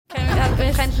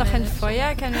brennt noch ein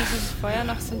Feuer. Können wir das Feuer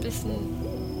noch so ein bisschen...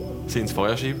 Sie ins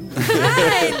Feuer schieben?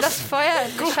 Nein, das Feuer.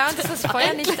 Wir schauen, dass das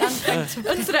Feuer nicht anfängt zu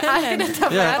brennen. Unsere eigene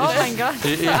Taverne. Ja. Oh mein Gott. So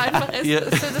einfach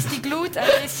ist. So, dass die Glut ein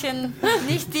bisschen...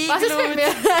 Nicht die Glut.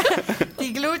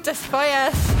 Die Glut des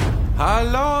Feuers.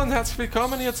 Hallo und herzlich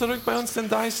willkommen hier zurück bei uns, den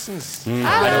Diceons.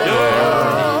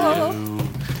 Hallo.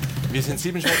 Wir sind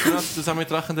 7 Schwestern, zusammen mit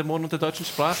Drachen, Dämonen und der deutschen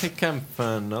Sprache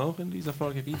kämpfen. Auch in dieser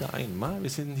Folge wieder einmal. Wir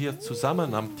sind hier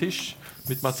zusammen am Tisch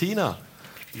mit Martina,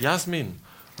 Jasmin,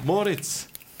 Moritz,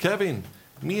 Kevin,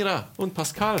 Mira und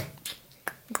Pascal.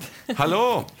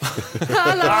 Hallo.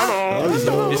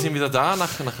 Hallo. Wir sind wieder da nach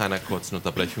einer kurzen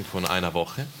Unterbrechung von einer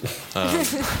Woche,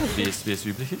 wie es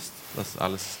üblich ist. Das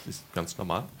alles ist ganz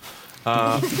normal.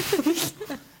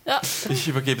 Ich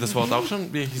übergebe das Wort auch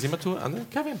schon, wie ich es immer tue, an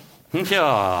Kevin.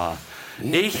 Ja,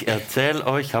 ich erzähle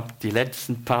euch, ich habe die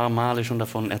letzten paar Male schon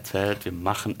davon erzählt, wir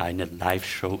machen eine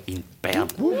Live-Show in Bern.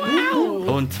 Wow.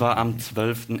 Und zwar am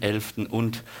 12.11.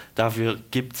 Und dafür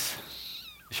gibt's,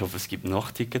 ich hoffe, es gibt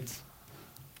noch Tickets.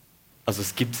 Also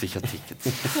es gibt sicher Tickets.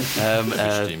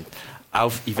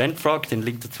 Auf Eventfrog, den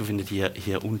Link dazu findet ihr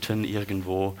hier unten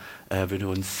irgendwo. Würde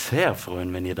uns sehr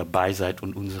freuen, wenn ihr dabei seid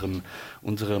und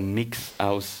unserem Mix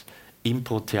aus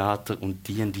Impro-Theater und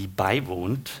D&D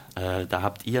beiwohnt. Da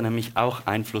habt ihr nämlich auch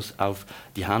Einfluss auf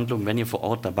die Handlung. Wenn ihr vor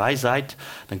Ort dabei seid,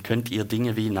 dann könnt ihr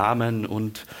Dinge wie Namen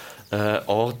und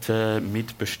Orte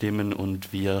mitbestimmen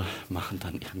und wir machen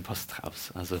dann irgendwas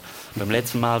draus. Also beim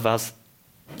letzten Mal war es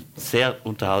sehr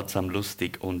unterhaltsam,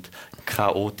 lustig und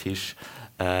chaotisch.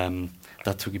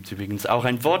 Dazu gibt es übrigens auch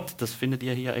ein Wort, das findet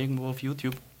ihr hier irgendwo auf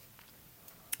YouTube.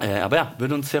 Aber ja,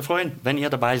 würde uns sehr freuen, wenn ihr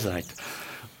dabei seid.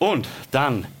 Und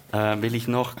dann will ich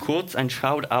noch kurz ein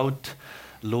Shoutout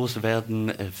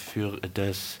loswerden für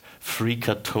das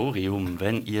Freakatorium.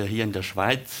 Wenn ihr hier in der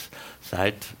Schweiz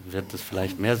seid, wird das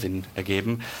vielleicht mehr Sinn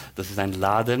ergeben. Das ist ein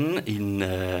Laden in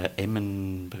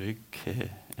Emmenbrücke.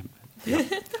 Ja,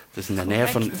 das ist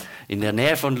in der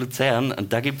Nähe von Luzern.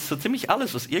 Und da gibt es so ziemlich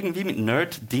alles, was irgendwie mit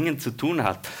Nerd-Dingen zu tun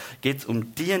hat. Geht es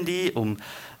um D&D, um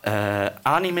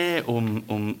Anime,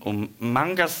 um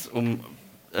Mangas, um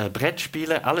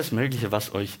Brettspiele, alles Mögliche,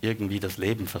 was euch irgendwie das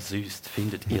Leben versüßt,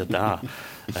 findet ihr da.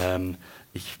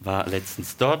 Ich war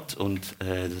letztens dort und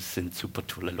das sind super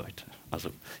tolle Leute. Also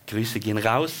Grüße gehen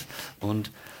raus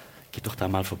und geht doch da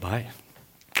mal vorbei.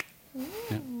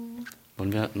 Ja.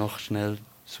 Wollen wir noch schnell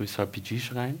Swiss RPG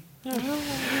schreien? Ja.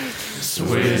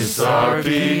 Swiss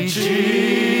RPG!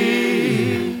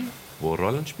 Wo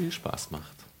Rollenspiel Spaß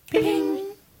macht. Bing.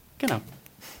 Genau.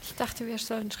 Ich dachte, wir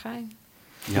sollen schreien.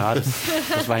 Ja,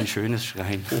 das war ein schönes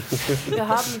Schreien. Wir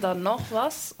haben dann noch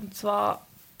was, und zwar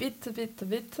bitte,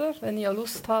 wenn ihr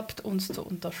Lust habt, uns zu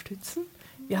unterstützen.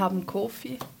 Wir haben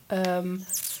Ko-fi.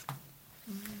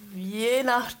 Je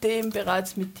nachdem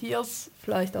bereits mit Tiers,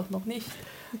 vielleicht auch noch nicht.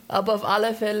 Aber auf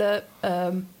alle Fälle,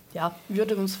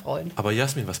 würde uns freuen. Aber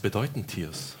Jasmin, was bedeuten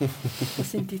Tiers?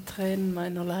 Das sind die Tränen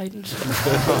meiner Leidenschaft.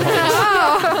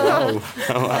 Wow.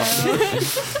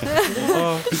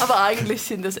 Aber eigentlich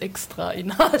sind es extra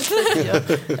Inhalte, die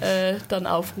ihr dann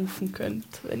aufrufen könnt,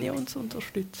 wenn ihr uns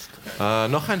unterstützt.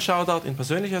 Noch ein Shoutout in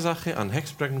persönlicher Sache an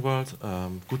Hexdragon World.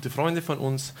 Gute Freunde von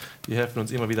uns, die helfen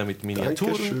uns immer wieder mit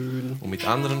Miniaturen Dankeschön. Und mit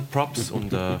anderen Props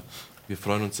und wir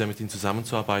freuen uns sehr, mit ihnen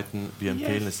zusammenzuarbeiten. Wir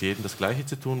empfehlen es jedem, das Gleiche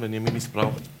zu tun. Wenn ihr Minis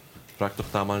braucht, fragt doch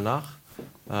da mal nach.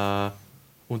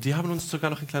 Und die haben uns sogar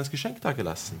noch ein kleines Geschenk da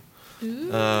gelassen.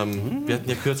 Wir hatten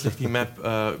ja kürzlich die Map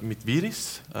mit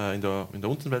Viris in der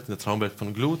Unterwelt, in der Traumwelt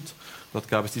von Glut. Dort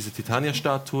gab es diese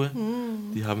Titania-Statue.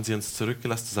 Die haben sie uns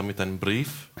zurückgelassen, zusammen mit einem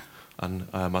Brief an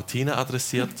Martina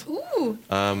adressiert.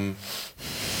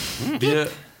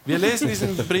 Wir lesen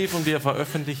diesen Brief und wir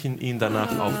veröffentlichen ihn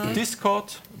danach auf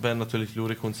Discord, wenn natürlich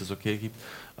Lurik uns es okay gibt.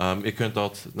 Ihr könnt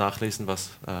dort nachlesen, was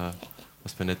für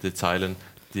nette Zeilen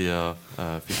der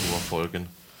Figur folgen.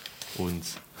 Und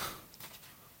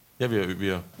ja,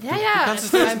 du kannst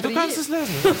es lesen. Du kannst es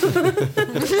lesen.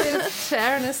 Wir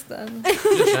sharen es dann.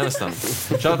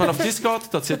 Schaut mal auf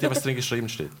Discord, dort seht ihr, was drin geschrieben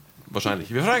steht.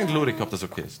 Wahrscheinlich. Wir fragen Lurik, ob das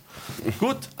okay ist.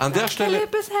 Gut, an der Stelle...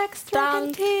 Liebes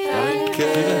Hexdragon Team.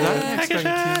 Vielen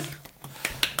Dank,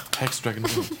 Hexdragon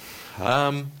Team.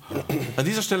 An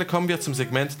dieser Stelle kommen wir zum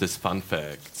Segment des Fun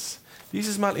Facts.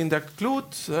 Dieses Mal in der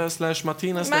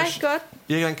Glut/Martina/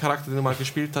 irgendein Charakter, den du mal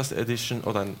gespielt hast, Edition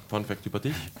oder ein Fun Fact über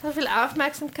dich. So viel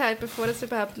Aufmerksamkeit, bevor das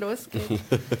überhaupt losgeht.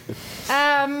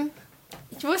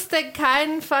 Ich wusste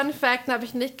keinen Fun Fact, dann habe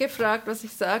ich nicht gefragt, was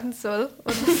ich sagen soll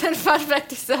und was für ein Fun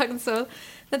Fact ich sagen soll.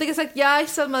 Dann hat er gesagt, ja, ich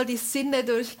soll mal die Sinne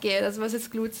durchgehen, also was jetzt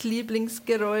Gluts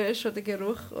Lieblingsgeräusch oder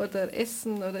Geruch oder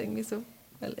Essen oder irgendwie so.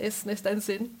 Weil Essen ist ein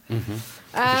Sinn.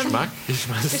 Geschmack?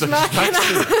 Geschmack, genau.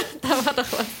 Da war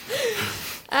doch was.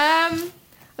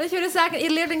 Und ich würde sagen, Ihr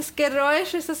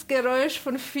Lieblingsgeräusch ist das Geräusch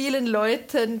von vielen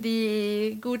Leuten,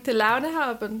 die gute Laune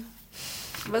haben.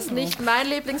 Was nicht mein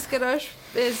Lieblingsgeräusch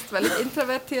ist, weil ich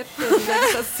introvertiert bin, im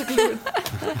Gegensatz zu Glut.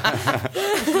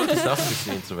 Glut ist auch ein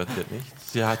bisschen introvertiert, nicht?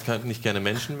 Sie hat nicht gerne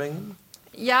Menschenmengen.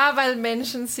 Ja, weil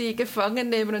Menschen sie gefangen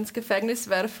nehmen und ins Gefängnis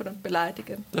werfen und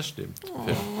beleidigen. Das stimmt.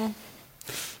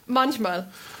 Manchmal,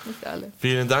 nicht alle.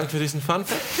 Vielen Dank für diesen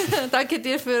Fun-Fact. Danke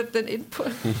dir für den Input.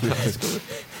 Alles gut.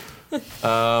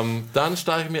 Dann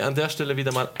steigen wir an der Stelle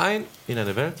wieder mal ein in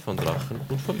eine Welt von Drachen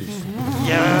und Verliesen.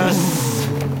 Yes!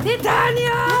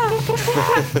 Titania!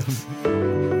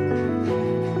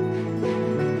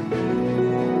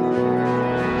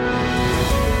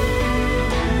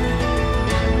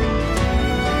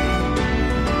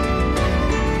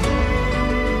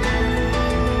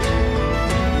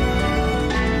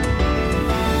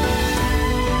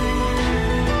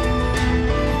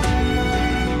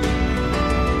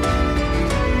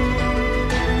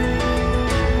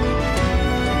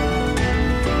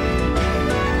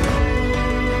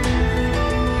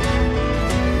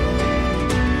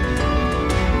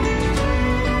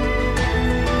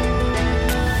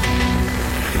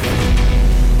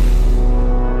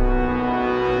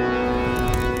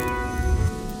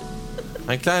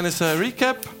 Ein kleines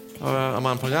Recap am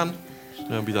Anfang an,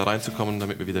 um wieder reinzukommen,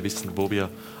 damit wir wieder wissen, wo wir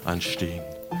anstehen.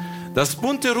 Das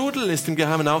bunte Rudel ist im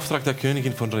geheimen Auftrag der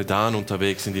Königin von Redan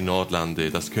unterwegs in die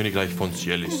Nordlande, das Königreich von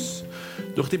Cielis.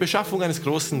 Durch die Beschaffung eines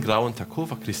großen grauen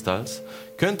Takova-Kristalls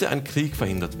könnte ein Krieg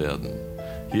verhindert werden.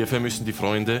 Hierfür müssen die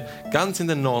Freunde ganz in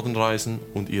den Norden reisen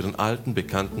und ihren alten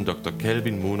Bekannten Dr.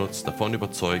 Kelvin Munotz davon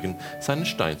überzeugen, seinen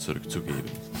Stein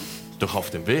zurückzugeben. Doch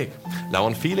auf dem Weg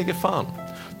lauern viele Gefahren.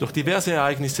 Durch diverse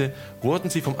Ereignisse wurden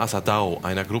sie vom Asadao,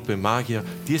 einer Gruppe Magier,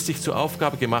 die es sich zur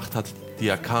Aufgabe gemacht hat, die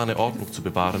arkane Ordnung zu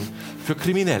bewahren, für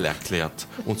kriminell erklärt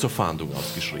und zur Fahndung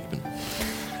ausgeschrieben.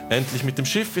 Endlich mit dem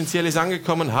Schiff in Cielis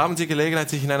angekommen, haben sie Gelegenheit,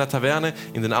 sich in einer Taverne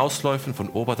in den Ausläufen von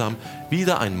Oberdamm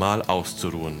wieder einmal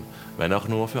auszuruhen, wenn auch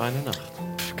nur für eine Nacht.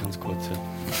 Ganz kurz, ja.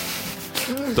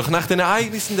 Doch nach den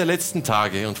Ereignissen der letzten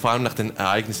Tage und vor allem nach den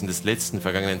Ereignissen des letzten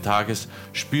vergangenen Tages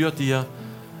spürt ihr,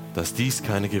 dass dies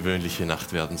keine gewöhnliche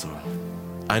Nacht werden soll.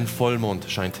 Ein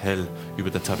Vollmond scheint hell über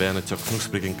der Taverne zur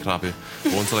knusprigen Krabbe,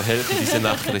 wo unsere Helden diese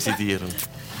Nacht residieren.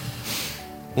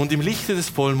 Und im Lichte des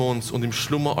Vollmonds und im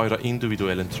Schlummer eurer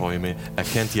individuellen Träume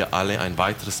erkennt ihr alle ein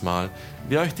weiteres Mal,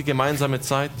 wie euch die gemeinsame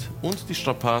Zeit und die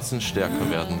Strapazen stärker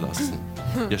werden lassen.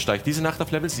 Ihr steigt diese Nacht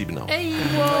auf Level 7 auf. Ey,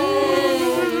 wow.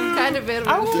 Keine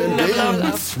Werbung.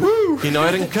 In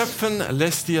euren Köpfen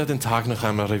lässt ihr den Tag noch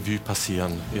einmal Revue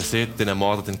passieren. Ihr seht den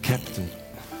ermordeten Captain,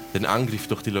 den Angriff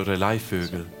durch die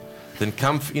Lorelei-Vögel, den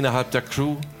Kampf innerhalb der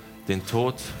Crew, den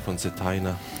Tod von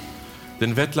Setaina,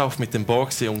 den Wettlauf mit dem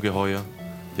Borgsee-Ungeheuer,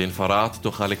 den Verrat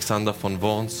durch Alexander von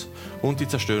Worms und die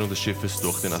Zerstörung des Schiffes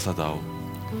durch den Asadao.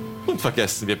 Und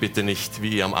vergessen wir bitte nicht,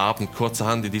 wie ihr am Abend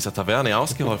kurzerhand in dieser Taverne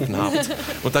ausgeholfen habt.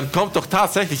 Und dann kommt doch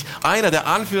tatsächlich einer der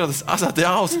Anführer des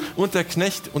Asadaos und der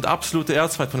Knecht und absolute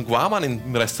Erzfeind von Guaman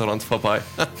im Restaurant vorbei.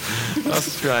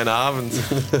 Was für ein Abend.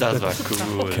 Das war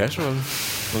cool. Casual.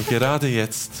 Und gerade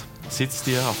jetzt sitzt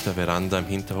ihr auf der Veranda im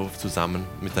Hinterhof zusammen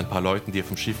mit ein paar Leuten, die ihr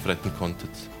vom Schiff retten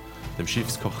konntet. Dem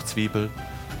Schiffskoch Zwiebel,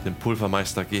 dem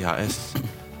Pulvermeister GHS,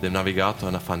 dem Navigator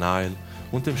Nathanael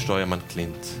und dem Steuermann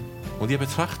Clint. Und ihr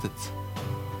betrachtet,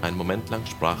 einen Moment lang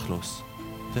sprachlos,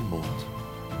 den Mond.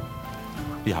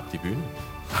 Ihr habt die Bühne.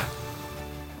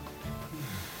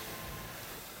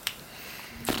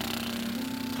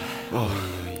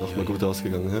 Nochmal gut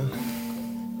ausgegangen,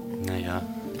 hä? Naja,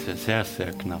 sehr,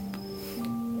 sehr knapp.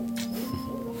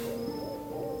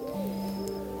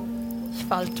 Ich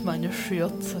falte meine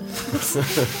Schürze.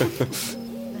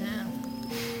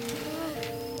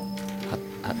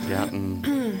 Wir hatten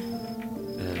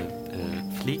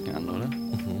Fliegen an, oder?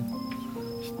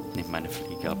 Ich nehme meine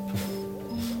Fliege ab.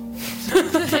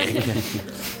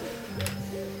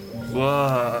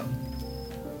 Boah.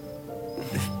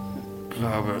 Ich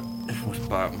glaube, ich muss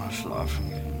bald mal schlafen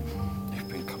gehen. Ich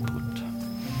bin kaputt.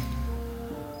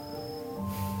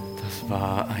 Das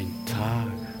war ein Tag.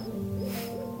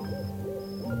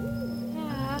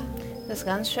 Ja, das ist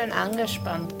ganz schön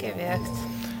angespannt gewirkt.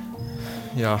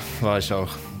 Ja, war ich auch.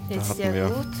 Geht's dir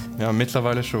gut? Ja,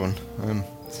 mittlerweile schon.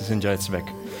 Sie sind ja jetzt weg.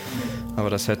 Aber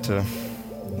das hätte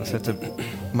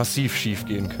massiv schief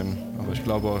gehen können. Aber ich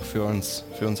glaube auch für uns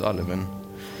alle,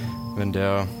 wenn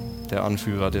der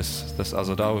Anführer des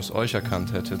Asadaos euch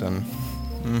erkannt hätte, dann...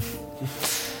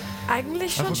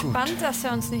 Eigentlich schon Aber gut. spannend, dass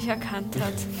er uns nicht erkannt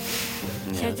hat.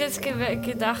 Ich hätte jetzt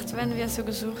gedacht, wenn wir so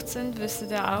gesucht sind, wüsste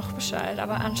der auch Bescheid.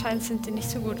 Aber anscheinend sind die nicht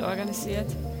so gut organisiert.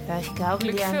 Vielleicht glauben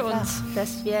Glück die für einfach, uns.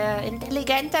 dass wir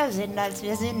intelligenter sind, als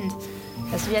wir sind.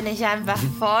 Dass wir nicht einfach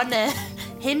vorne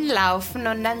hinlaufen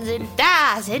und dann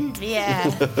da sind wir.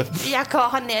 Wir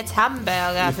kochen jetzt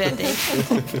Hamburger für dich.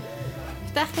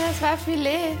 Ich dachte, das war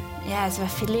Filet. Ja, es war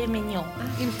Filet Mignon.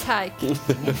 Im Teig.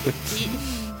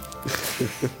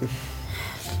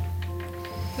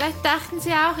 Vielleicht dachten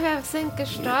sie auch, wir sind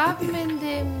gestorben in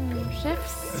dem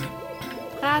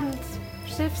Schiffsbrand,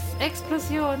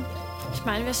 Schiffsexplosion. Ich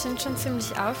meine, wir sind schon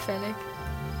ziemlich auffällig.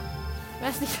 Ich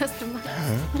weiß nicht, was du meinst.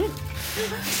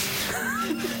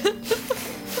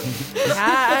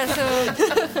 Ja, also.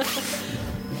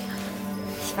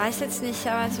 Ich weiß jetzt nicht,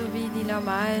 aber so wie die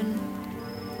normalen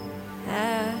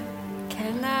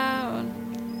Kellner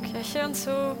und Köche und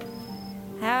so.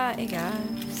 Ja, egal.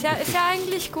 Ist ja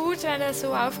eigentlich gut, wenn er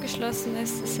so aufgeschlossen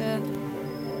ist, dass er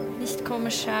nicht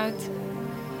komisch schaut.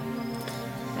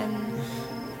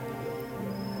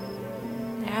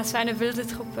 Es war eine wilde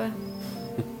Truppe.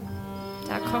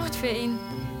 Da kocht für ihn.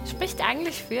 Spricht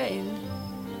eigentlich für ihn.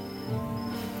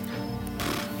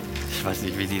 Ich weiß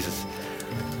nicht, wie dieses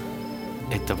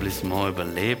Etablissement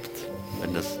überlebt,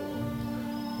 wenn das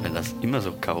immer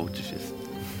so chaotisch ist.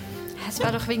 Es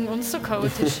war doch wegen uns so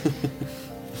chaotisch.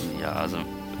 Ja, also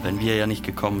wenn wir ja nicht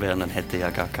gekommen wären, dann hätte ja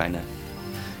gar keine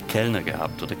Kellner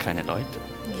gehabt oder keine Leute.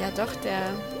 Ja doch, der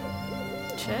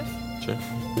Chef.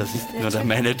 Das ist nur der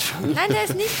Manager. Nein, der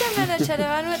ist nicht der Manager,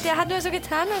 der hat nur so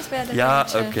getan, als wäre der Ja,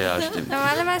 Manager. okay, ja, stimmt.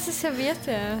 Normalerweise serviert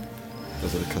er.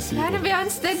 Also der Kassierer. Können wir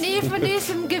uns denn nie von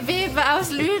diesem Gewebe aus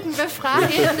Lügen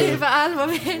befreien, überall,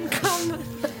 wo wir hinkommen?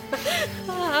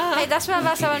 Hey, das war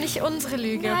was, aber nicht unsere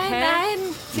Lüge, okay? Nein.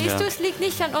 Siehst du, Ja. es liegt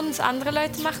nicht an uns. Andere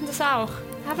Leute machen das auch.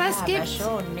 Aber es Aber gibt...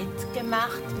 schon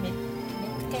mitgemacht.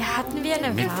 Ja, hatten wir eine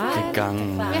Wahl?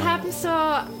 Mitgegangen. Wir haben so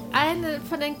einen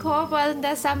von den Kobolden,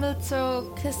 der sammelt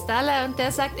so Kristalle und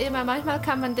der sagt immer, manchmal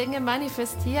kann man Dinge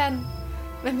manifestieren,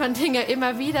 wenn man Dinge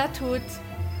immer wieder tut.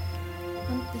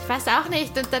 Und ich weiß auch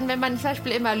nicht. Und dann, wenn man zum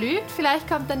Beispiel immer lügt, vielleicht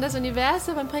kommt dann das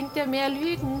Universum und bringt dir mehr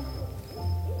Lügen.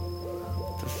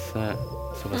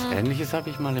 Sowas Ähnliches habe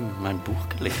ich mal in meinem Buch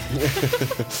gelesen.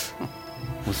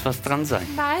 Muss was dran sein.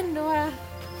 Nein, nur...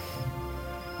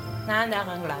 Nein,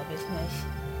 daran glaube ich nicht.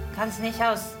 Du kannst nicht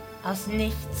aus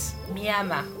nichts mehr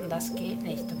machen. Das geht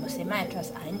nicht. Du musst immer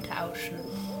etwas eintauschen.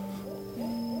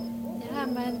 Ja,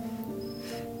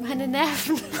 meine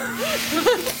Nerven.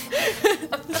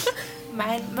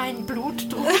 Mein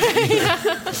Blutdruck.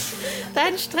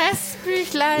 Dein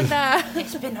Stressbüchlein da.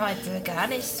 Ich bin heute gar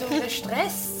nicht so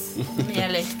gestresst, um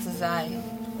ehrlich zu sein.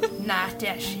 Nach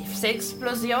der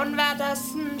Schiffsexplosion war das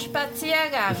ein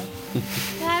Spaziergang.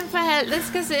 Ja, im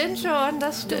Verhältnis gesehen schon,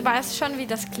 das Du stimmt. weißt schon, wie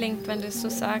das klingt, wenn du es so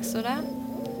sagst, oder?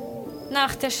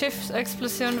 Nach der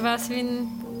Schiffsexplosion war es wie ein...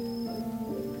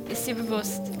 Ist dir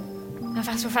bewusst?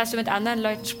 Einfach so, falls du mit anderen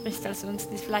Leuten sprichst als uns,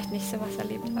 die vielleicht nicht so was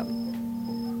erlebt haben.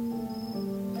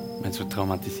 Meinst du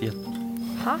traumatisiert?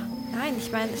 Ha? Nein,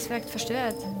 ich meine, es wirkt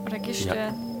verstört oder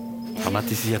gestört.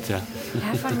 Traumatisiert, ja.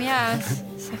 Ja, von mir aus.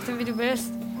 Sag dir, wie du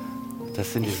willst.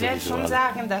 Das sind die Ich will sowieso schon alle.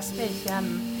 sagen, dass mich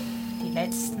die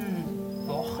letzten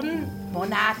Wochen,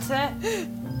 Monate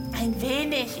ein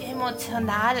wenig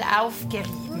emotional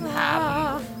aufgerieben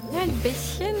haben. Oh, ein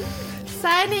bisschen.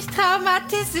 Sei nicht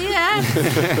traumatisiert.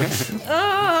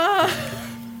 Oh.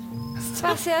 Ist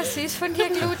zwar sehr süß von dir,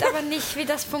 Glut, aber nicht, wie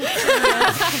das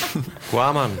funktioniert.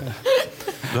 Guaman,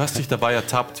 du hast dich dabei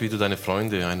ertappt, wie du deine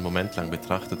Freunde einen Moment lang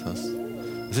betrachtet hast.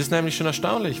 Es ist nämlich schon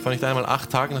erstaunlich. Vor nicht einmal 8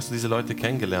 Tagen hast du diese Leute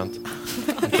kennengelernt.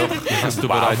 Und doch hast du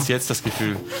bereits jetzt das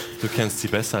Gefühl, du kennst sie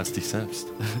besser als dich selbst.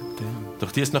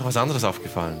 Doch dir ist noch was anderes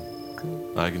aufgefallen.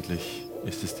 Eigentlich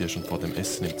ist es dir schon vor dem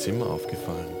Essen im Zimmer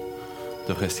aufgefallen.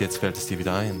 Doch erst jetzt fällt es dir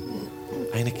wieder ein.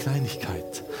 Eine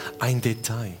Kleinigkeit, ein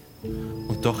Detail.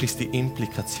 Und doch ist die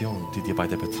Implikation, die dir bei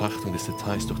der Betrachtung des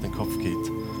Details durch den Kopf geht,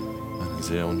 eine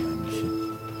sehr unheimliche.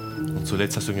 Und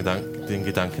zuletzt hast du den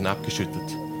Gedanken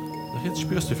abgeschüttelt. Doch jetzt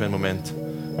spürst du für einen Moment,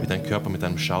 wie dein Körper mit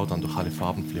einem Schaudern durch alle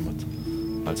Farben flimmert,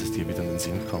 als es dir wieder in den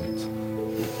Sinn kommt.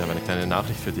 Wir haben eine kleine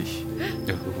Nachricht für dich.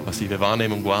 Passive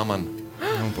Wahrnehmung, Guaman.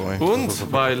 Oh boy.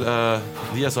 Und weil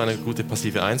Lia so eine gute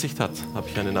passive Einsicht hat, habe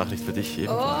ich eine Nachricht für dich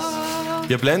ebenfalls.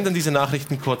 Wir blenden diese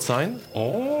Nachrichten kurz ein.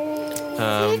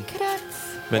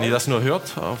 Wenn ihr das nur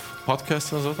hört auf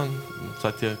Podcasts oder so, dann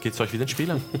geht es euch wieder ins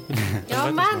Spiel an. Ja,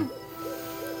 Mann.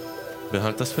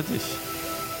 Behalt das für dich.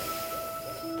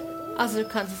 Also du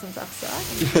kannst es uns auch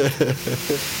sagen.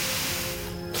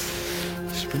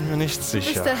 Ich bin mir nicht Du bist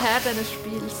sicher. der Herr deines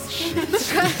Spiels.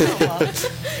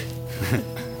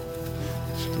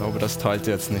 Ich glaube, das teilt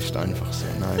jetzt nicht einfach so.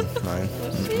 Nein.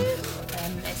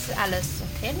 Ist alles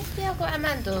okay mit dir,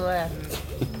 Guaman? Du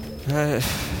Du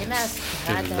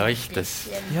leuchtest.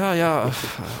 Ja,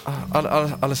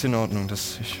 alles in Ordnung.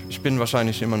 Ich bin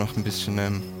wahrscheinlich immer noch ein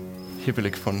bisschen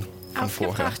hibbelig von vorher.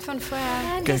 Aufgebracht von vorher.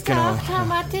 Du bist genau. auch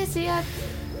traumatisiert.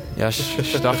 Ja,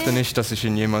 ich dachte nicht, dass ich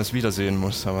ihn jemals wiedersehen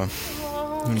muss, aber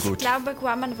nun Ich gut. glaube,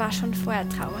 Guaman war schon vorher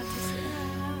traumatisiert.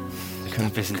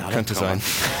 Könnte sein.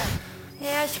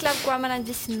 Ja, ich glaube Guaman ein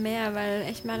bisschen mehr, weil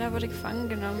ich meine, er wurde gefangen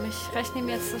genommen. Ich rechne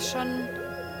mir jetzt das schon.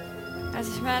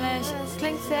 Also ich meine, Das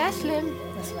klingt sehr schlimm.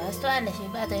 Was weißt du eigentlich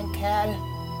über den Kerl?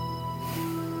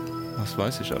 Was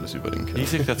weiß ich alles über den Kerl?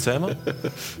 Isaac, erzähl mal.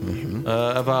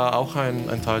 Er war auch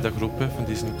ein Teil der Gruppe von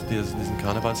diesen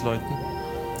Karnevalsleuten.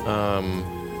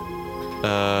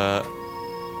 Er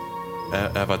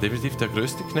war definitiv der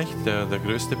größte Knecht, der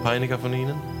größte Peiniger von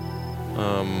ihnen.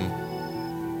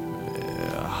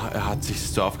 Er hat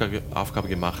sich zur Aufgabe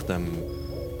gemacht,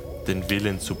 den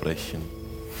Willen zu brechen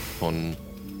von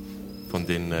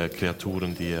den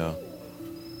Kreaturen, die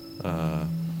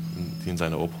in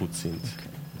seiner Obhut sind,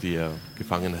 die er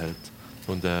gefangen hält.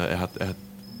 Und er hat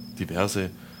diverse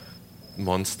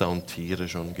Monster und Tiere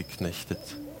schon geknechtet.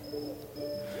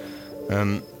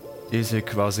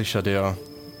 Isaac war sicher der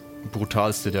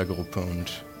brutalste der Gruppe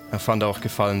und er fand auch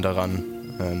Gefallen daran,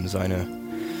 seine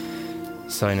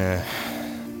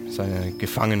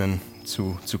Gefangenen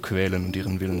zu quälen und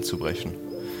ihren Willen zu brechen.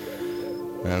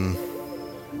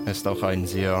 Er ist auch ein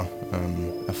sehr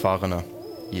erfahrener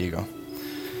Jäger.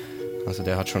 Also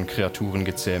der hat schon Kreaturen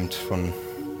gezähmt, von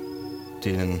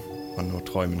denen man nur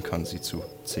träumen kann, sie zu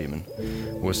zähmen.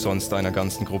 Wo es sonst einer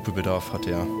ganzen Gruppe bedarf, hat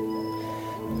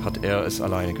er es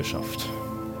alleine geschafft.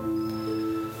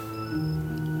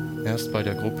 Er ist bei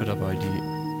der Gruppe dabei, die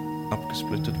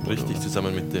abgesplittet wurde. Richtig, oder?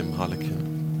 zusammen mit dem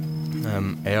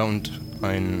Harlekin. Er und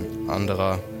ein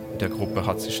anderer der Gruppe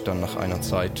hat sich dann nach einer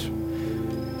Zeit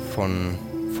vom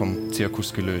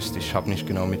Zirkus gelöst. Ich habe nicht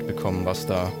genau mitbekommen, was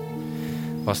da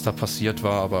passiert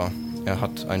war, aber er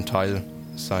hat einen Teil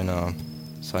seiner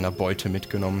Beute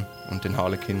mitgenommen und den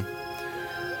Harlekin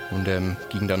und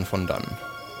ging dann von dann.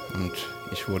 Und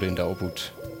ich wurde in der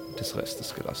Obhut des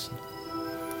Restes gelassen.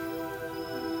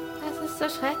 Das ist so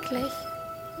schrecklich.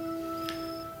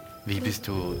 Wie bist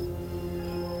du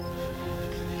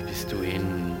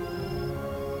in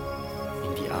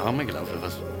die Arme gelaufen?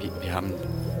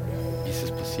 Wie ist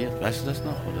das passiert? Weißt du das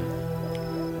noch? Oder?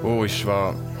 Oh, ich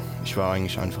war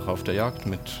eigentlich einfach auf der Jagd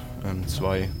mit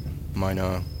zwei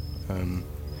meiner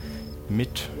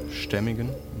Mitstämmigen,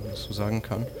 wenn man das so sagen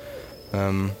kann.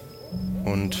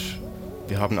 Und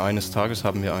eines Tages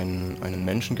haben wir einen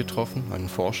Menschen getroffen, einen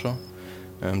Forscher,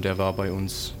 der war bei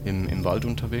uns im Wald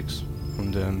unterwegs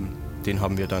und den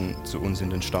haben wir dann zu uns in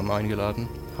den Stamm eingeladen,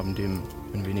 haben dem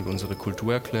ein wenig unsere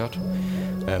Kultur erklärt.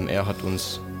 Er hat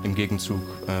uns im Gegenzug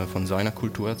von seiner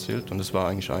Kultur erzählt und es war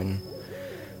eigentlich ein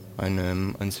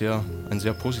sehr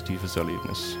positives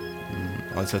Erlebnis.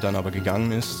 Als er dann aber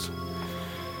gegangen ist,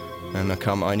 er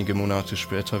kam einige Monate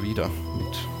später wieder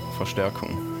mit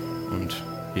Verstärkung und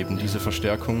eben diese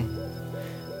Verstärkung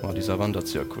war dieser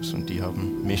Wanderzirkus und die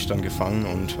haben mich dann gefangen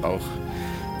und auch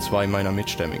zwei meiner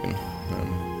Mitstämmigen,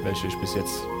 welche ich bis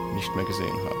jetzt nicht mehr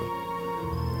gesehen habe.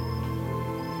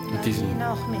 Mit diesen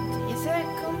Noch mit Isaac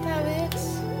unterwegs?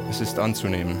 Es ist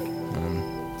anzunehmen,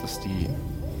 dass die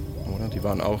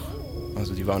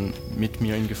waren mit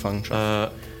mir in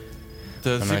Gefangenschaft.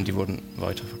 Nein, die wurden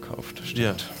weiterverkauft.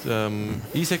 Ja,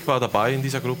 Isaac war dabei in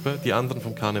dieser Gruppe, die anderen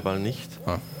vom Karneval nicht.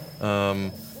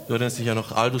 Du erinnerst dich ja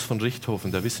noch, Aldus von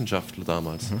Richthofen, der Wissenschaftler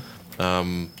damals,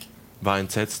 war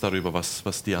entsetzt darüber,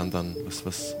 was die anderen,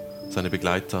 was seine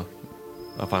Begleiter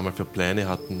auf einmal für Pläne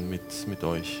hatten mit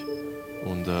euch.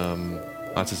 Und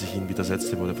als er sich ihnen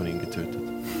widersetzte, wurde er von ihnen getötet.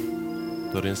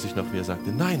 Du erinnerst dich noch, wie er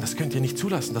sagte, nein, das könnt ihr nicht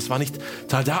zulassen, das war nicht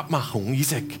Teil der Abmachung,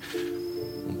 Isaac.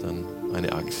 Und dann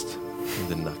eine Axt in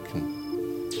den Nacken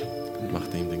und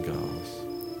machte ihm den Garaus.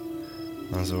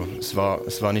 Also es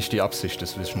war nicht die Absicht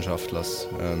des Wissenschaftlers,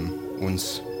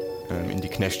 uns in die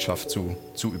Knechtschaft zu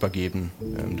übergeben.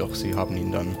 Doch sie haben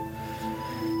ihn dann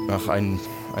nach ein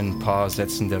paar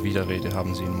Sätzen der Widerrede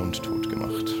haben sie ihn mundtot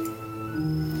gemacht.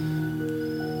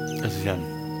 Also sie haben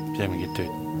ihn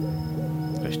getötet.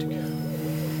 Richtig.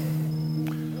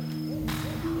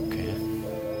 Okay.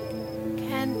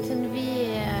 Könnten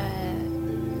wir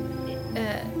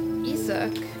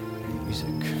Isaac,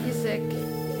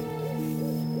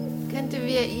 könnten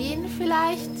wir ihn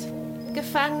vielleicht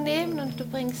gefangen nehmen und du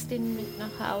bringst ihn mit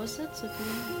nach Hause zu dir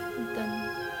und dann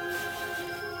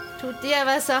tut dir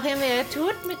was auch immer er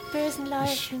tut mit bösen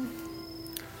Leuten.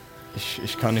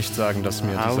 Ich kann nicht sagen, dass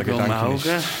mir dieser Gedanke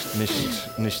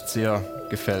nicht sehr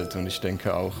gefällt und ich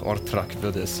denke auch Ortrak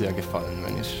würde es sehr gefallen,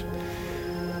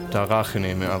 da Rache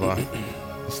nehme, aber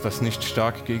ist das nicht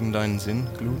stark gegen deinen Sinn,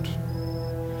 Glut?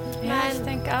 Ja, ich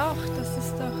denke auch, das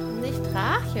ist doch... Nicht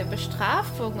Rache,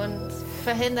 Bestrafung und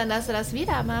verhindern, dass er das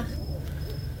wieder macht.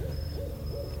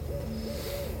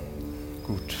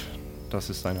 Gut, das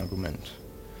ist ein Argument.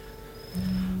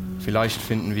 Vielleicht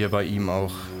finden wir bei ihm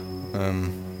auch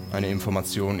eine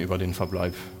Information über den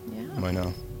Verbleib meiner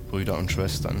Brüder und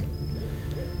Schwestern.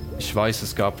 Ich weiß,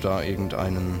 es gab da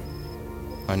einen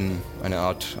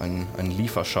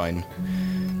Lieferschein,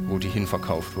 wo die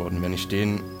hinverkauft wurden. Wenn ich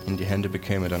den in die Hände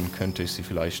bekäme, dann könnte ich sie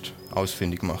vielleicht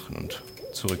ausfindig machen und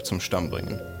zurück zum Stamm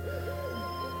bringen.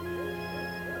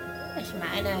 Ich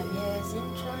meine, wir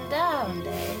sind schon da und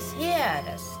er ist hier.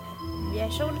 Das können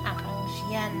wir schon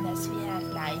arrangieren, dass wir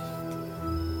vielleicht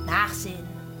nachsehen.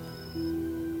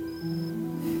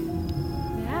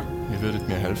 Ja, Ihr würdet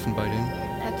mir helfen bei dem?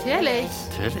 natürlich.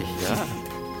 Natürlich, ja.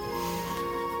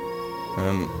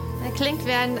 Er klingt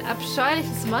wie ein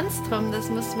abscheuliches Monstrum,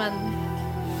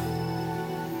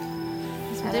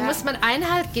 dem muss man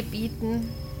Einhalt gebieten.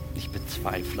 Ich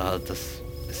bezweifle halt, dass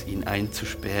es ihn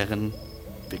einzusperren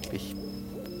wirklich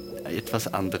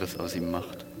etwas anderes aus ihm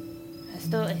macht.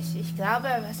 Weißt du, ich glaube,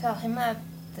 was auch immer,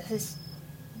 das ist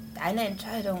deine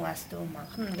Entscheidung, was du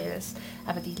machen willst.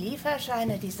 Aber die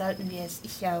Lieferscheine, die sollten wir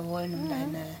sicher holen, um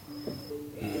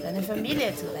deine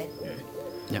Familie zu retten.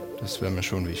 Ja, das wäre mir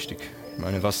schon wichtig. Ich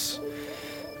meine, es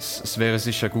wäre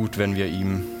sicher gut, wenn wir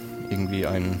ihm irgendwie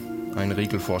einen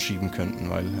Riegel vorschieben könnten,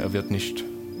 weil er wird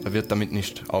damit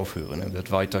nicht aufhören. Er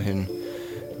wird weiterhin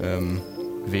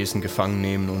Wesen gefangen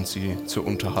nehmen und sie zur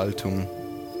Unterhaltung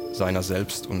seiner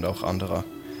selbst und auch anderer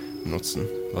nutzen,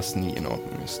 was nie in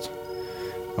Ordnung ist.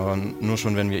 Aber nur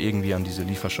schon, wenn wir irgendwie an diese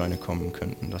Lieferscheine kommen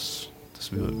könnten, das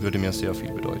würde mir sehr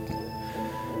viel bedeuten.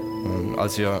 Und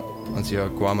als ihr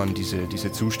Guaman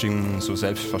diese Zustimmung so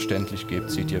selbstverständlich gebt,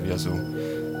 seht ihr, wie er so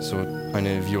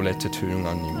eine violette Tönung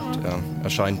annimmt. Er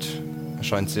scheint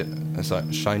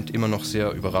immer noch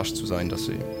sehr überrascht zu sein, dass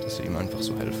ihr ihm einfach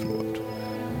so helfen wollt.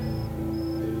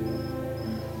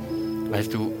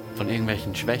 Weißt du von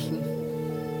irgendwelchen Schwächen,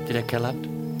 die der Kerl hat?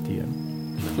 Dir?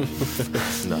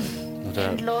 Nein.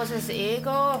 Oder Endloses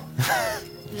Ego,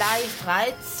 leicht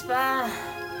reizbar.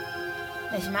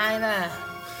 Ich meine,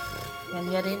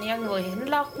 wenn wir den irgendwo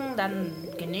hinlocken, dann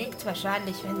genügt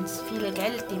wahrscheinlich, wenn es viel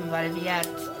Geld involviert.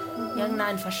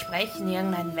 Irgendein Versprechen,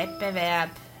 irgendein Wettbewerb.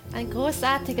 Ein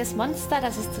großartiges Monster,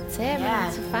 das es zu zähmen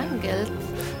und zu fangen gilt.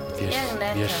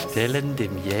 wir stellen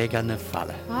dem Jäger eine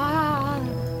Falle. Ah,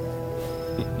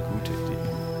 Gute Idee.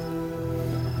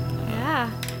 ja.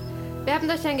 Wir haben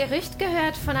durch ein Gerücht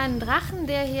gehört von einem Drachen,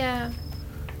 der hier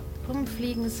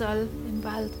rumfliegen soll im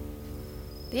Wald.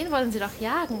 Den wollen Sie doch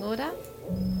jagen, oder?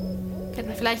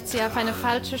 Könnten vielleicht Sie auf eine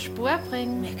falsche Spur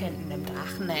bringen. Wir könnten dem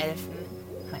Drachen helfen.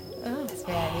 Das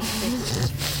wäre wichtig.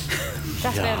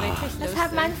 Das wäre wirklich Das lustig.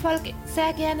 hat mein Volk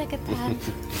sehr gerne getan.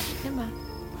 Immer.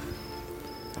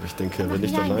 Aber ich denke, er wird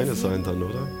nicht alleine sein dann,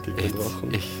 oder? Gegen den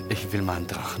Drachen. Ich will mal einen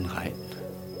Drachen reiten.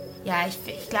 Ja, ich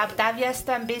glaube, da wirst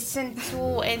du ein bisschen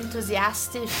zu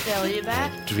enthusiastisch darüber.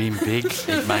 Dream big,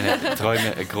 ich meine,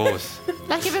 träume groß.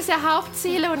 Vielleicht gibt es ja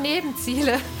Hauptziele und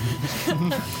Nebenziele.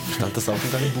 Stand das auch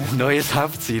in deinem Buch? Neues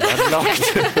Hauptziel, unlocked.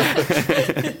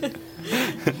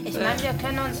 Ich meine, wir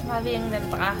können uns mal wegen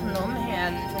dem Drachen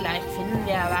umhören. Vielleicht finden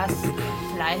wir was.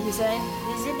 Vielleicht ist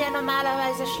die sind ja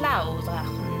normalerweise schlau,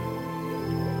 Drachen.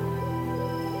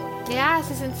 Ja,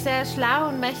 sie sind sehr schlau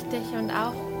und mächtig und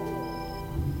auch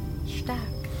stark.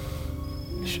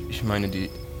 Ich meine,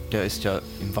 der ist ja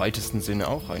im weitesten Sinne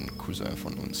auch ein Cousin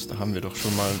von uns. Da haben wir doch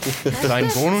schon mal einen kleinen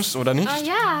Bonus, oder nicht? Oh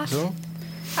ja. So?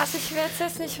 Also ich will es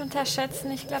jetzt nicht unterschätzen.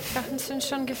 Ich glaube, Drachen sind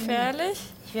schon gefährlich.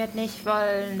 Ich würde nicht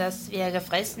wollen, dass wir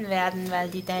gefressen werden, weil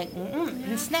die denken,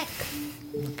 ein Snack.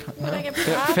 Oder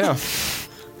gebraten. Fair.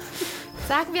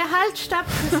 Sagen wir halt, stopp,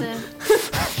 bitte.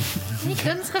 Nicht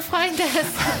unsere Freunde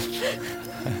essen.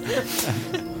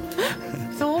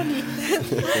 So nicht.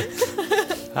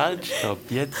 Halt, stopp,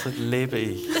 jetzt lebe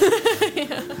ich.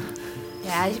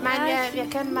 Ja, ich meine, wir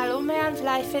können mal umhören.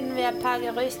 Vielleicht finden wir ein paar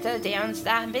Gerüchte, die uns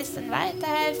da ein bisschen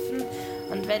weiterhelfen.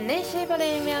 Und wenn nicht,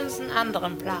 überlegen wir uns einen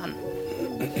anderen Plan.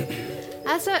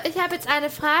 Also, ich habe jetzt eine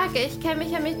Frage. Ich kenne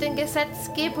mich ja mit den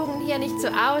Gesetzgebungen hier nicht so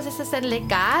aus. Ist es denn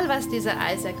legal, was dieser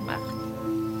Isaac macht?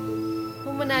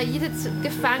 Humanoide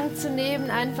gefangen zu nehmen,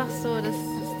 einfach so, ist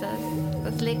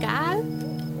das legal?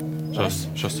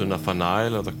 Schaust du nach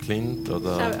Fanail oder Clint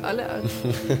oder... Ich habe alle an.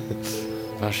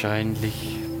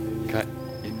 Wahrscheinlich,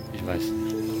 ich weiß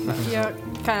nicht. Ja,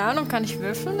 keine Ahnung, kann ich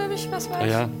würfeln, ob ich was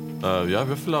weiß? Ja, ja,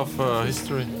 Würfel auf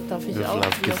History. Darf ich Würfel auch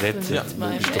auf Gesetze. Ja, mit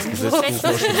meinem das Info? Gesetzbuch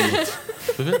noch studiert.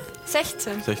 Wie viel?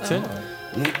 16. 16?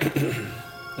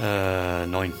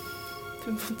 9.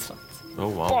 25.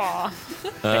 Oh wow. Boah.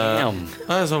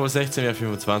 Also aber 16 oder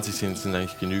 25 sind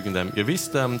eigentlich genügend. Ihr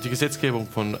wisst, die Gesetzgebung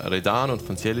von Redan und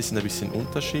von Sielis sind ein bisschen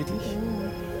unterschiedlich.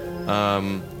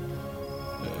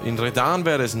 In Redan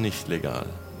wäre es nicht legal.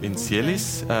 In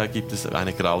Sielis gibt es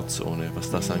eine Grauzone,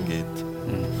 was das angeht.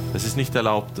 Es ist nicht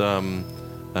erlaubt,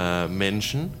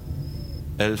 Menschen,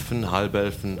 Elfen,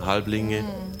 Halbelfen, Halblinge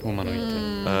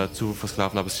zu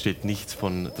versklaven, aber es steht nichts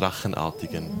von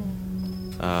Drachenartigen.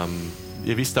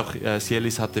 Ihr wisst auch,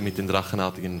 Sielis hatte mit den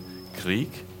Drachenartigen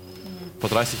Krieg. Vor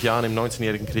 30 Jahren im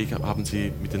 19-jährigen Krieg haben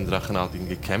sie mit den Drachenartigen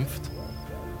gekämpft.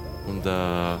 Und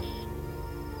da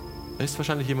ist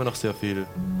wahrscheinlich immer noch sehr viel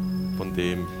von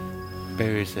dem.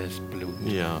 Böses Blut.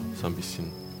 Ja, so ein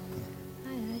bisschen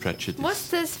Prejudice.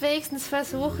 Musste es wenigstens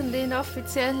versuchen, den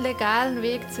offiziellen legalen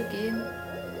Weg zu gehen.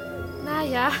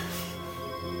 Naja.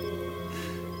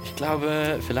 Ich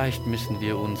glaube, vielleicht müssen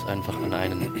wir uns einfach an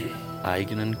einen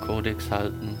eigenen Kodex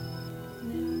halten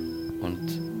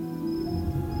und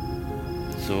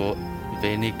so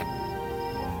wenig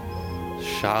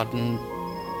Schaden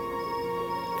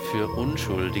für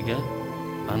Unschuldige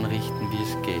anrichten, wie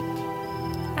es geht.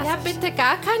 Ja, bitte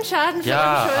gar keinen Schaden für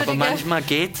Ja, Unschuldige. aber manchmal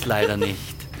geht's leider nicht.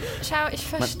 Schau, ich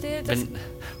verstehe das.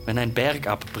 Wenn ein Berg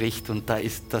abbricht und da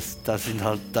sind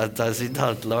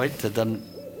halt Leute, dann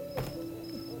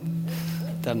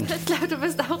Ich glaube, du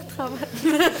bist auch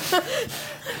traumatisiert.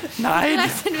 nein.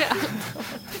 Vielleicht sind wir auch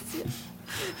traumatisiert.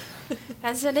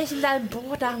 Kannst du nicht in deinem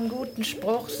Buch nach einem guten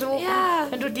Spruch suchen? Ja.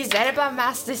 Wenn du die selber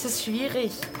machst, ist es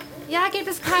schwierig. Ja, gibt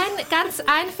es keinen ganz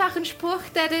einfachen Spruch,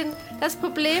 der das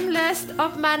Problem löst,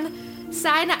 ob man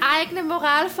seine eigenen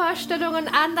Moralvorstellungen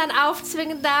anderen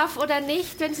aufzwingen darf oder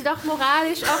nicht, wenn sie doch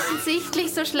moralisch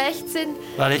offensichtlich so schlecht sind.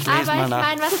 Weil ich lese Aber mal ich nach.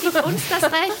 meine, was gibt uns das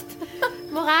Recht,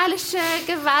 moralische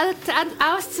Gewalt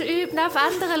auszuüben auf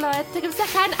andere Leute? Gibt es da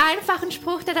keinen einfachen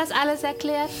Spruch, der das alles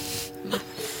erklärt?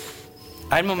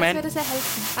 Ein Das Moment. würde sehr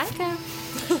helfen. Danke.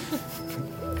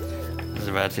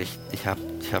 Also warte, ich hab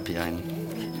hier einen.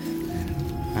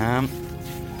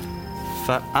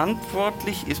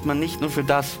 Verantwortlich ist man nicht nur für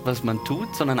das, was man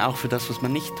tut, sondern auch für das, was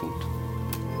man nicht tut.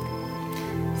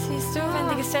 Siehst du, wenn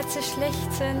die Gesetze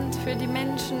schlecht sind für die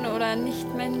Menschen oder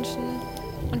Nichtmenschen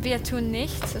und wir tun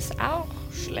nichts, ist auch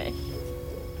schlecht.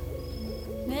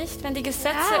 Nicht? Wenn die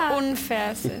Gesetze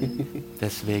unfair sind.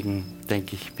 Deswegen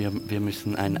denke ich, wir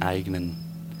müssen einen eigenen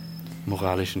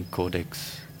moralischen Kodex.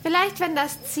 Vielleicht, wenn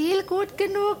das Ziel gut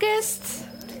genug ist.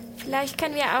 Vielleicht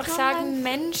können wir auch sagen,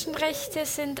 Menschenrechte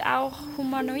sind auch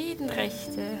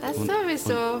Humanoidenrechte. Das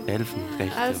sowieso. Und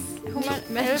Elfenrechte. Als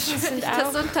Menschen sind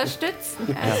das auch. unterstützen.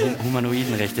 Ja,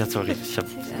 Humanoidenrechte, ja, sorry.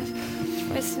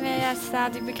 Wissen wir jetzt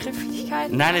da die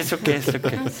Begrifflichkeit? Nein, ist okay, ist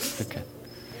okay.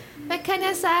 Wir können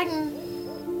ja sagen,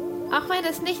 auch wenn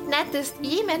es nicht nett ist,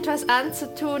 ihm etwas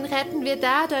anzutun, retten wir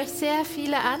dadurch sehr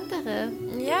viele andere.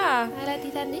 Ja. Weil er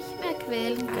die dann nicht mehr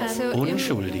quälen kann. Also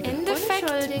Unschuldige. Im Endeffekt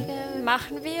Unschuldige.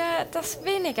 machen wir, dass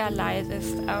weniger Leid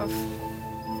ist auf,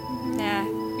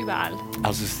 überall.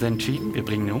 Also es ist entschieden, wir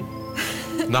bringen ihn um.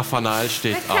 Nathanael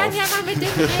steht Wir können auf. ja mal mit dem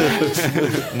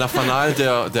reden. Nathanael,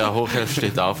 der Hochelf,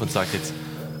 steht auf und sagt jetzt,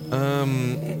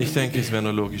 ich denke, es wäre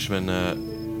nur logisch, wenn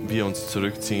wir uns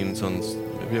zurückziehen, sonst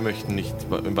wir möchten nicht,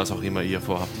 in was auch immer ihr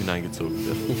vorhabt, hineingezogen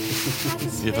werden.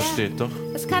 Ihr versteht doch?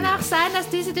 Es kann auch sein, dass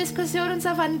diese Diskussion uns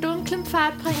auf einen dunklen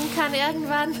Pfad bringen kann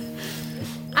irgendwann.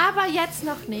 Aber jetzt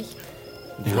noch nicht.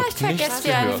 Vielleicht vergesst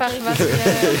ihr gehört. einfach, was wir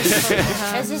gesprochen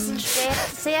haben. Es ist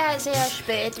sehr, sehr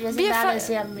spät. Wir sind alle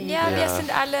sehr müde. Ja, wir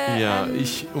sind alle... Ja,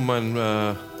 ich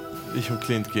und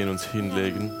Clint gehen uns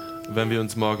hinlegen. Wenn wir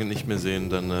uns morgen nicht mehr sehen,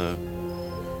 dann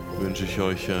wünsche ich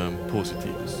euch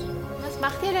Positives. Was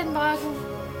macht ihr denn morgen?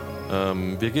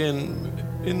 Wir gehen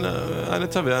in eine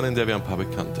Taverne, in der wir ein paar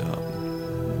Bekannte haben.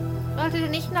 Wolltet ihr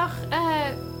nicht noch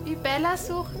Bella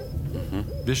suchen?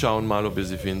 Wir schauen mal, ob wir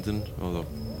sie finden. Oder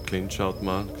Clint schaut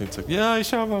mal. Clint sagt, ja, ich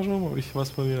schau mal schon, ob ich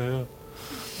was von ihr höre.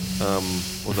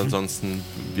 Und ansonsten,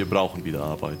 wir brauchen wieder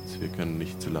Arbeit. Wir können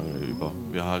nicht zu lange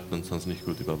wir halten uns sonst nicht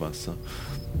gut über Wasser.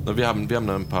 Wir haben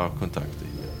noch ein paar Kontakte hier.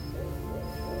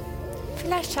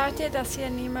 Vielleicht schaut ihr, dass ihr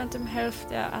niemandem helft,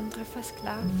 der andere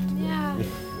versklavt. Ja.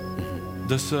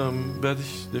 Das werde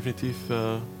ich definitiv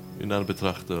in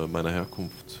Anbetracht meiner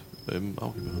Herkunft im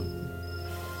Auge behalten.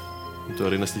 Und du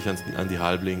erinnerst dich an die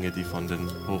Halblinge, die von den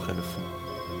Hochelfen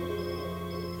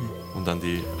und an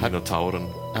die Minotauren.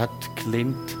 Hat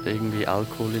Clint irgendwie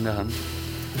Alkohol in der Hand?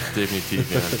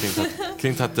 Definitiv, ja.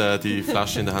 Clint hat die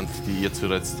Flasche in der Hand, die ihr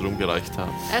zuletzt rumgereicht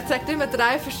habt. Er zeigt immer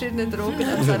 3 verschiedene Drogen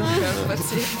an seinem Körper.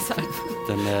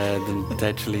 Dann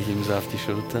tätschel ich ihm so auf die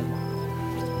Schulter.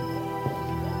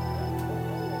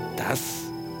 Das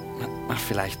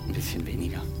vielleicht ein bisschen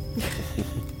weniger.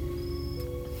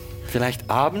 Vielleicht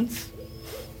abends.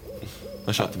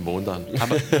 Man schaut den Mond an.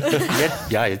 Aber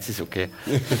jetzt ist okay.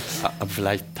 Aber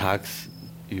vielleicht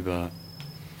tagsüber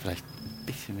vielleicht ein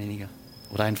bisschen weniger.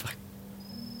 Oder einfach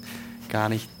gar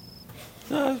nicht.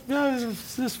 Ja,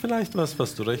 das ist vielleicht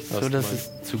was du recht hast. So, dass es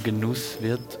zu Genuss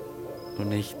wird und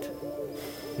nicht...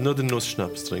 Nur den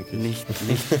Nussschnaps trinke ich.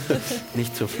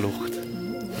 Nicht zur Flucht.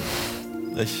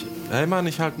 Hey Mann,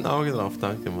 ich halte ein Auge drauf,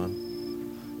 danke Mann.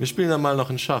 Wir spielen dann mal noch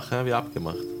einen Schach, wie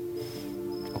abgemacht.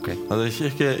 Okay. Also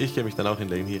ich gehe mich dann auch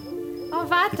hinlegen hier. Oh,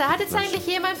 warte, hat jetzt eigentlich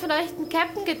jemand von euch den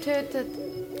Captain getötet?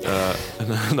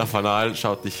 Nathanael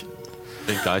schaut dich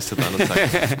entgeistert an und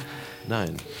sagt,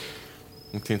 nein.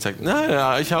 Und Clint sagt, nein,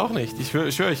 ja, ich auch nicht. Ich schwöre,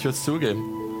 ich würde es zugeben.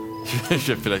 Ich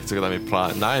würde vielleicht sogar damit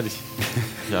prahlen. Nein,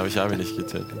 ich habe ihn nicht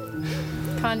getötet.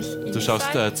 Kann ich ihn Du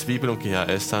schaust sagen? Zwiebel und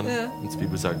GHS an und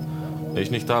Zwiebel sagt, ich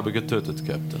nicht habe getötet,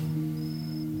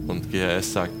 Captain. Und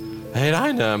GHS sagt, hey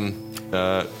nein,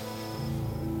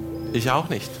 ich auch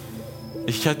nicht.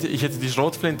 Ich hätte die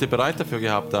Schrotflinte bereit dafür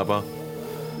gehabt, aber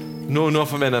nur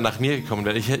von wenn er nach mir gekommen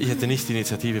wäre. Ich hätte nicht die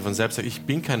Initiative von selbst. Ich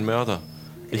bin kein Mörder.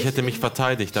 Ich hätte mich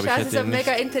verteidigt, aber ich hätte so ihn nicht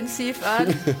mega intensiv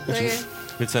an. Okay.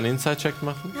 mit seinem Inside-Check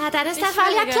machen. Ah, dann ist der Ich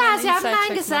Fall ja würde klar, gerne Sie haben einen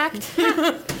Nein Inside-Check gesagt.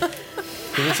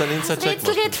 Du willst einen Inside-Check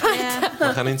Rätsel machen? geht weiter.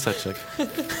 Mach einen Inside-Check.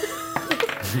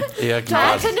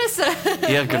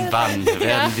 Irgendwann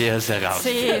werden wir es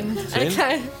herausfinden. 10.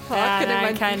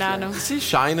 Nein, Keine Ahnung. Sie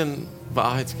scheinen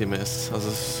wahrheitsgemäß. Also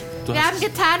Wir haben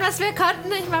getan, was wir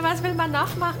konnten. Ich meine, was will man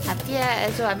noch machen? Habt ihr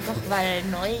also einfach weil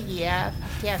Neugier?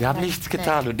 Wir haben nichts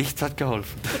getan und nichts hat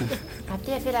geholfen. Habt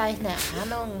ihr vielleicht eine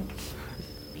Ahnung,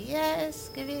 wie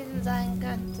es gewesen sein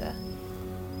könnte?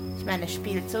 Ich meine, es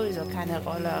spielt sowieso keine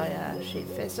Rolle. Euer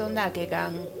Schiff ist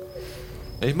untergegangen.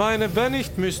 Ich meine, wenn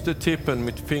ich müsste tippen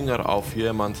mit Finger auf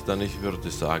jemand, dann ich würde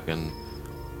sagen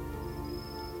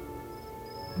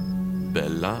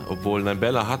Bella. Obwohl, nein,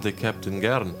 Bella hatte Captain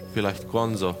gern. Vielleicht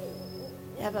Gonzo.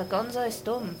 Ja, aber Gonzo ist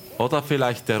dumm. Oder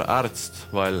vielleicht der Arzt,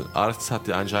 weil Arzt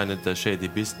hatte anscheinend shady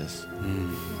Business.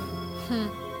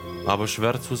 Aber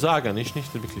schwer zu sagen, ich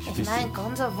nicht wirklich Ich wissen. meine,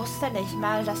 Gonzo wusste nicht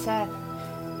mal, dass er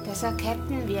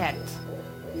Captain wird,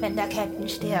 wenn der Captain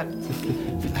stirbt.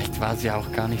 Vielleicht war es ja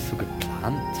auch gar nicht so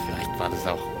geplant. Vielleicht war das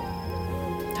auch...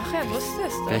 Doch, er wusste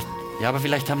es doch. Vielleicht, ja, aber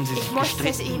vielleicht haben sie sich Ich musste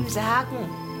es gestritten ihm sagen.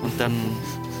 und dann...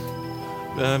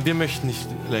 Wir möchten nicht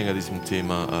länger diesem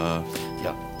Thema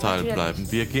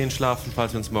teilbleiben. Wir gehen schlafen,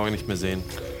 falls wir uns morgen nicht mehr sehen.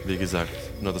 Wie gesagt,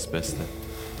 nur das Beste.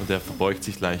 Und er verbeugt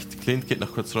sich leicht. Clint geht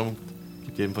noch kurz rum,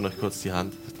 gibt jedem von euch kurz die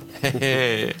Hand.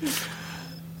 Hey.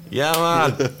 Ja,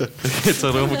 Mann. Geht so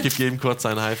rum und gibt jedem kurz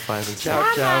einen High Five. Und Ciao,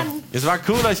 ciao. Es war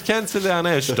cool, euch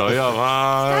kennenzulernen.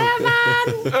 Steuermann.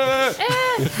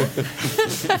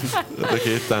 Der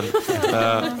geht dann.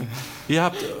 Ihr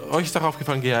habt euch ist doch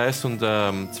aufgefallen, GHS und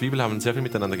Zwiebel haben sehr viel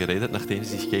miteinander geredet, nachdem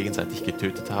sie sich gegenseitig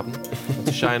getötet haben. Und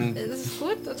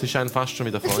sie scheinen fast schon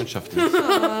wieder Freundschaft.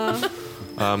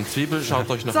 Zwiebel schaut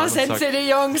euch noch an und sind sagt, sie, die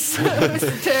Jungs. Müssen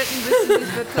töten, bis sie sich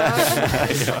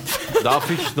vertragen. darf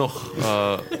ich noch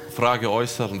Frage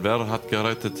äußern, wer hat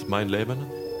gerettet mein Leben?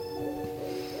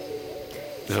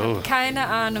 So. Keine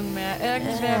Ahnung mehr.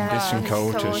 Irgendwer Ein bisschen war.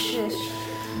 chaotisch.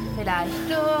 Vielleicht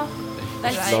du.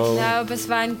 Ich glaube, es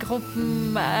war ein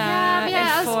Gruppen. Wir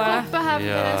als Effort. Gruppe haben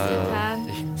wir das getan.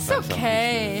 Ist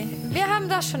okay. Wir haben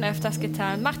das schon öfters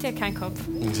getan. Macht dir keinen Kopf.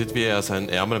 Ihr seht, wie er seinen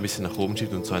Ärmel ein bisschen nach oben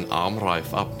schiebt und so einen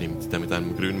Armreif abnimmt, der mit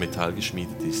einem grünen Metall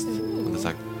geschmiedet ist. Und er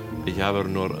sagt, ich habe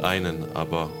nur einen,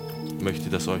 aber möchte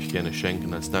das euch gerne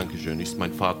schenken als Dankeschön. Ist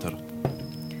mein Vater.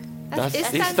 Das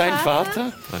ist dein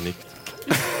Vater? Er nickt.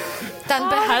 Dann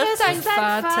behalt das deinen ist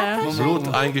dein Vater.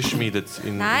 Blut eingeschmiedet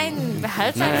in... Nein,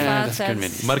 behalt deinen Nein, das Vater. können wir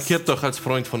nicht. Markiert doch als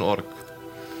Freund von Ork.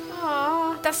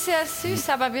 Das ist ja süß,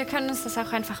 aber wir können uns das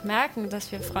auch einfach merken,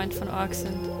 dass wir Freund von Ork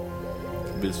sind.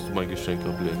 Willst du mein Geschenk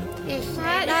ablehnen?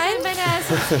 Nein, wenn er es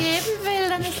uns geben will,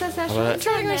 dann ist das ja schon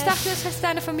Entschuldigung, ich dachte, das ist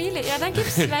deine Familie. Ja, dann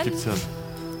gib's Sven. Gibt's ja.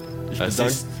 Ich Es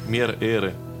ist mir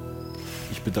Ehre.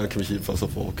 bedanke mich ebenfalls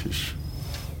auf Orkisch.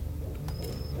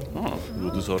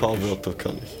 Nur du Ein sorgst. paar Wörter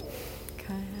kann ich.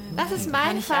 Das ist Kann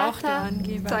mein ich auch der Vater.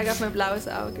 Angeber. Zeig auf mein blaues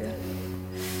Auge.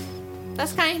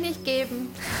 Das kann ich nicht geben.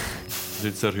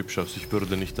 Sieht sehr hübsch aus. Ich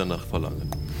würde nicht danach verlangen.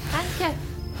 Danke.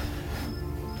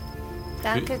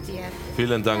 Danke dir.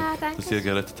 Vielen Dank, Ja, danke. dass ihr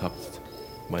gerettet habt.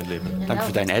 Mein Leben. Danke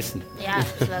für dein Essen. Ja,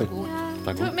 das war gut.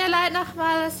 War gut. Tut mir leid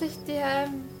nochmal, dass ich dir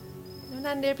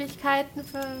Unannehmlichkeiten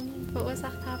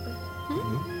verursacht habe.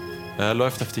 Er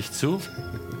läuft auf dich zu,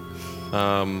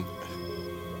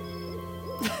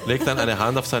 legt dann eine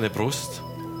Hand auf seine Brust,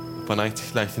 verneigt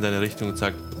sich leicht in deine Richtung und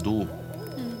sagt, du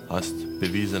hast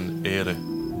bewiesen Ehre.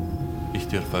 Ich ich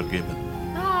dir vergeben.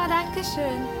 Oh, danke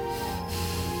schön.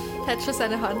 Tätschle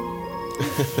seine Hand.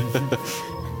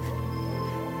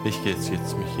 Ich gehe jetzt mich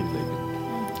hinlegen.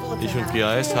 Ich und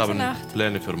GAS haben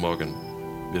Pläne für morgen.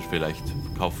 Wir vielleicht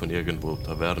kaufen irgendwo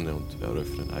Taverne und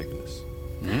eröffnen eigenes.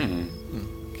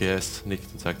 GAS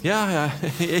nickt und sagt, ja,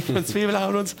 ich und Zwiebel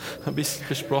haben uns ein bisschen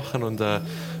besprochen und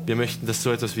wir möchten, dass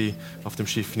so etwas wie auf dem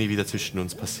Schiff nie wieder zwischen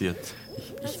uns passiert.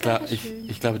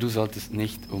 Ich glaube, du solltest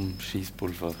nicht um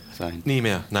Schießpulver sein. Nie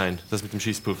mehr, nein. Das mit dem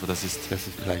Schießpulver, das ist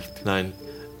vielleicht... Nein,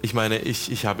 ich meine,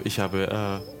 ich habe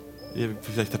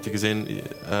vielleicht habt ihr gesehen,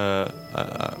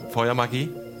 Feuermagie,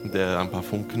 der ein paar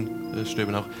Funken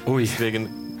stöben auch. Ui.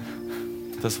 Deswegen,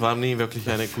 das war nie wirklich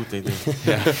eine gute Idee.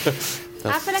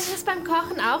 Vielleicht ist es beim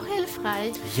Kochen auch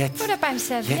hilfreich. Oder beim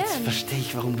Servieren. Jetzt verstehe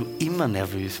ich, warum du immer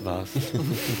nervös warst.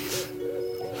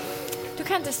 Du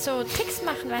könntest so Tricks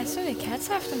machen, weißt du, die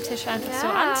Kerze auf dem Tisch einfach so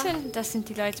anzünden. Das sind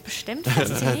die Leute bestimmt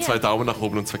fasziniert. 2 Daumen nach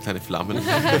oben und 2 kleine Flammen.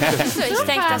 Also ich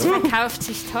denke, das verkauft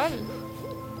sich toll.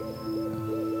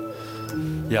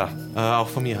 Ja, auch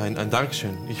von mir ein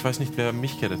Dankeschön. Ich weiß nicht, wer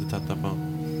mich gerettet hat, aber...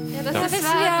 Ja, Das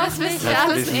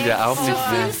wissen wir auch nicht. So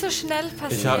viel so schnell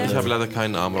passiert. Ich habe leider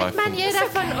keinen Armreif. Ich meine, jeder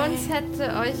von uns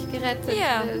hätte euch gerettet.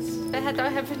 Ja. Wer hat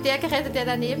euch der gerettet, der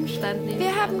daneben stand?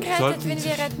 Wir haben gerettet, wenn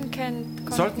wir retten können.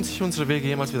 Sollten sich unsere Wege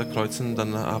jemals wieder kreuzen,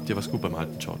 dann habt ihr was gut beim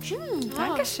alten George.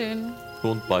 Dankeschön.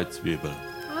 Und bei Zwiebel.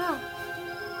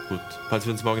 Gut, falls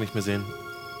wir uns morgen nicht mehr sehen,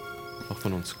 auch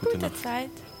von uns gute Nacht. Zeit.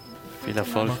 Viel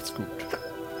Erfolg. Macht's gut.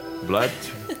 Bleibt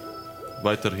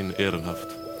weiterhin ehrenhaft.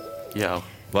 Ja auch.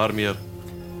 War mir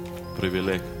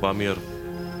Privileg,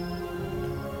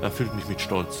 erfüllt mich mit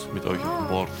Stolz, mit euch an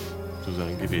Bord zu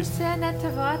sein gewesen. Sehr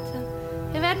nette Worte.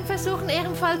 Wir werden versuchen,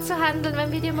 ehrenvoll zu handeln,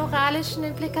 wenn wir die moralischen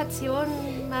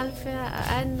Implikationen mal für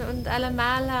ein und alle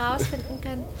Mal herausfinden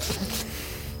können.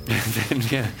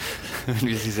 wenn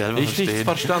wir sie selber Ich nichts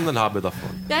verstanden habe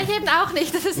davon. Ja, ich eben auch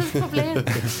nicht, das ist das Problem.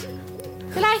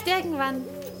 Vielleicht irgendwann.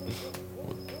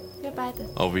 Wir beide.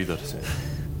 Auf Wiedersehen.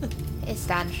 Bis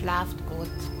dann, schlaft gut.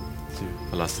 Sie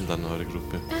verlassen dann eure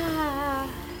Gruppe.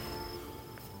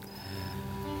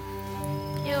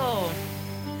 Jo.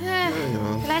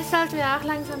 Vielleicht sollten wir auch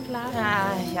langsam schlafen.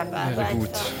 Ja, ich habe Arbeit. gut.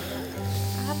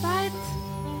 Arbeit?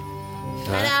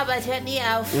 Meine Arbeit hört nie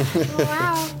auf.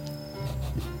 Wow.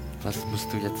 Was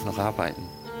musst du jetzt noch arbeiten?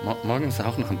 Morgen ist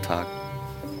auch noch ein Tag.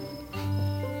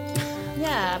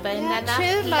 Ja, aber in der Nacht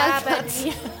chill mal, arbeiten Schatz.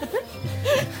 wir.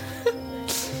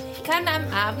 Ich kann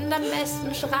am Abend am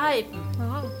besten schreiben.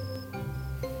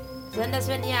 Besonders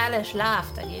wenn ihr alle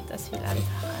schlaft, da geht das viel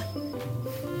einfacher.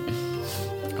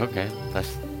 Okay, das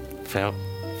ist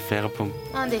fairer Punkt.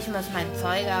 Und ich muss mein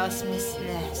Zeug ausmisten.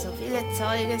 So viele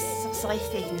Zeug ist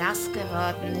richtig nass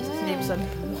geworden. Ich nehme so ein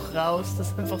Buch raus, das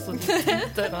ist einfach so die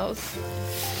Tinte raus.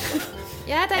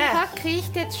 Ja, dein Koch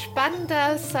riecht jetzt spannender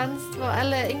als sonst, wo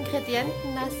alle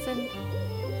Ingredienten nass sind.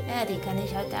 Ja, die kann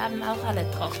ich heute Abend auch alle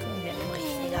trocknen. Wird ein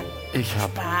richtiger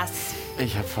Spaß.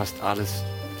 Ich habe fast alles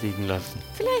liegen lassen.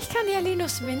 Vielleicht kann ja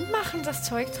Linus Wind machen, das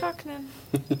Zeug trocknen.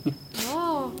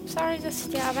 Oh, sorry, dass ich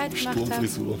die Arbeit gemacht habe.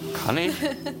 Sturmfrisur. Kann ich?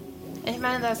 Ich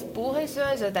meine, das Buch ist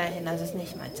sowieso dahin. Das ist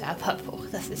nicht mein Zauberbuch.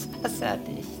 Das ist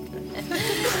wasserdicht.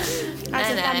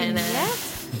 Also Nein. laminiert?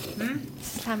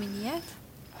 Ist es laminiert?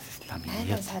 Was ist Nein,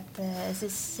 laminiert?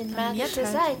 es sind markierte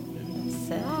Seiten.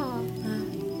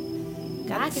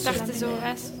 Ganz Ich dachte so,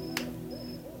 was?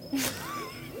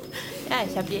 Ja,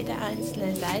 ich habe jede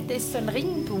einzelne Seite, ist so ein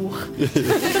Ringbuch.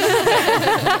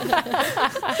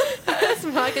 Das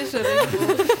magische Ring.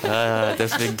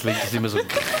 Deswegen klingt es immer so.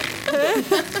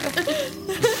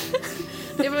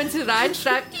 Immer wenn sie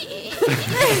reinschreibt,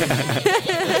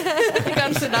 die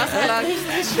ganze Nacht lang.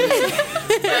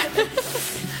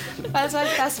 Weil so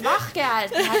das wach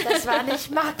gehalten hat, das war nicht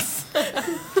Max.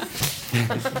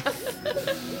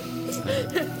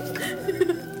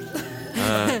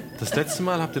 Das letzte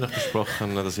Mal habt ihr noch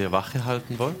besprochen, dass ihr Wache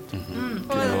halten wollt.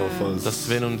 Genau, falls. Dass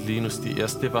Sven und Linus die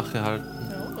erste Wache halten,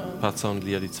 Patza und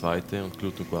Lia die zweite und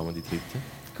Glut und Guaman die dritte.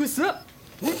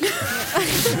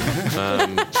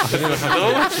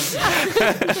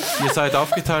 Ihr seid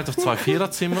aufgeteilt auf 2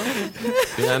 Viererzimmer.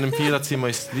 In einem Viererzimmer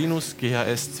ist Linus,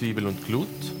 GHS, Zwiebel und Glut.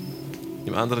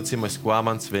 Im anderen Zimmer ist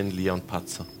Guaman, Sven, Lia und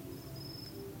Patza.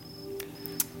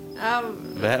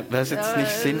 Wäre es jetzt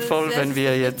nicht sinnvoll, das wenn ist wir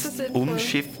nicht jetzt so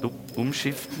sinnvoll.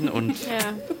 umschiften und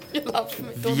Ja.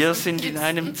 wir sind in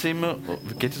einem Zimmer?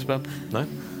 Geht es überhaupt? Nein?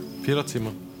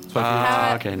 Viererzimmer.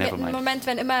 Okay, never Im mind. Moment,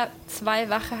 wenn immer 2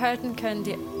 Wache halten, können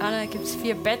die anderen, gibt es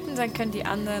 4 Betten, dann können die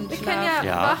anderen Wir schlafen. können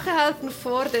ja Ja. Wache halten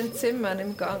vor den Zimmern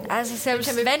im Gang. Also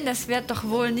selbst wenn, es wird doch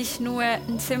wohl nicht nur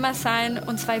ein Zimmer sein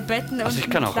und 2 Betten Also ich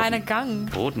und kann ein auch kleiner auf dem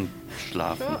Gang. Boden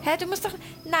schlafen. Hä, du musst doch...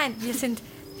 Nein, wir sind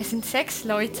 6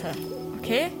 Leute,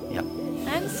 okay? Ja.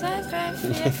 1, 2,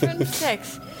 3, 4, 5,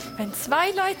 6. Wenn 2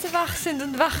 Leute wach sind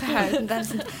und Wache halten, dann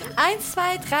sind 1, 2,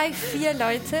 3, 4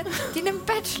 Leute, die in einem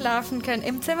Bett schlafen können.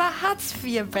 Im Zimmer hat es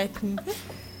 4 Betten.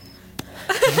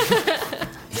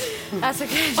 Also,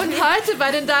 Und heute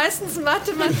bei den Diceons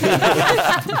Mathematik.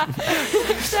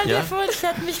 stell dir Ja. vor, ich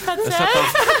hätte mich Es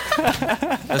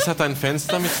verzählt. es hat ein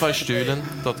Fenster mit 2 Stühlen.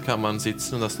 Dort kann man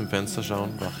sitzen und aus dem Fenster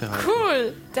schauen. Wache halten.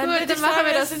 Cool. Dann, Cool, würde dann ich machen sagen,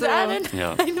 wir das sind so. alle in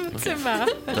Ja. einem Zimmer.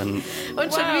 Dann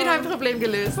Und schon wieder ein Problem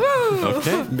gelöst.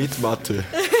 Okay. Mit Mathe.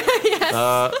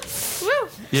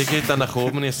 Ihr geht dann nach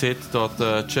oben. Ihr seht dort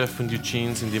Jeff und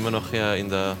Eugene sind immer noch in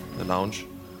der Lounge.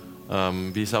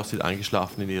 Wie es aussieht,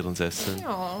 eingeschlafen in ihren Sesseln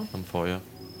Ja. am Feuer.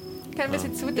 Können wir sie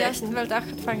Ja, ich zudecken? wollte auch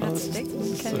gerade fangen an zu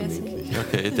denken. Kennen wir sie.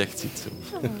 Okay, ihr deckt sie zu.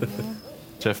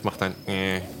 Jeff macht ein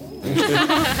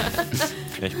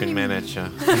Ich bin Manager.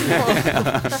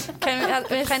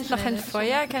 Brennt noch ein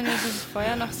Feuer? Können wir dieses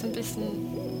Feuer noch so ein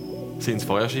bisschen... Sie ins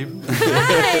Feuer schieben?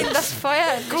 Nein, das Feuer...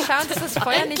 Schauen, dass das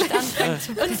Feuer nicht anfängt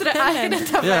zu brennen. Unsere eigene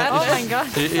Taverne. Ja. Oh mein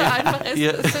Gott. Ihr, einfach ist.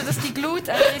 ihr, So, dass die Glut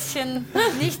ein bisschen...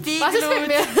 Nicht die Was ist mit Glut,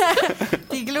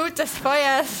 mir? die Glut des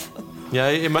Feuers. ja,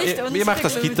 ihr unsere macht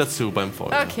das Glut. Gitter zu beim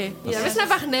Feuer. Okay. Ja, wir sind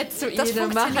einfach nett zu Das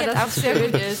ihnen. Machen, funktioniert dass auch es sehr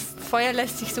schön gut. ist. Feuer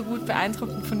lässt sich so gut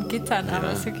beeindrucken von Gittern,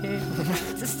 aber ist okay.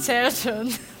 Das zählt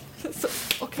schon.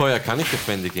 Feuer kann nicht auf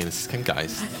Wände gehen, es ist kein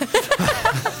Geist.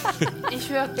 Ich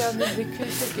würde gerne in die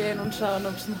Küche gehen und schauen,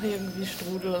 ob es noch irgendwie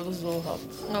Strudel oder so hat.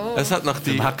 Oh. Es hat noch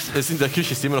es in der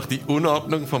Küche ist immer noch die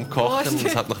Unordnung vom Kochen.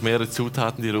 Es hat noch mehrere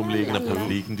Zutaten, die rumliegen, ein paar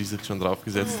liegen, die sich schon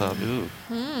draufgesetzt haben.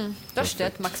 Das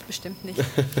stört Max bestimmt nicht.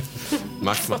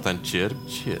 Max macht ein Chirp,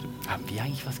 Chirp. haben wir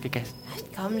eigentlich was gegessen?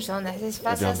 Komm schon, das ist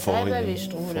fast Wir haben dasselbe vorhin- wie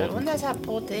Strudel. Und es hat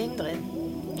Protein drin.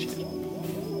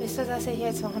 Wisst ihr, dass ich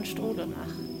jetzt noch einen Strudel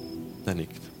mache? Er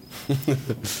nickt.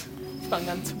 Ich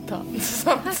fange an, Zutaten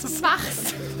zusammen. Was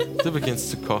machst du? Du beginnst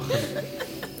zu kochen.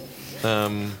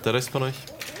 Der Rest von euch?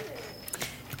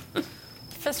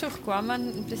 Ich versuche Gorman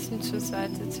ein bisschen zur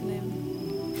Seite zu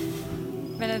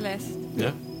nehmen. Wenn er lässt.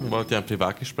 Ja? Wollt ihr ein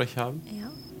Privatgespräch haben?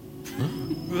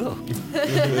 Ja.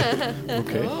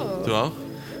 Okay. Du auch?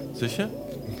 Sicher?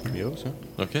 Ja, so.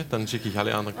 Okay, dann schicke ich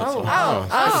alle anderen kurz raus.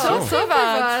 So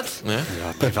privat. Ja? Ja,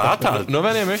 privat halt. Nur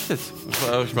wenn ihr möchtet.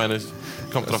 Ich meine, es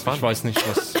kommt drauf Ich an. weiß nicht,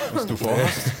 was du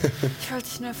vorhast. Ich wollte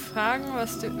dich nur fragen,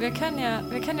 was du... Wir können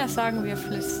ja sagen, wir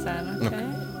flüstern,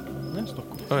 okay? Ja, ist doch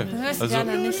gut. Okay. Wir müssen Also,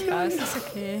 gerne nicht raus, ist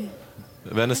okay.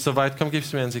 wenn es so weit kommt,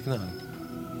 gibst du mir ein Signal.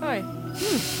 Oi.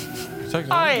 Sag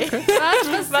Oi.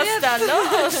 Was ist da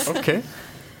los? Okay.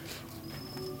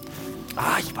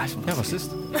 Ich weiß nicht. Ja, was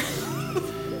ist?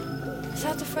 Ich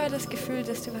hatte vorher das Gefühl,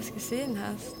 dass du was gesehen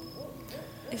hast.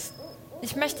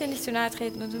 Ich möchte dir nicht zu nahe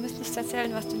treten und du musst nicht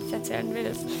erzählen, was du nicht erzählen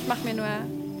willst. Ich mache mir nur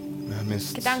Ja,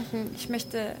 Mist. Gedanken.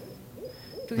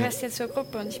 Du gehörst jetzt zur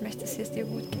Gruppe und ich möchte, dass es dir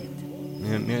gut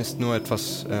geht. Mir ist nur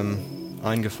etwas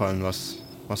eingefallen,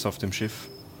 was auf dem Schiff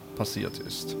passiert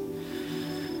ist.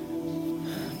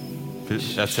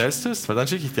 Erzählst du es? Weil dann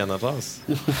schicke ich dir einen raus.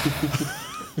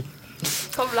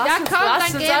 Komm, lass Ja, uns, komm, lass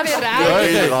dann uns gehen wir einfach-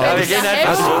 rein. Wir gehen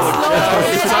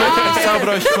einfach Ich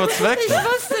zauber euch kurz weg. Ich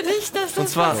wusste nicht, dass Und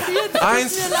das zwar passiert.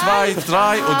 1, 2,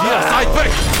 3 und ihr seid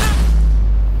weg.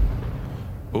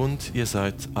 Und ihr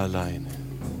seid alleine.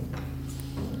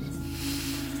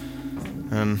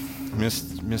 Mir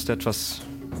ist etwas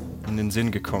in den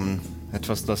Sinn gekommen.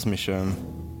 Etwas, das mich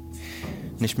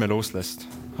nicht mehr loslässt.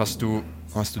 Hast du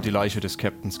die Leiche des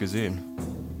Captains gesehen?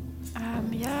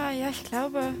 Ja, ich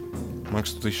glaube.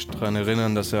 Magst du dich daran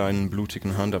erinnern, dass er einen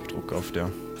blutigen Handabdruck auf der...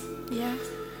 Ja,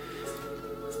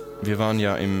 Wir waren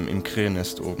ja im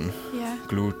Krähennest oben. ja.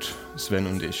 Glut, Sven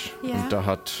und ich. Ja. Und da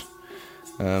hat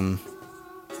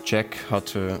Jack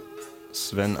hatte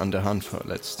Sven an der Hand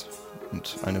verletzt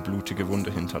und eine blutige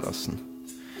Wunde hinterlassen.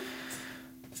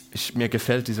 Mir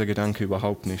gefällt dieser Gedanke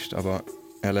überhaupt nicht, aber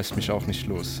er lässt mich auch nicht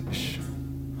los. Ich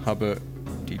habe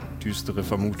die düstere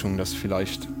Vermutung, dass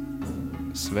vielleicht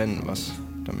Sven was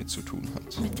damit zu tun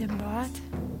hat. Mit dem Mord?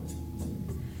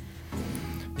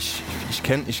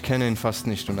 Ich kenne ihn fast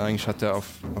nicht und eigentlich hat er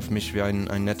auf mich wie ein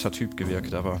netter Typ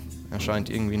gewirkt, aber er scheint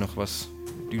irgendwie noch was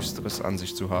Düsteres an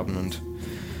sich zu haben und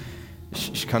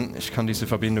ich kann diese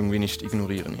Verbindung wie nicht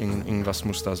ignorieren. Irgendwas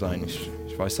muss da sein.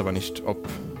 Ich weiß aber nicht, ob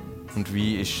und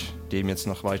wie ich dem jetzt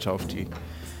noch weiter auf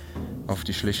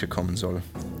die Schliche kommen soll.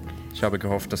 Ich habe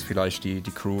gehofft, dass vielleicht die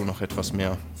Crew noch etwas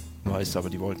mehr weiß, aber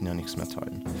die wollten ja nichts mehr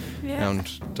teilen. Ja. Ja,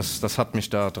 und das hat mich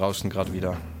da draußen gerade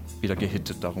wieder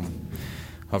gehittet, darum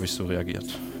habe ich so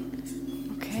reagiert.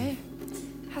 Okay.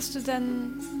 Hast du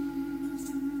denn...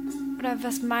 Oder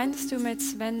was meinst du mit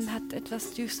Sven hat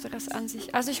etwas Düsteres an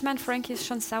sich? Also ich meine, Frankie ist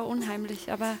schon sau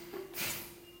unheimlich, aber...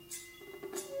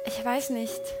 Ich weiß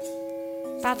nicht.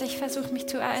 Warte, ich versuche mich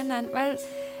zu erinnern, weil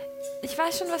ich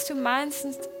weiß schon, was du meinst.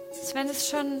 Und Sven ist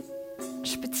schon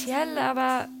speziell,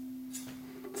 aber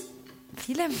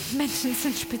viele Menschen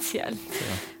sind speziell.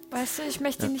 Ja. Weißt du, ich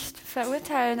möchte ihn nicht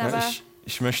verurteilen, aber...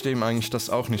 Ich möchte ihm eigentlich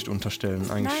das auch nicht unterstellen.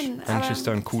 Eigentlich ist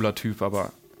er ein cooler Typ,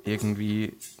 aber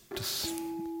irgendwie, das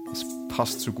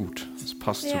passt so gut. Es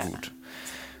passt so gut.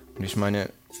 Und ich meine,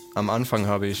 am Anfang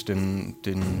habe ich den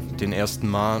ersten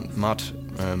Maat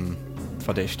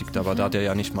verdächtigt, aber da der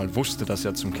ja nicht mal wusste, dass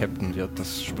er zum Captain wird,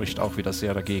 das spricht auch wieder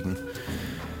sehr dagegen.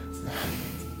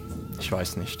 Ich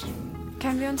weiß nicht.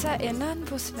 Können wir uns erinnern,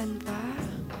 wo Sven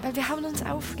war? Weil wir haben uns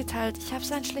aufgeteilt. Ich habe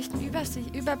so einen schlechten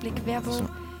Überblick, wer wo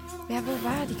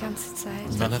war die ganze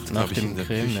Zeit. Man hat, glaube ich, in der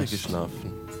Küche Cremennest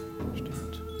geschlafen.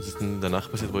 Stimmt. Das ist in der Nacht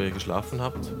passiert, wo ihr geschlafen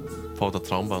habt, vor der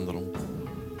Traumwanderung.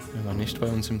 Er war nicht bei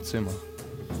uns im Zimmer.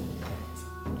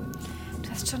 Du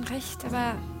hast schon recht,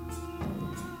 aber...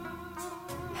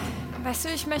 Weißt du,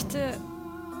 ich möchte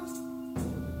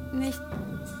nicht,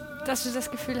 dass du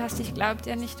das Gefühl hast, ich glaube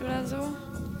dir nicht oder so.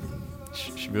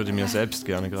 Ich würde mir selbst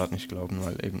gerne gerade nicht glauben,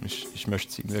 weil eben ich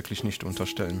möchte es ihm wirklich nicht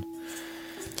unterstellen.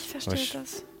 Ich verstehe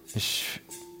das.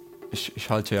 Ich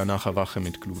halte ja nachher Wache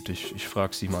mit Glut. Ich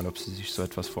frage sie mal, ob sie sich so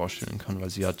etwas vorstellen kann, weil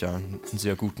sie hat ja einen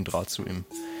sehr guten Draht zu ihm.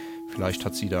 Vielleicht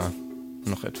hat sie da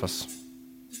noch etwas,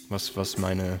 was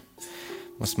meinen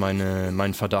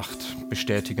Verdacht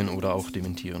bestätigen oder auch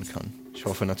dementieren kann. Ich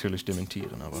hoffe natürlich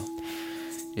dementieren, aber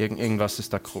irgendwas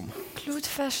ist da krumm. Glut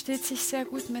versteht sich sehr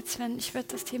gut mit Sven. Ich würde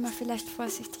das Thema vielleicht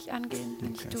vorsichtig angehen,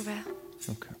 wenn ich du wäre.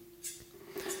 Okay.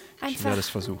 Ich werde es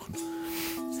versuchen.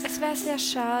 Es wäre sehr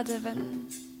schade, wenn...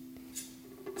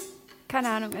 Keine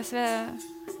Ahnung, es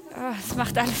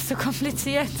macht alles so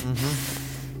kompliziert.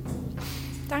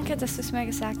 Danke, dass du es mir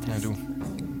gesagt hast. Ja, du.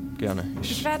 Gerne.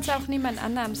 Ich werde es auch niemand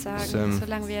anderem sagen,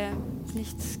 solange wir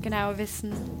nichts genau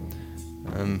wissen.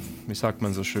 Wie sagt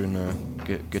man so schön,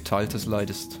 geteiltes Leid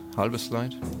ist halbes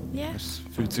Leid. Ja. Es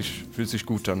fühlt sich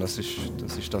gut an, dass ich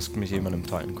das mit jemandem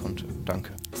teilen konnte.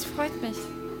 Danke. Es freut mich.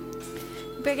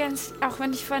 Übrigens, auch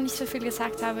wenn ich vorhin nicht so viel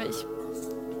gesagt habe, ich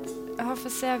hoffe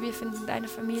sehr, wir finden deine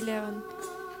Familie und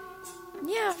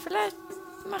ja, vielleicht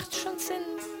macht es schon Sinn,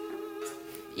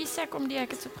 Isaac um die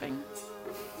Ecke zu bringen.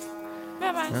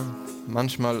 Wer weiß. Ja,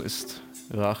 manchmal ist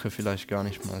Rache vielleicht gar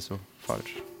nicht mal so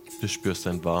falsch. Du spürst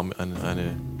eine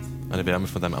Wärme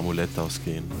von deinem Amulett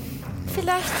ausgehen.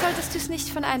 Vielleicht solltest du es nicht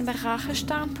von einem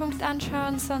Rache-Standpunkt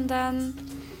anschauen, sondern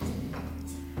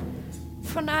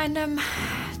von einem,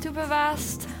 du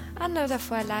bewahrst andere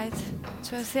davor Leid,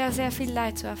 sehr, sehr viel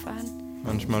Leid zu erfahren.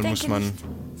 Manchmal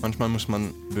muss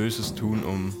man Böses tun,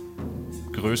 um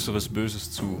größeres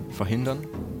Böses zu verhindern.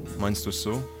 Meinst du es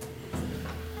so?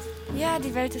 Ja,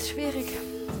 die Welt ist schwierig.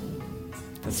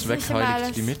 Der Zweck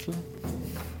heiligt die Mittel?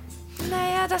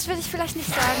 Naja, das würde ich vielleicht nicht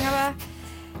sagen, aber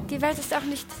die Welt ist auch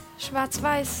nicht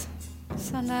schwarz-weiß,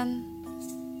 sondern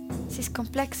sie ist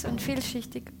komplex und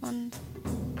vielschichtig und...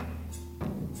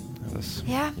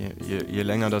 Je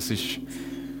länger, dass ich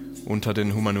unter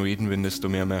den Humanoiden bin, desto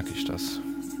mehr merke ich das.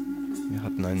 Wir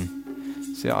hatten ein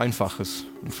sehr einfaches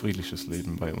und friedliches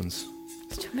Leben bei uns.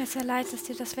 Es tut mir sehr leid, dass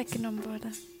dir das weggenommen wurde.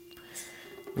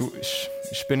 Du,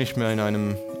 ich bin nicht mehr in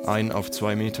einem 1 auf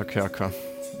 2 Meter Kerker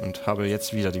und habe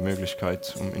jetzt wieder die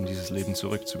Möglichkeit, um in dieses Leben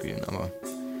zurückzugehen. Aber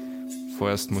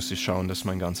vorerst muss ich schauen, dass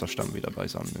mein ganzer Stamm wieder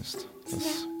beisammen ist. Das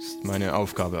ist meine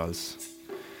Aufgabe als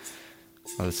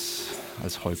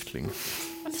Häuptling.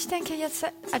 Und ich denke jetzt...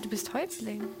 du bist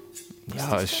Häuptling?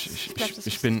 Ja,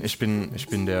 ich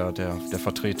bin der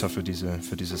Vertreter für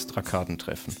dieses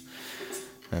Drakadentreffen.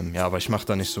 Ja, aber ich mache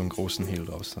da nicht so einen großen Hehl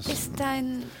draus. Ist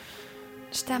dein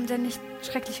Stamm denn nicht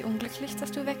schrecklich unglücklich,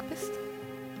 dass du weg bist?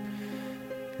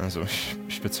 Also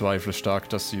ich bezweifle stark,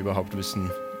 dass sie überhaupt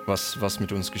wissen, was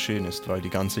mit uns geschehen ist, weil die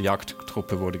ganze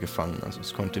Jagdtruppe wurde gefangen. Also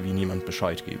es konnte wie niemand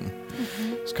Bescheid geben.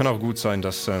 Es kann auch gut sein,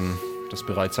 dass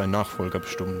bereits ein Nachfolger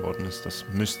bestimmt worden ist. Das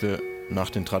müsste nach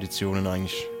den Traditionen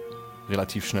eigentlich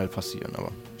relativ schnell passieren.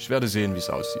 Aber ich werde sehen, wie es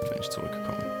aussieht, wenn ich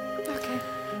zurückkomme. Okay.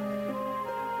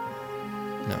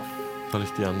 Ja. Soll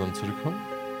ich die anderen zurückkommen?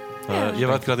 Ja, ihr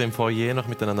wart gerade im Foyer noch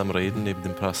miteinander am Reden, neben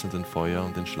dem prasselnden Feuer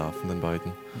und den schlafenden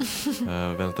beiden,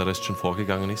 während der Rest schon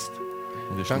vorgegangen ist.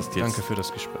 Und ihr schließt jetzt. Danke für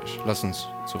das Gespräch. Lass uns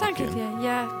zurückgehen. Danke dir,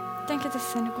 ja. Danke, das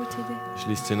ist eine gute Idee. Ich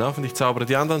schließe sie auf und ich zaubere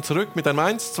die anderen zurück mit einem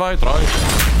 1, 2, 3.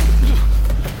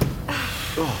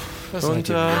 Oh. Und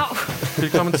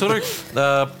willkommen zurück.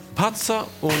 Patzer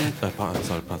und...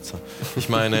 Patzer. Ich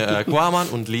meine, Guaman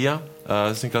und Lia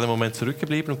sind gerade im Moment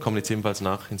zurückgeblieben und kommen jetzt ebenfalls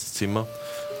nach ins Zimmer.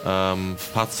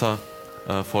 Patzer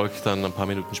folgt dann ein paar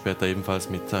Minuten später ebenfalls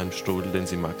mit einem Strudel, den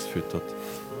sie Max füttert.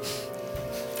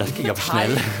 Das ging aber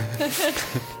schnell.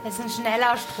 Das ist ein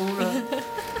schneller Strudel.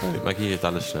 Mit Magie geht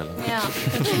alles schnell. Ja.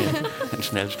 Ein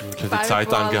Schnellstrudel. Die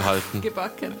Zeit angehalten.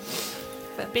 Gebacken.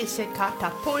 Ein bisschen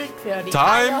Katapult für die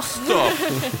Time stop!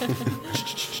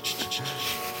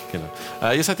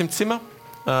 Genau. Ihr seid im Zimmer.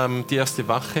 Die erste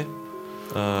Wache.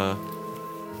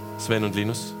 Sven und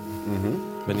Linus.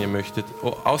 Wenn ihr möchtet.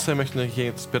 Oh, außer ihr möchtet euch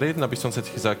jetzt bereden, aber sonst hätte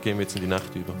ich gesagt, gehen wir jetzt in die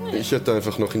Nacht über. Ich hätte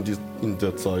einfach noch in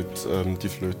der Zeit die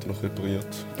Flöte noch repariert.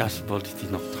 Das wollte ich dich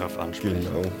noch drauf ansprechen.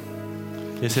 Genau.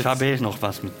 Ich habe noch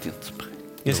was mit dir zu bringen.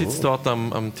 Ihr sitzt dort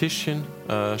am Tischchen,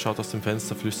 schaut aus dem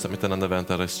Fenster, flüstert miteinander, während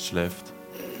der Rest schläft.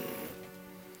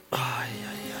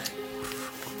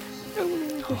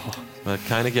 Weil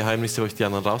keine Geheimnisse, wo ich die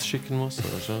anderen rausschicken muss,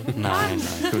 oder schon? Nein.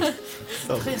 Gut.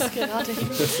 Frisst gerade hin.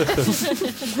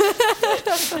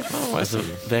 Also,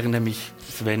 Während ich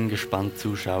Sven gespannt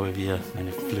zuschaue, wie er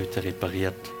meine Flöte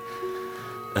repariert.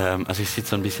 Also ich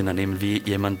sitze so ein bisschen daneben wie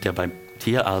jemand, der beim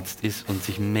Tierarzt ist und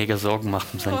sich mega Sorgen macht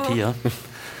um sein Tier.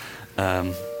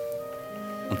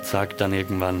 Und sagt dann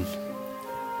irgendwann,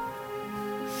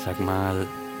 sag mal,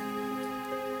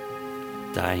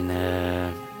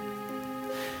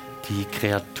 die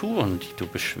Kreaturen, die du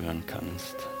beschwören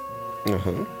kannst,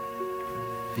 Aha.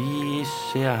 wie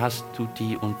sehr hast du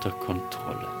die unter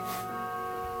Kontrolle?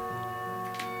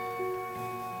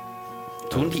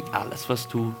 Tun die alles, was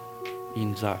du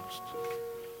ihnen sagst?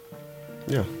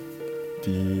 Ja,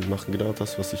 die machen genau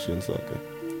das, was ich ihnen sage.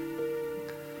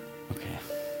 Okay.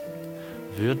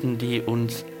 Würden die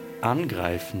uns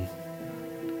angreifen?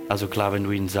 Also klar, wenn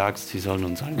du ihnen sagst, sie sollen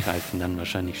uns angreifen, dann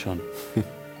wahrscheinlich schon.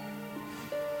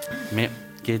 Mir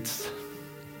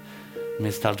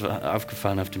ist halt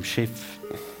aufgefallen, auf dem Schiff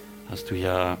hast du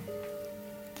ja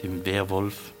dem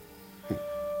Werwolf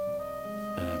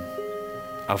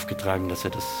aufgetragen, dass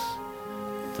er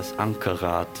das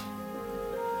Ankerrad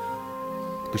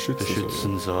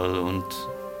beschützen soll. Und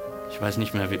ich weiß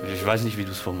nicht, wie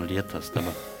du es formuliert hast,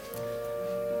 aber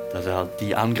dass er halt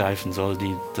die angreifen soll,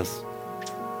 die das...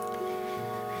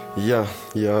 Ja,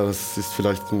 das ist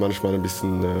vielleicht manchmal ein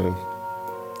bisschen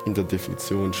in der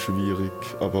Definition schwierig,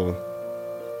 aber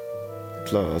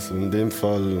klar, also in dem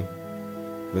Fall,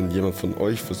 wenn jemand von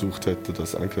euch versucht hätte,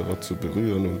 das Ankerrad zu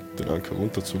berühren und den Anker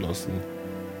runterzulassen,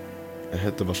 er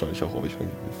hätte wahrscheinlich auch euch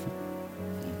angegriffen.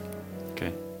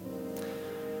 Okay.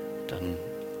 Dann...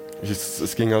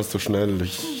 Es ging alles so schnell,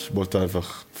 ich wollte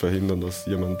einfach verhindern, dass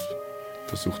jemand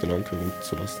versucht, den Anker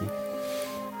runterzulassen.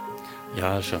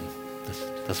 Ja, schon.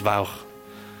 Das war auch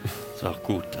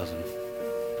gut. Also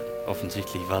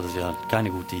offensichtlich war das ja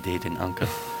keine gute Idee, den Anker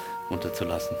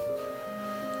runterzulassen.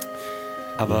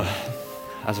 Aber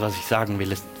also was ich sagen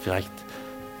will, ist, vielleicht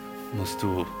musst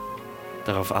du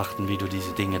darauf achten, wie du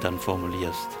diese Dinge dann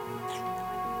formulierst.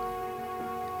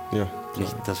 Ja.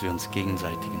 Nicht, dass wir uns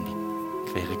gegenseitig in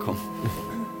die Quere kommen.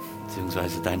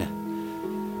 Beziehungsweise deine...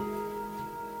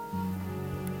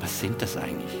 Was sind das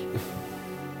eigentlich?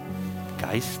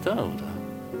 Geister, oder?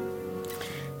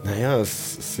 Naja,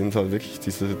 es sind halt wirklich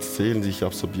diese Seelen, die ich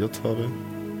absorbiert habe,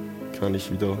 kann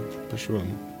ich wieder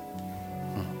beschwören.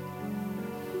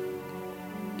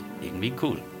 Irgendwie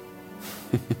cool.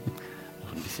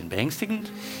 Auch ein bisschen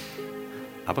beängstigend,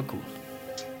 aber cool.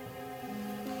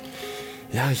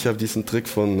 Ja, ich habe diesen Trick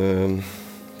von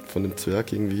dem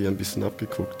Zwerg irgendwie ein bisschen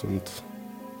abgeguckt und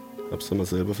habe es dann mal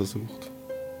selber versucht.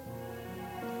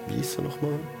 Wie ist er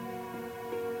nochmal?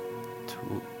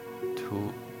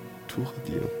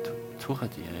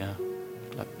 Turadir, ja.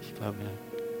 Ich glaube, ja.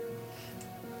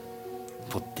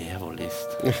 Wo der wohl ist.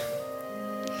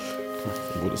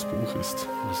 Wo das Buch ist.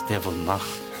 Was der wohl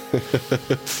macht.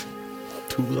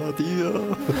 Turadir.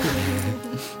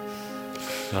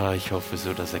 Ja, ich hoffe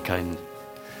so, dass er keinen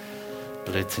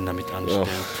Blödsinn damit anstellt.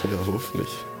 Ja, hoffentlich.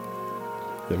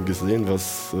 Wir haben gesehen,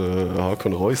 was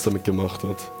Hakon Reus damit gemacht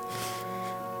hat.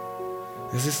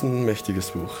 Es ist ein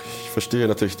mächtiges Buch. Ich verstehe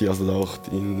natürlich die Asel auch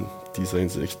in dieser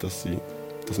Hinsicht, dass sie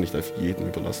das nicht einfach jedem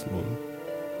überlassen wollen.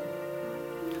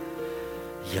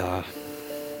 Ja,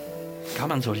 kann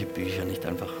man solche Bücher nicht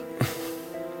einfach...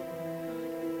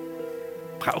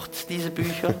 Braucht es diese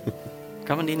Bücher?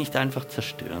 Kann man die nicht einfach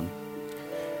zerstören?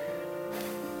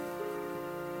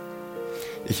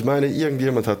 Ich meine,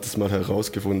 irgendjemand hat es mal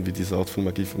herausgefunden, wie diese Art von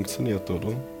Magie funktioniert,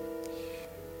 oder?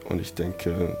 Und ich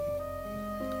denke,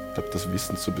 das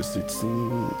Wissen zu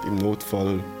besitzen, im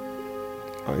Notfall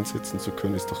einsetzen zu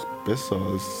können, ist doch besser,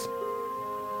 als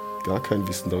gar kein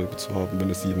Wissen darüber zu haben, wenn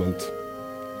es jemand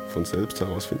von selbst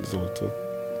herausfinden sollte.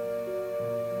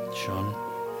 Schon.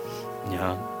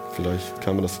 Ja. Vielleicht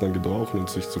kann man das dann gebrauchen, um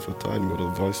sich zu verteidigen,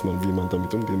 oder weiß man, wie man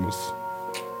damit umgehen muss.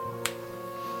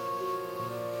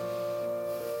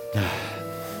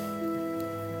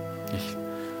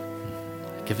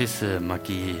 Gewisse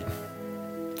Magie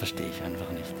verstehe ich einfach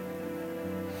nicht.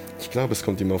 Ich glaube, es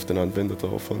kommt immer auf den Anwender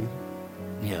drauf an,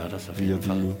 Ja, das auf wie er jeden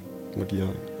Fall. die Magie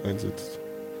einsetzt.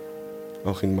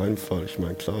 Auch in meinem Fall, ich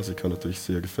meine, klar, sie kann natürlich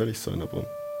sehr gefährlich sein, aber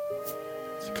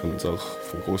sie kann uns auch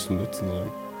von großem Nutzen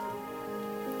sein.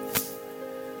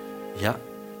 Ja,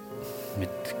 mit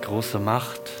großer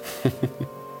Macht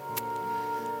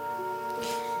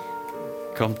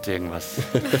kommt irgendwas.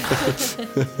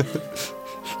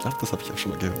 Ich glaube, das habe ich auch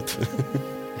schon mal gehört.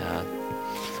 Ja,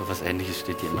 sowas Ähnliches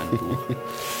steht hier in meinem Buch.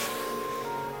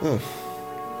 Ja.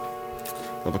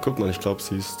 Aber guck mal, ich glaube,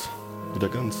 sie ist wieder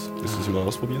ganz. Willst du sie mal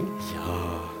ausprobieren?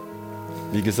 Ja,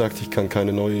 Wie gesagt, ich kann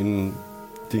keine neuen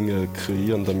Dinge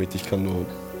kreieren, damit ich kann nur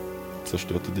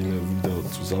zerstörte Dinge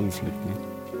wieder zusammenflicken.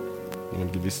 Nur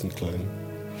einen gewissen kleinen.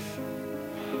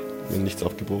 Wenn nichts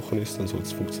abgebrochen ist, dann soll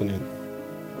es funktionieren.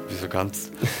 wie so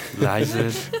ganz leise,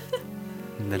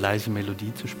 eine leise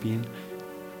Melodie zu spielen.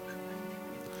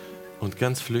 Und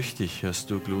ganz flüchtig hörst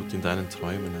du, Glut, in deinen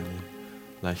Träumen eine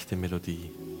leichte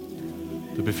Melodie.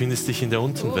 Du befindest dich in der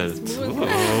Unterwelt.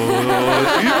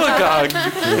 Übergang!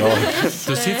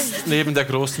 Du sitzt neben der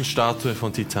großen Statue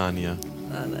von Titania.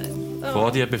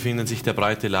 Vor dir befinden sich der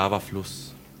breite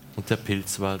Lavafluss und der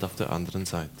Pilzwald auf der anderen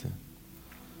Seite.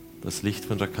 Das Licht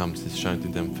von Rakamsis scheint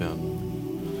in der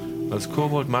Entfernung. Als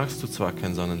Kobold magst du zwar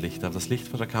kein Sonnenlicht, aber das Licht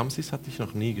von Rakamsis hat dich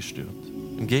noch nie gestört.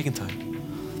 Im Gegenteil.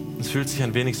 Es fühlt sich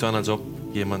ein wenig so an, als ob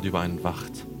jemand über einen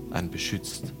wacht, einen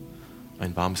beschützt.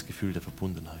 Ein warmes Gefühl der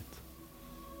Verbundenheit.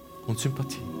 Und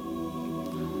Sympathie.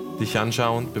 Dich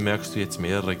umschauend bemerkst du jetzt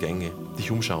mehrere Gänge. Dich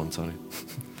umschauend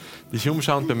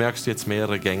bemerkst du jetzt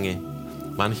mehrere Gänge.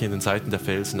 Manche in den Seiten der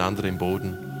Felsen, andere im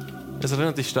Boden. Es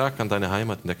erinnert dich stark an deine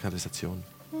Heimat in der Kanalisation.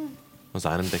 Aus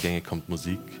einem der Gänge kommt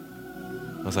Musik.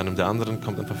 Aus einem der anderen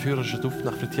kommt ein verführerischer Duft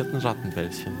nach frittierten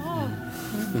Rattenbällchen.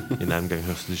 In einem Gang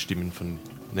hörst du die Stimmen von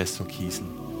Ness und Kiesel.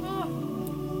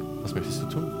 Was möchtest du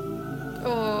tun?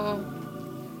 Oh.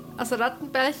 Also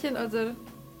Rattenbällchen oder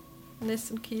Ness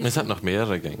und Kiesel? Es hat noch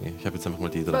mehrere Gänge. Ich habe jetzt einfach mal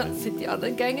die 3. Was sind die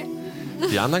anderen Gänge?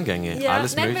 Die anderen Gänge, Ja,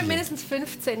 alles nennen wir Mögliche. mindestens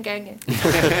 15 Gänge.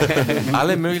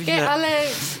 Alle Ich möglichen, gehe alle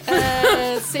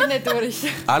Sinne durch.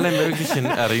 alle möglichen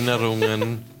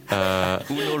Erinnerungen,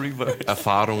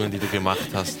 Erfahrungen, die du gemacht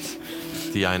hast,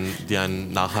 die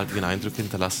einen nachhaltigen Eindruck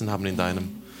hinterlassen haben in deinem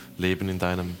Leben, in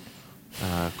deinem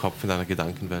Kopf, in deiner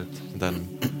Gedankenwelt, in deinem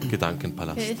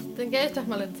Gedankenpalast. Okay, dann gehe ich doch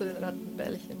mal zu den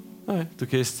Rattenbällchen. Du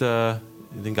gehst in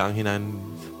den Gang hinein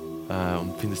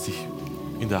und findest dich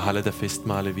in der Halle der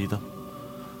Festmahle wieder,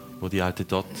 wo die alte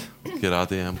Dot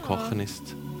gerade am Kochen ist.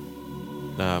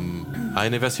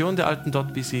 Eine Version der alten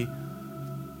Dot, wie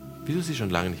du sie schon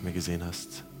lange nicht mehr gesehen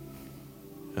hast.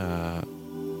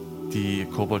 Die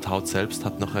Koboldhaut selbst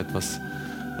hat noch etwas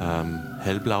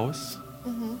Hellblaues.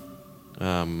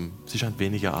 Sie scheint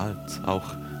weniger alt, auch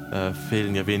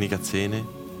fehlen ihr weniger Zähne.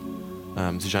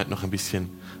 Sie scheint noch ein bisschen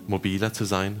mobiler zu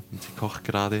sein und sie kocht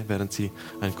gerade, während sie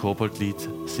ein Koboldlied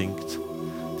singt.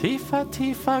 Tiefer,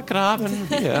 tiefer graben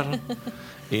wir,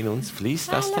 in uns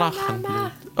fließt das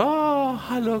Drachenblut. Oh,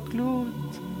 hallo Glut.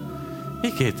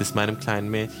 Wie geht es meinem kleinen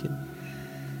Mädchen?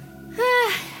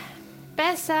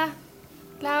 Besser,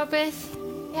 glaube ich.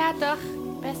 Ja,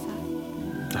 doch, besser.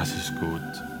 Das ist gut.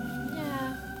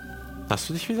 Ja, Hast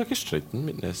du dich wieder gestritten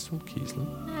mit Ness und Kiesel?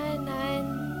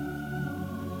 nein.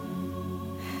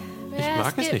 Ich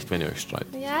mag es nicht, wenn ihr euch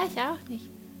streitet. Ja, ich auch nicht.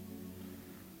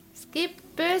 Es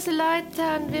gibt böse Leute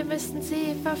und wir müssen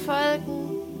sie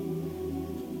verfolgen.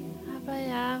 Aber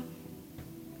ja.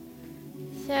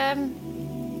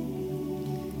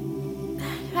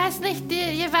 Ich weiß nicht,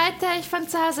 je weiter ich von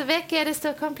zu Hause weggehe,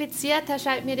 desto komplizierter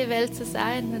scheint mir die Welt zu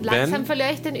sein. Und langsam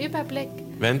verliere ich den Überblick.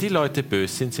 Wenn die Leute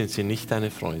böse sind, sind sie nicht deine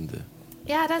Freunde.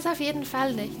 Ja, das auf jeden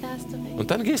Fall nicht, da hast du recht.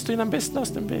 Und dann gehst du ihnen am besten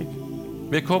aus dem Weg.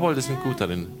 Wir Kobolde sind gut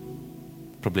darin,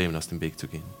 Problemen aus dem Weg zu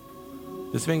gehen.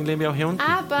 Deswegen leben wir auch hier unten,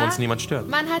 Aber wo uns niemand stört.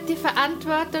 man hat die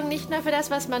Verantwortung nicht nur für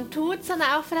das, was man tut, sondern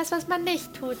auch für das, was man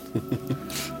nicht tut.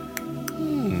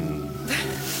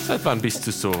 Seit wann bist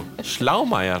du so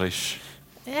schlaumeierisch?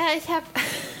 Ja, ich habe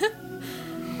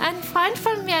einen Freund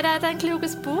von mir, der hat ein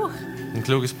kluges Buch. Ein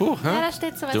kluges Buch, hä? Ja, da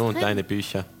steht sowas Du und drin. deine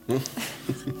Bücher.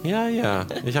 Ja.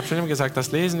 Ich habe schon immer gesagt,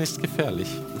 das Lesen ist gefährlich.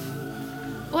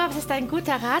 Oh, aber das ist ein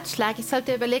guter Ratschlag. Ich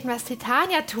sollte überlegen, was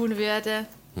Titania tun würde.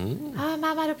 Oh,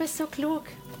 Mama, du bist so klug.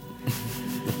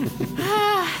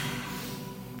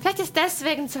 Vielleicht ist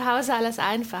deswegen zu Hause alles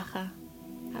einfacher.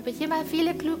 Habe ich immer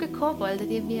viele kluge Kobolde,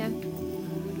 die mir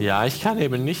Ja, ich kann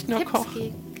eben nicht nur Tipps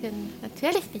kochen. geben.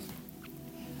 Natürlich nicht.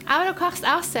 Aber du kochst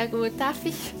auch sehr gut. Darf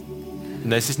ich?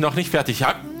 Ne, es ist noch nicht fertig.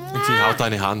 Ja. Und sie haut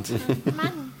deine Hand.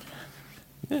 Mann.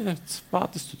 Ja, jetzt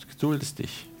wartest du, geduldest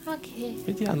dich. Okay.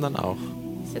 Wie die anderen auch.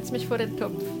 Ich setze mich vor den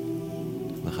Topf.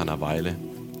 Nach einer Weile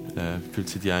füllt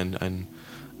sie dir ein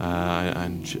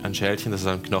Schälchen, das aus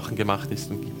einem Knochen gemacht ist,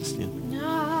 und gibt es dir.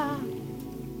 Ja,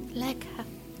 lecker.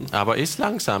 Aber iss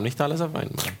langsam, nicht alles auf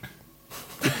einmal.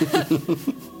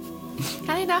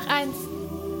 Kann ich noch eins?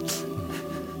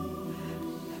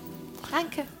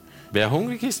 Danke. Wer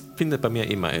hungrig ist, findet bei mir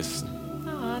immer Essen.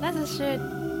 Oh, das ist schön.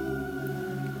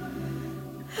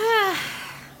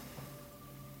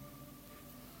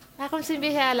 Warum sind wir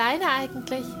hier alleine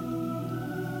eigentlich?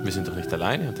 Wir sind doch nicht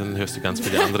alleine. Und dann hörst du ganz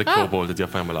viele andere Kobolde, die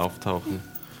auf einmal auftauchen.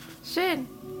 Schön.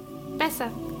 Besser.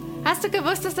 Hast du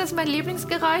gewusst, dass das mein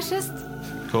Lieblingsgeräusch ist?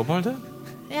 Kobolde?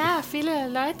 Ja, viele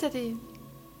Leute, die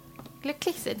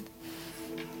glücklich sind.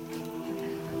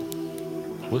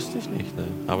 Wusste ich nicht, ne?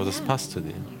 Aber das passt zu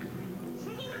dir.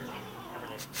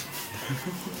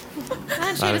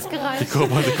 Ein schönes Die Geräusch.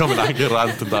 Kobolde kommen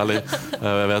angerannt und alle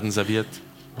werden serviert.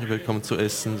 Wir kommen zu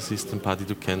essen. Du siehst ein paar, die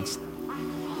du kennst.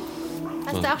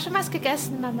 Hast du auch schon was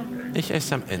gegessen, Mama? Ich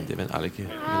esse am Ende, wenn alle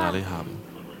haben.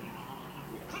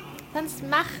 Sonst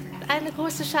mach eine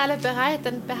große Schale bereit,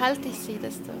 dann behalte ich sie,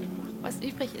 dass da was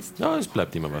übrig ist. Ja, es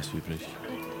bleibt immer was übrig.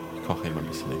 Ich koche immer ein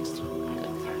bisschen extra.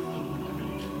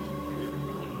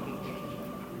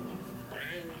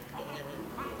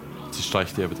 Sie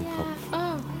streicht dir über den Kopf,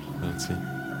 während sie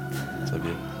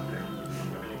serviert.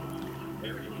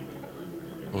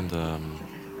 Und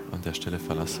an der Stelle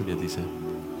verlassen wir diese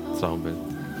Traumwelt.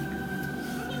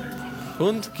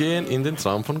 Und gehen in den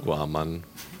Traum von Guaman.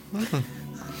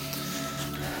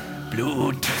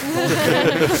 Blut.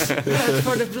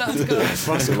 For the blood god.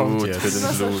 Was kommt Blut jetzt? für den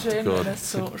Das ist so schön, wenn Blutgott.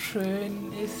 es so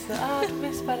schön ist. Du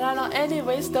bist bei Rana.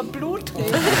 Anyways, der Blut.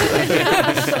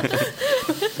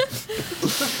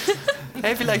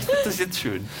 Hey, vielleicht wird das jetzt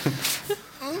schön.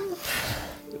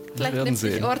 Vielleicht werden nimmt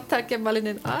sich sehen. Ortak ja mal in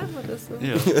den Arm oder so.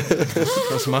 Ja.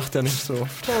 Das macht er nicht so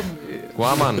oft.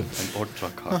 Guaman, Ein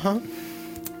Ortschakar.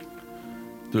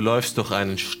 du läufst durch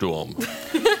einen Sturm.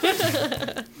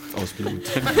 Aus Blut.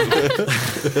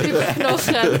 Über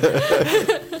Knochen.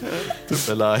 Tut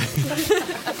mir leid.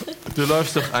 Du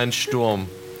läufst durch einen Sturm.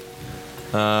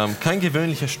 Kein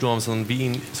gewöhnlicher Sturm, sondern wie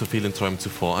in so vielen Träumen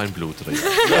zuvor, ein Blutregen.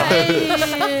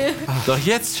 Hey. Doch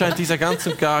jetzt scheint dieser ganz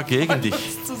und gar gegen dich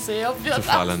Zu sehr zu wird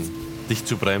fallen, dich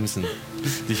zu bremsen,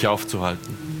 dich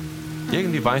aufzuhalten.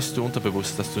 Irgendwie weißt du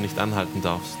unterbewusst, dass du nicht anhalten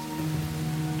darfst,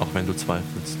 auch wenn du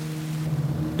zweifelst.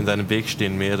 In deinem Weg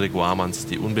stehen mehrere Guamans,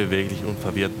 die unbeweglich und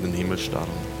verwirrt in den Himmel starren.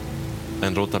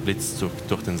 Ein roter Blitz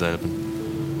zuckt durch denselben.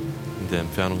 In der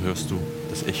Entfernung hörst du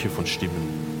das Echo von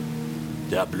Stimmen.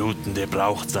 Der Blutende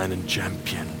braucht seinen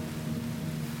Champion.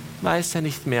 Weiß er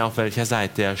nicht mehr, auf welcher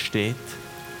Seite er steht?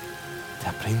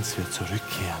 Der Prinz wird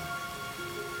zurückkehren.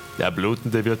 Der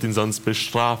Blutende wird ihn sonst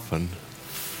bestrafen.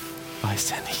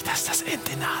 Weiß er nicht, dass das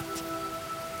Ende naht?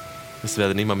 Es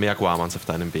werden immer mehr Guamans auf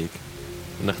deinem Weg.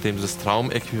 Und nachdem du das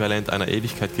Traumäquivalent einer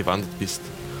Ewigkeit gewandert bist,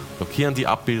 blockieren die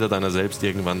Abbilder deiner selbst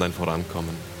irgendwann dein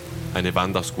Vorankommen. Eine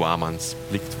Wand aus Guamans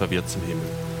blickt verwirrt zum Himmel,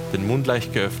 den Mund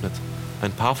leicht geöffnet.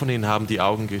 Ein paar von ihnen haben die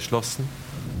Augen geschlossen,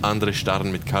 andere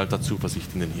starren mit kalter Zuversicht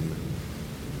in den Himmel.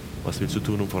 Was willst du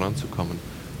tun, um voranzukommen?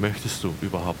 Möchtest du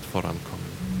überhaupt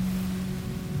vorankommen?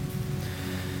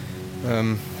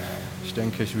 Ich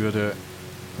denke, ich würde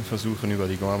versuchen, über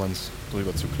die Guamans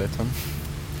drüber zu klettern.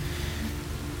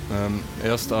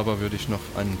 Erst aber würde ich noch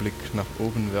einen Blick nach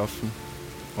oben werfen,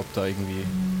 ob da irgendwie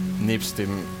nebst dem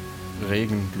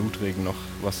Regen, Blutregen noch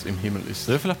was im Himmel ist.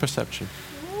 Würfel auf Perception.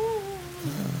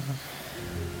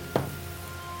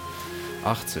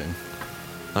 18.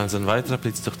 Als ein weiterer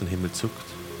Blitz durch den Himmel zuckt,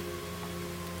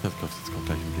 ja, jetzt kommt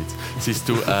gleich ein Blitz, siehst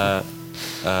du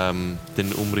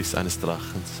den Umriss eines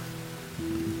Drachens.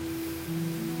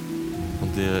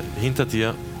 Und hinter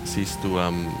dir siehst du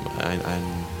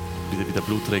wie der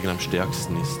Blutregen am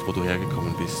stärksten ist, wo du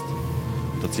hergekommen bist.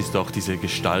 Und dort siehst du auch diese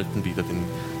Gestalten wieder,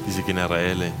 diese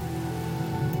Generäle,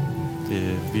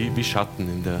 wie Schatten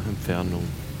in der Entfernung.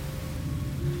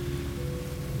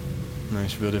 Na,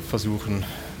 ich würde versuchen,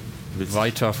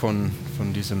 weiter von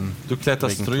diesem Du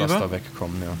kletterst Regencluster drüber?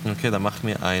 wegkommen. Ja. Okay, dann mach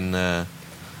mir einen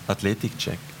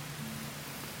Athletik-Check,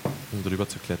 um drüber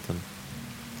zu klettern.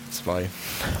 2.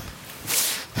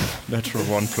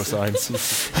 Natural 1 plus 1.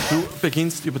 Du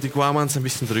beginnst über die Guamans ein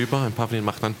bisschen drüber, ein paar von ihnen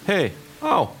machen dann, hey,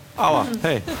 au, Aua,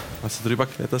 hey, als du drüber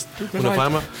kletterst. Und auf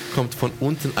einmal kommt von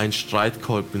unten ein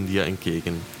Streitkolben dir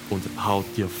entgegen und haut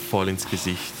dir voll ins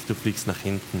Gesicht. Du fliegst nach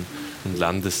hinten und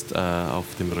landest auf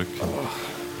dem Rücken.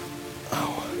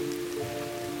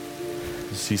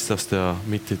 Du siehst aus der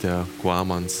Mitte der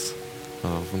Guamans,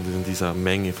 von dieser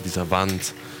Menge, von dieser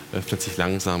Wand, öffnet sich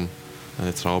langsam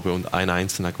eine Traube und ein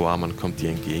einzelner Guaman kommt dir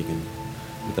entgegen.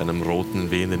 Mit einem roten,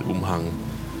 wehenden Umhang,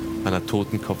 einer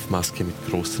Totenkopfmaske mit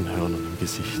großen Hörnern im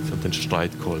Gesicht und den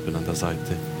Streitkolben an der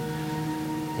Seite.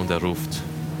 Und er ruft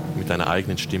mit einer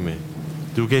eigenen Stimme: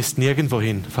 Du gehst nirgendwo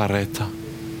hin, Verräter.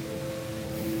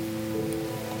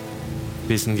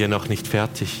 Wir sind ja noch nicht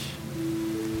fertig.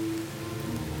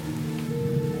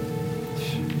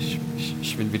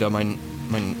 Ich will wieder meinen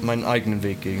eigenen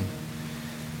Weg gehen.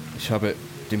 Ich habe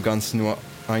dem Ganzen nur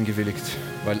eingewilligt,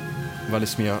 weil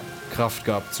es mir Kraft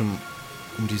gab, um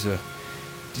diese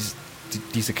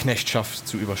Knechtschaft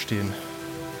zu überstehen.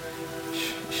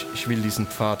 Ich will diesen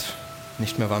Pfad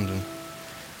nicht mehr wandeln.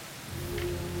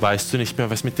 Weißt du nicht mehr,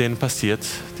 was mit denen passiert,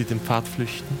 die den Pfad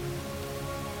flüchten?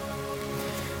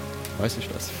 Weiß ich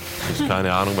das? Du hast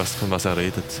keine Ahnung, von was er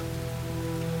redet.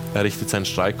 Er richtet seinen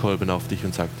Streitkolben auf dich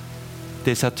und sagt: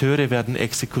 Deserteure werden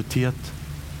exekutiert.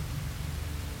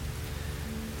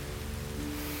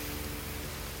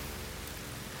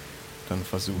 Dann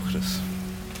versuch es.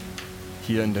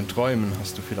 Hier in den Träumen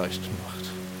hast du vielleicht Macht.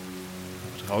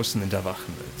 Aber draußen in der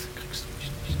Wachenwelt kriegst du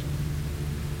mich nicht.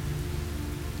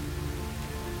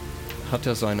 Hat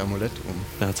er sein Amulett um?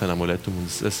 Er hat sein Amulett um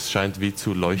und es scheint wie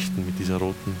zu leuchten mit dieser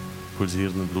roten,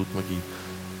 pulsierenden Blutmagie.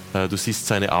 Du siehst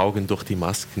seine Augen durch die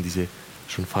Masken, diese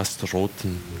schon fast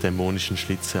roten, dämonischen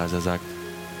Schlitze, als er sagt: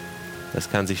 Das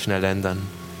kann sich schnell ändern.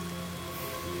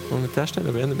 Und an der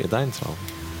Stelle beenden wir deinen Traum.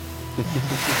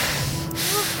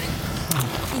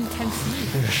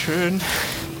 Intensiv. Schön.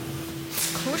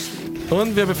 Kuschelig.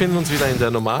 Und wir befinden uns wieder in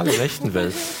der normalen, echten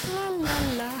Welt.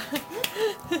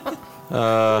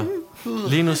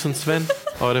 Linus und Sven,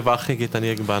 eure Wache geht dann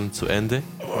irgendwann zu Ende.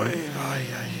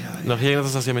 Noch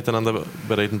irgendetwas, was ihr miteinander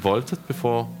bereden wolltet,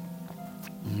 bevor...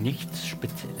 Nichts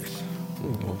Spezielles.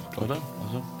 Oder?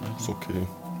 Also, Ist okay.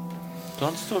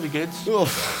 sonst so, wie geht's? Ja.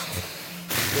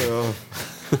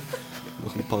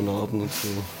 Noch ein paar Narben und so.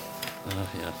 Ach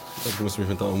ja. Ich muss mich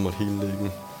da auch mal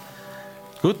hinlegen.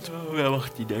 Gut, Wer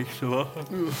macht die nächste Woche?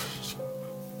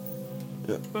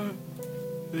 Ja.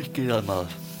 Ich gehe dann mal.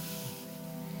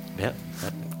 Wer?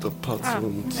 Der Patz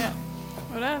und... Ja.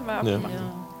 Oder? War auch Ja. gemacht.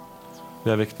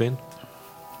 Wer weckt wen?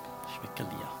 Ich wecke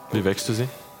Lia. Wie wächst du sie?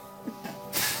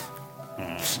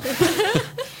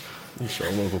 Ich schau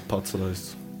mal, wo Patz da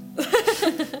ist. Hat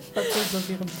sie auf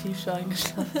ihrem Tisch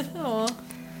eingeschlafen. Oh.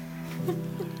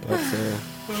 Patz,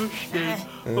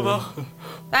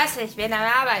 Was? Ich bin am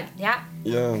Arbeiten, ja?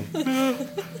 ja.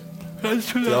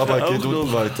 Die Arbeit geht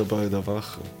unten weiter bei der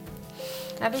Wache.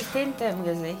 Habe ich Tinte im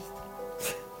Gesicht?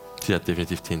 Sie hat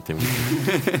definitiv Tinte im Gesicht.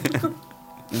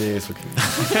 Nee, ist okay.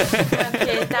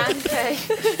 Okay, danke. Ich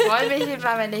freue mich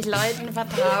immer, wenn ich Leuten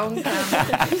vertrauen kann.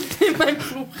 In mein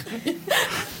Buch.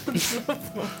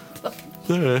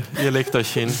 Ihr legt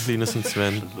euch hin, Linus und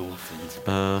Sven.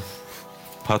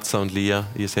 Patzer und Lia,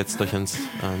 ihr setzt euch ans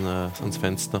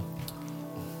Fenster.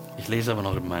 Ich lese aber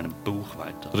noch in meinem Buch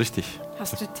weiter. Richtig.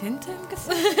 Hast du Tinte im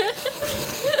Gesicht?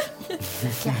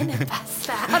 Kleine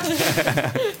Bastard.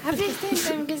 Habe ich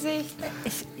Tinte im Gesicht?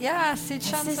 Ja, es sieht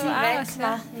schon Kannst du so sie aus.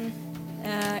 Ja.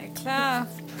 wegmachen? Klar.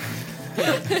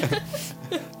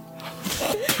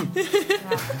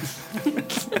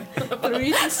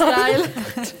 Druiden-Style.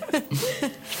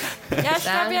 Ja, ich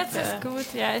glaube, jetzt ist gut.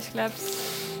 Ja, ich glaube es.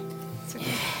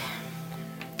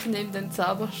 Ich nehme den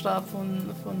Zauberstab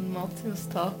von Matthias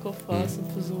Tarkov raus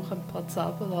und versuche ein paar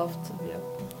Zauber drauf zu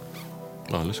wirken.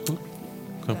 Alles gut.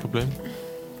 Kein Problem.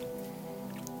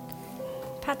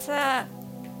 Patzer.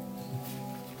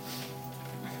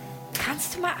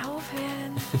 Kannst du mal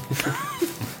aufhören?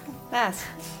 Was?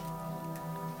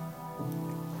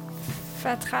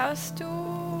 Vertraust du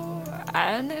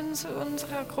allen in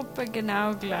unserer Gruppe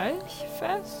genau gleich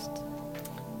fest?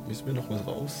 Müssen wir noch mal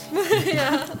raus?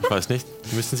 Ich weiß nicht.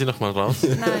 Müssen Sie noch mal raus?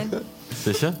 Nein.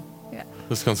 Sicher? Ja.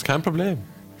 Das ist ganz kein Problem.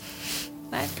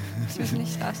 Nein, ich will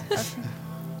nicht rauslassen.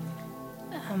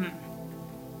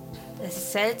 Es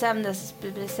ist seltsam, das ist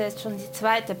bis jetzt schon die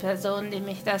zweite Person, die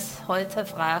mich das heute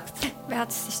fragt. Wer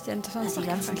hat sich denn sonst Die noch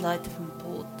ganzen gefragt? Leute vom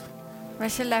Boot.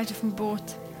 Welche Leute vom Boot?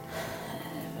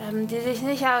 Haben die sich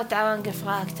nicht auch dauernd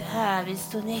gefragt,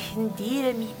 willst du nicht einen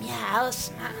Deal mit mir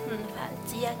ausmachen,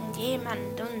 falls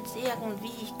irgendjemand uns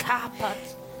irgendwie kapert?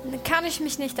 Kann ich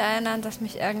mich nicht erinnern, dass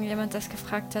mich irgendjemand das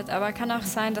gefragt hat, aber kann auch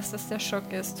sein, dass das der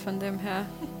Schock ist, von dem her.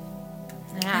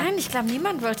 Ja. Nein, ich glaube,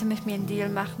 niemand wollte mit mir einen Deal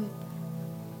machen.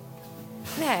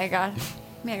 Na, egal.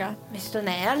 Mir egal. Bist du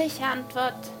eine ehrliche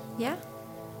Antwort? Ja?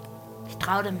 Ich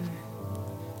traue dem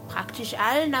praktisch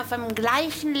allen auf einem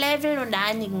gleichen Level und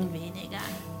einigen weniger.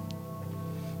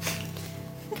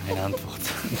 Keine Antwort.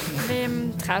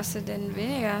 Wem traust du denn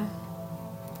weniger?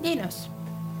 Linus.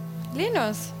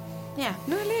 Linus. Ja,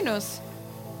 Nur Linus.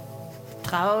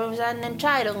 traue seinen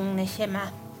Entscheidungen nicht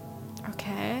immer.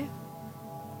 Okay.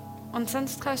 Und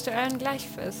sonst traust du allen gleich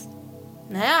fest.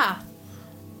 Naja,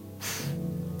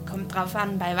 kommt drauf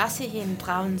an, bei was ich ihnen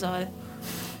trauen soll.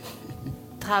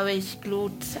 Traue ich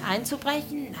Glut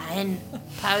einzubrechen? Nein.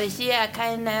 Traue ich ihr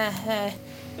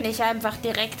nicht einfach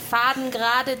direkt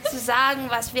fadengerade zu sagen,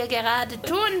 was wir gerade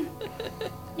tun?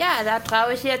 Ja, da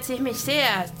traue ich ihr ziemlich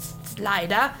sehr.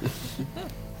 Leider.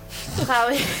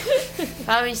 Traue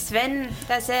ich Sven,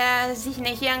 dass er sich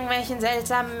nicht irgendwelchen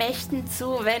seltsamen Mächten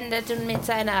zuwendet und mit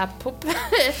seiner Puppe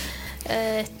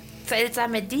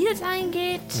seltsame Deals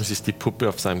eingeht? Es ist die Puppe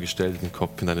auf seinem gestellten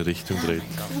Kopf in eine Richtung dreht.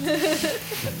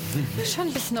 Schon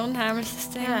ein bisschen unheimliches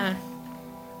Ding. Ja.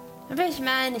 Aber ich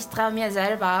meine, ich traue mir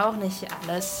selber auch nicht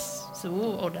alles zu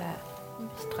oder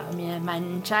ich traue mir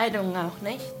meinen Entscheidungen auch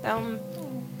nicht. Darum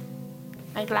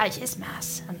ein gleiches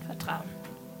Maß an Vertrauen.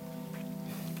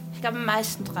 Ich glaube, am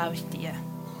meisten traue ich dir.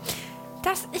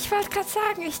 Ich wollte gerade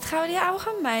sagen, ich traue dir auch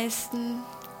am meisten.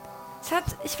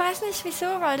 Ich weiß nicht wieso,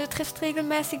 weil du triffst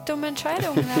regelmäßig dumme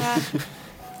Entscheidungen. Aber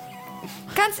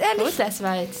ganz ehrlich. Gut, das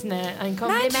war jetzt ein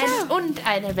Kompliment und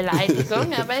eine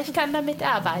Beleidigung, aber ich kann damit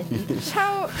arbeiten.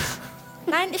 Schau.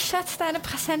 Nein, ich schätze deine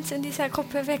Präsenz in dieser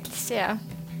Gruppe wirklich sehr.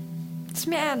 Das ist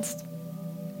mir ernst.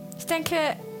 Ich denke,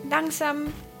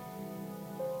 langsam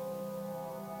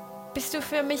bist du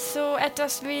für mich so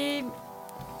etwas wie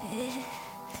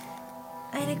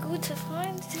eine gute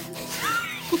Freundin.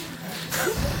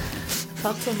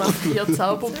 Katze macht ihr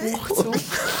Zauberbuch zu.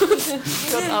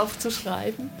 Hört auf zu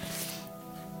schreiben.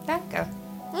 Danke.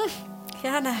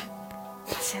 Gerne.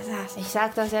 Was ist ja das? Ich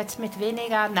sage das jetzt mit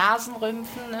weniger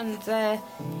Nasenrümpfen und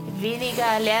weniger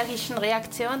allergischen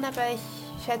Reaktionen, aber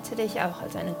ich schätze dich auch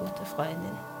als eine gute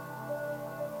Freundin.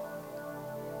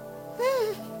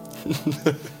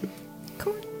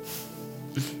 Cool.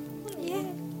 Yeah.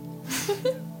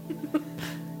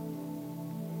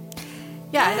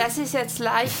 Ja, das ist jetzt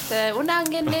leicht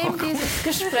unangenehm, dieses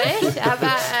Gespräch,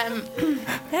 aber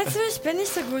Ich bin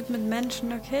nicht so gut mit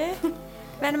Menschen, okay?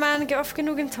 Wenn man oft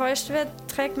genug enttäuscht wird,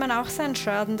 trägt man auch seinen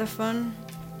Schaden davon.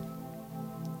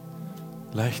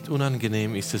 Leicht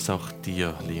unangenehm ist es auch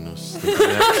dir, Linus.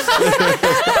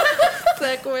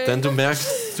 Sehr gut. Denn du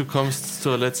merkst, du kommst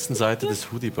zur letzten Seite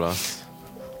des Hudibras.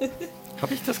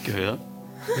 Habe ich das gehört?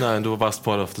 Nein, du warst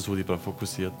voll auf das Hudibras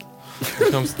fokussiert.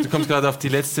 Du kommst gerade auf die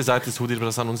letzte Seite des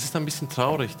Hudibras an und es ist ein bisschen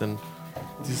traurig, denn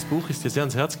dieses Buch ist dir sehr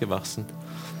ans Herz gewachsen.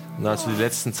 Und als du die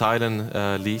letzten Zeilen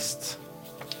liest,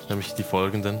 nämlich die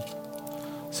folgenden: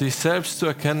 Sich selbst zu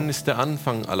erkennen ist der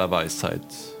Anfang aller Weisheit.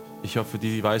 Ich hoffe,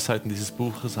 die Weisheiten dieses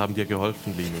Buches haben dir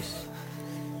geholfen, Linus.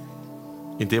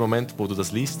 In dem Moment, wo du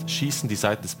das liest, schießen die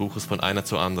Seiten des Buches von einer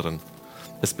zur anderen.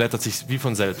 Es blättert sich wie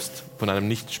von selbst, von einem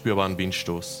nicht spürbaren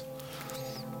Windstoß.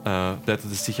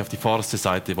 Blättert es sich auf die vorderste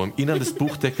Seite, wo im Innern des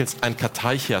Buchdeckels ein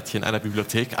Karteikärtchen einer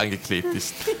Bibliothek eingeklebt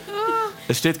ist.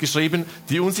 Es steht geschrieben,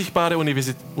 die unsichtbare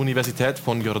Universität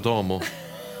von Jordomo.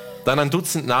 Dann ein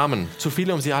Dutzend Namen, zu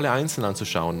viele, um sie alle einzeln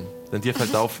anzuschauen. Denn dir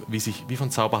fällt auf, wie sich wie von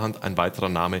Zauberhand ein weiterer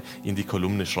Name in die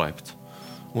Kolumne schreibt.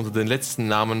 Unter den letzten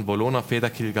Namen Bologna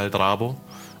Fedakil Galdrabo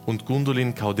und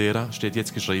Gundolin Caudera steht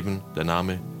jetzt geschrieben der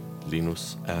Name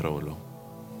Linus Airolo.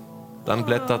 Dann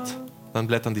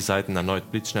blättern die Seiten erneut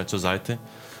blitzschnell zur Seite,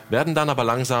 werden dann aber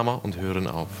langsamer und hören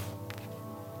auf.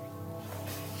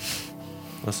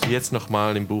 Was du jetzt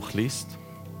nochmal im Buch liest,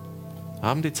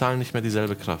 haben die Zahlen nicht mehr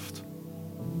dieselbe Kraft.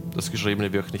 Das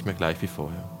Geschriebene wirkt nicht mehr gleich wie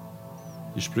vorher.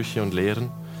 Die Sprüche und Lehren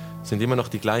sind immer noch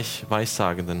die gleich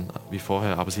Weissagenden wie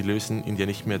vorher, aber sie lösen in dir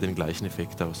nicht mehr den gleichen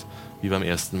Effekt aus, wie beim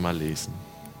ersten Mal lesen.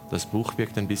 Das Buch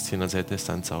wirkt ein bisschen, als hätte es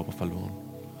seinen Zauber verloren.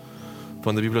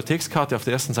 Von der Bibliothekskarte auf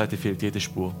der ersten Seite fehlt jede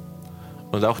Spur.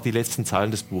 Und auch die letzten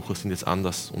Zeilen des Buches sind jetzt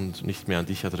anders und nicht mehr an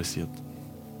dich adressiert.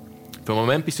 Für einen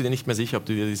Moment bist du dir nicht mehr sicher, ob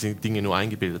du dir diese Dinge nur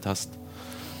eingebildet hast.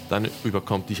 Dann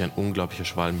überkommt dich ein unglaublicher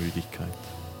Schwall Müdigkeit.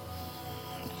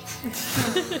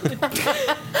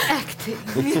 Acting.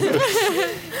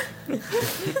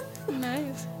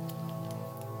 Nice.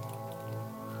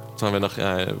 Sollen wir noch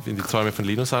in die Träume von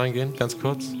Linus reingehen, ganz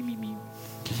kurz?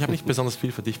 Ich habe nicht besonders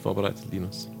viel für dich vorbereitet,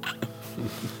 Linus.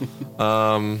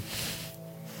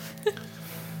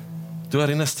 Du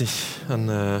erinnerst dich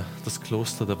an das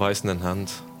Kloster der weißenden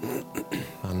Hand,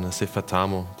 an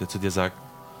Sefatamo, der zu dir sagt,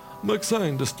 Mag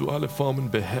sein, dass du alle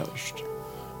Formen beherrschst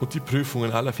und die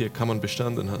Prüfungen aller 4 Kammern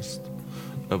bestanden hast.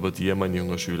 Aber dir, mein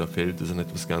junger Schüler, fehlt es an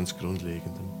etwas ganz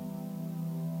Grundlegendem.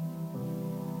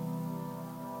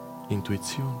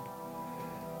 Intuition,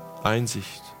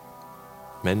 Einsicht,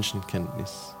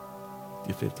 Menschenkenntnis.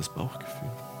 Dir fehlt das Bauchgefühl.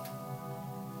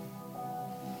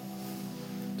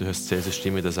 Du hörst Celses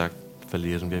Stimme, der sagt,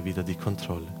 verlieren wir wieder die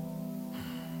Kontrolle.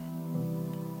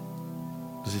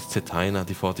 Du siehst Zetaina,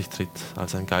 die vor dich tritt,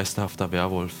 als ein geisterhafter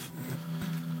Werwolf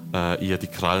ihr die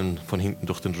Krallen von hinten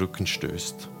durch den Rücken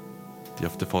stößt, die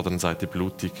auf der vorderen Seite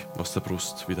blutig aus der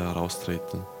Brust wieder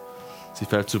heraustreten. Sie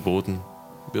fällt zu Boden,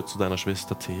 wird zu deiner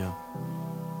Schwester Thea.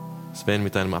 Sven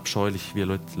mit einem abscheulich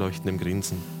violett leuchtenden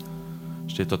Grinsen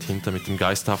steht dort hinter mit dem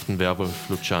geisterhaften Werwolf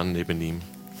Lucian neben ihm.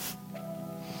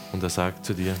 Und er sagt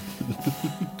zu dir,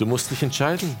 du musst dich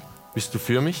entscheiden, bist du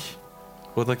für mich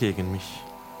oder gegen mich?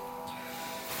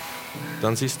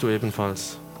 Dann siehst du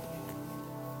ebenfalls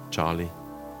Charlie,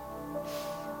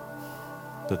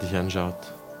 der dich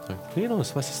anschaut. Sagt,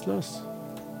 Linus, was ist los?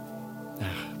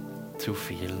 Ach, zu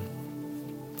viel.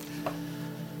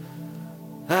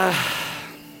 Wir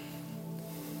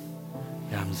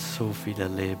haben so viel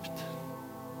erlebt.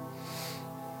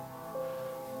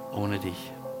 Ohne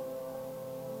dich.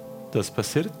 Das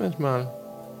passiert manchmal.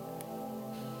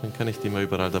 Dann kann ich immer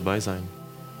überall dabei sein.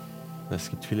 Es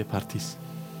gibt viele Partys.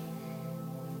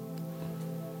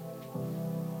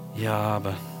 Ja,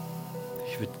 aber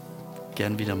ich würde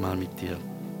gern wieder mal mit dir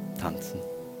tanzen.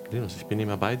 Linus, ich bin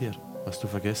immer bei dir. Hast du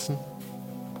vergessen?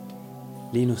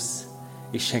 Linus,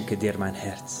 ich schenke dir mein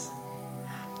Herz.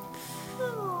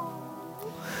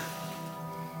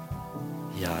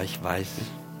 Ja, ich weiß.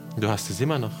 Du hast es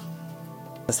immer noch.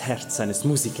 Das Herz eines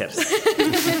Musikers.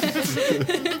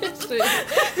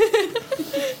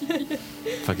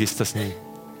 Vergiss das nie.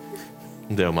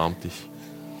 Und er umarmt dich.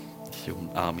 Ich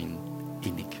umarme ihn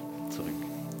innig zurück.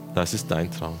 Das ist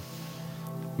dein Traum.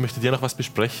 Möchtet ihr noch was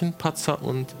besprechen, Patzer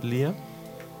und Lia?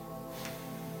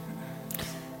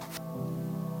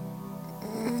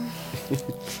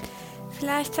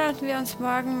 Vielleicht sollten wir uns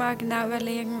morgen mal genau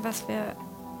überlegen, was wir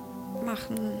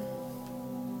machen.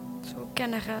 So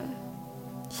generell.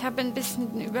 Ich habe ein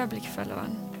bisschen den Überblick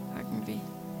verloren, irgendwie.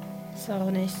 Ist auch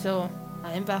nicht so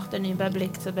einfach, den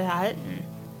Überblick zu behalten.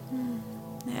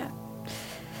 Ja.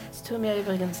 Es tut mir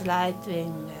übrigens leid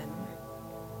wegen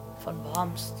von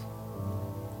Wormst.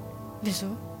 Wieso?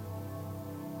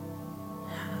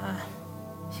 Ja,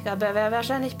 ich glaube, er wäre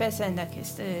wahrscheinlich besser in der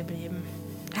Kiste geblieben.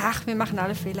 Ach, wir machen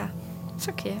alle Fehler. Ist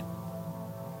okay.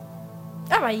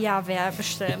 Aber ja, wäre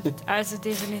bestimmt. Also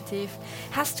definitiv.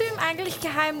 Hast du ihm eigentlich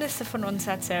Geheimnisse von uns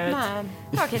erzählt? Nein.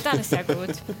 Okay, dann ist ja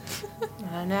gut.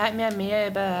 Nein, er hat mir mehr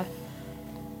über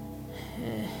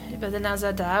den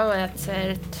Asadao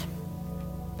erzählt.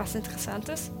 Was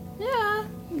Interessantes? Ja,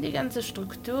 die ganze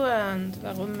Struktur und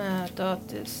warum er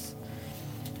dort ist.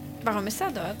 Warum ist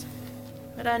er dort?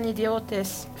 Weil er ein Idiot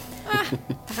ist.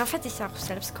 Darauf hätte ich auch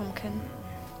selbst kommen können.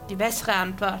 Die bessere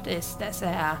Antwort ist, dass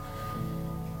er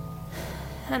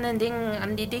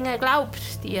an die Dinge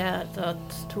glaubt, die er dort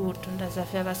tut und dass er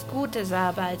für was Gutes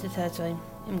arbeitet. Also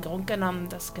im Grunde genommen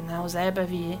das genau selber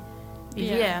wie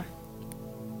Ja. wir.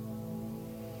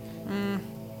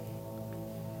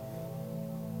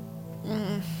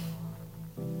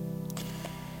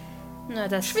 Na,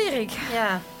 das, Schwierig.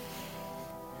 ja.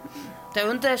 Der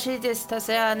Unterschied ist, dass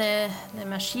er eine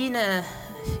Maschine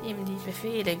ihm die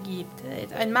Befehle gibt.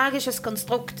 Ein magisches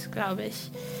Konstrukt, glaube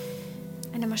ich.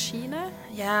 Eine Maschine?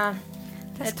 Ja.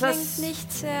 Das klingt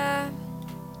nicht sehr...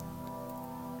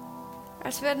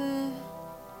 Als würden...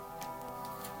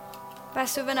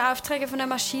 Weißt du, wenn Aufträge von der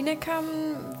Maschine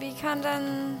kommen,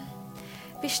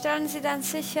 wie stellen sie dann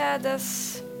sicher,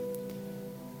 dass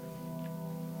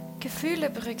Gefühle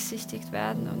berücksichtigt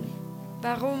werden und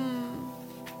warum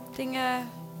Dinge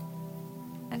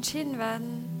entschieden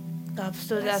werden? Glaubst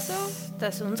du, Weißt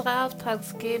dass unsere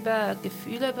Auftragsgeber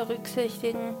Gefühle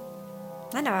berücksichtigen?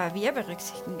 Nein, aber wir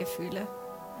berücksichtigen Gefühle.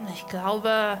 Ich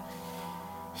glaube,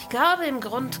 im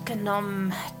Grunde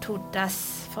genommen tut das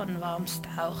von Wormst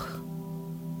auch.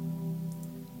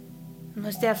 Du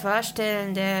musst dir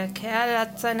vorstellen, der Kerl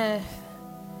hat seine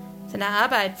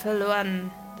Arbeit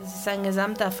verloren. Das ist sein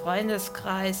gesamter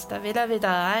Freundeskreis. Da will er wieder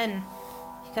rein.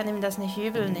 Ich kann ihm das nicht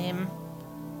übel nehmen.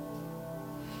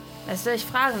 Weißt du, ich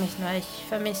frage mich nur, ich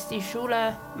vermisse die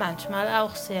Schule manchmal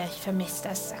auch sehr. Ich vermisse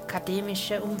das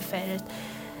akademische Umfeld,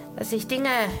 dass ich Dinge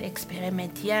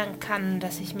experimentieren kann,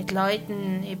 dass ich mit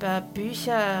Leuten über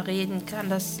Bücher reden kann.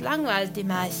 Das langweilt die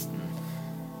meisten.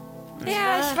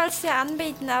 Ja, ich wollte es dir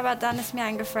anbieten, aber dann ist mir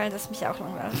eingefallen, dass mich auch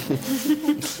langweilt.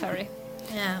 Sorry.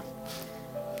 Ja.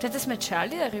 Du hättest mit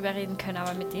Charlie darüber reden können,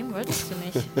 aber mit dem wolltest du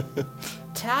nicht.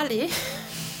 Charlie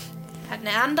hat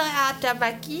eine andere Art der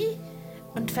Magie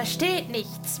und versteht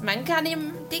nichts. Man kann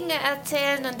ihm Dinge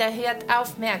erzählen und er hört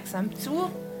aufmerksam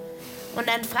zu. Und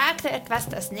dann fragt er etwas,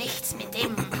 das nichts mit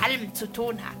dem allem zu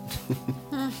tun hat.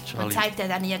 Und zeigt er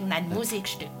dann irgendein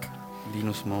Musikstück.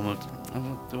 Linus murmelt,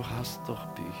 aber du hast doch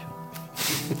Bücher.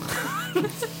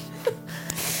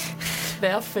 Ich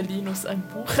werfe Linus ein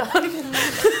Buch an.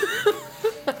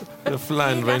 Der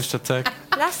Flying Ranged Attack.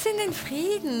 Lass ihn in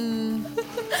Frieden.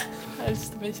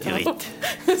 Heißt mich Gerät. auf.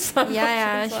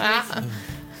 Ja, ich weiß.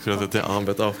 Gerade der Arm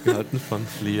wird aufgehalten von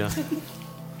Flia.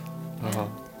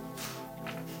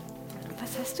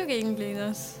 Was hast du gegen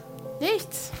Linus?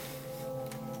 Nichts.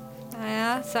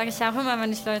 Naja, sage ich auch immer,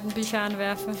 wenn ich Leuten Bücher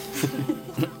anwerfe.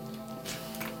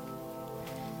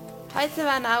 Heute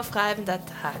war ein aufreibender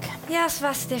Tag. Ja, es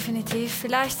war's definitiv.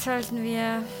 Vielleicht sollten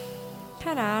wir...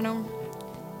 Keine Ahnung.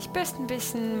 Ich bürste ein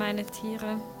bisschen meine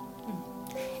Tiere.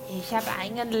 Ich habe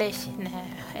eigentlich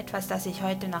etwas, das ich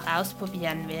heute noch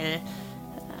ausprobieren will.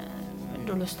 Wenn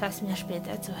du Lust hast, mir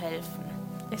später zu helfen.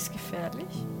 Ist gefährlich?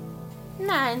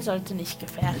 Nein, sollte nicht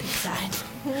gefährlich sein.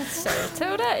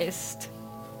 Sollte oder ist?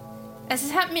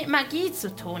 Es hat mit Magie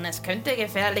zu tun. Es könnte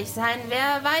gefährlich sein.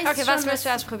 Wer weiß Okay, schon, was willst du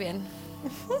ausprobieren?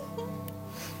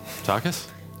 Sag es.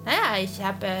 Naja, ich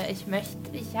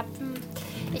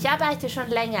arbeite schon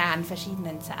länger an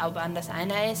verschiedenen Zaubern. Das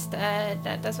eine ist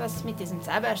das, was mit diesem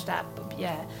Zauberstab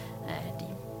probiert, die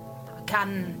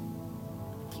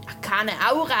arkane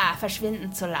Aura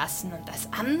verschwinden zu lassen. Und das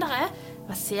andere,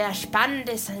 was sehr spannend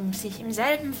ist, sich im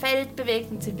selben Feld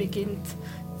bewegt und sie beginnt,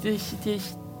 dich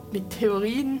mit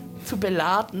Theorien zu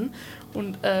beladen.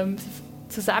 Und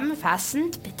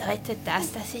zusammenfassend bedeutet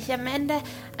das, dass ich am Ende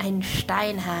einen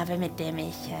Stein habe, mit dem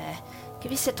ich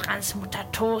gewisse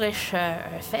transmutatorische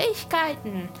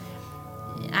Fähigkeiten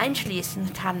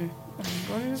einschließen kann und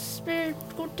uns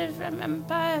ein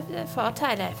paar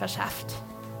Vorteile verschafft.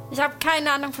 Ich habe keine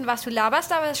Ahnung, von was du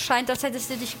laberst, aber es scheint, als hättest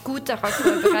du dich gut darauf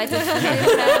vorbereitet.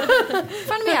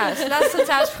 Von mir aus, lass uns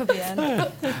ausprobieren.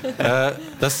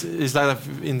 Das ist leider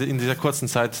in dieser kurzen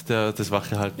Zeit des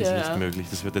Wachgehaltens nicht möglich.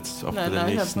 Das wird jetzt auch für den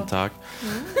nächsten Tag.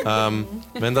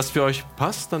 Wenn das für euch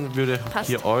passt, dann würde ich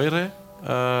hier eure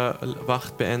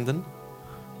Wacht beenden.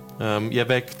 Ihr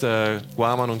weckt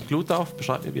Guaman und Glut auf.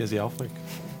 Beschreibt mir, wie ihr sie aufweckt.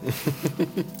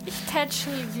 Ich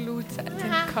tätschel Glut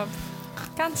den Kopf.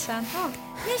 Ganz an. Oh,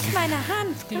 nicht meine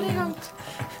Hand, Glut.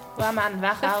 Guaman,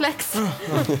 wach auf. Reflex.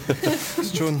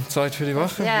 Ist schon Zeit für die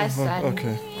Wache? Ja, ist Zeit.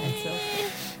 Okay.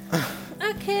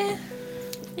 Okay.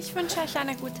 Ich wünsche euch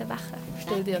eine gute Wache.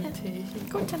 Stell dir einen Tee.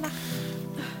 Gute Nacht.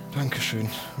 Dankeschön.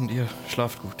 Und ihr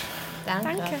schlaft gut.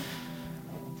 Danke.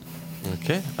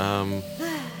 Okay.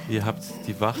 Ihr habt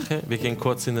die Wache. Wir gehen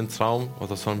kurz in den Traum.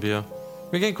 Oder sollen wir...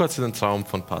 Wir gehen kurz in den Traum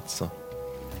von Patzer.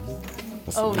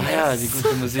 Oh, Ja, die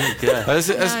gute Musik, ja. Das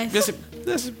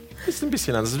ist ein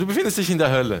bisschen anders. Du befindest dich in der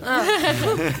Hölle.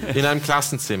 In einem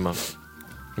Klassenzimmer.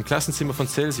 Im Klassenzimmer von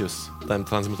Celsius, deinem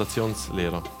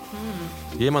Transmutationslehrer.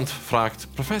 Jemand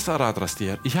fragt, Professor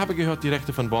Radrastier, ich habe gehört, die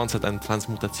Rektor von Borns hat einen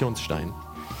Transmutationsstein.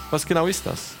 Was genau ist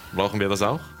das? Brauchen wir das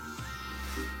auch?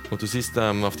 Und du siehst,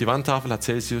 auf die Wandtafel hat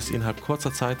Celsius innerhalb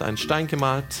kurzer Zeit einen Stein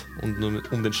gemalt und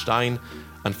um den Stein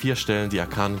an 4 Stellen die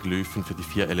arkanen Glyphen für die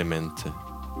 4 Elemente.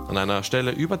 An einer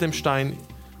Stelle über dem Stein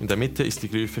in der Mitte ist die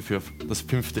Glyphe für das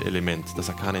 5. Element, das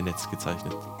arkane Netz,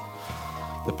 gezeichnet.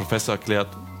 Der Professor erklärt,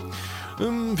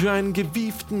 für einen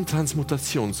gewieften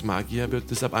Transmutationsmagier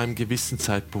wird es ab einem gewissen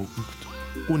Zeitpunkt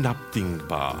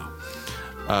unabdingbar,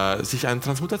 sich einen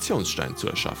Transmutationsstein zu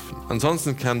erschaffen.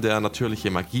 Ansonsten kann der natürliche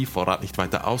Magievorrat nicht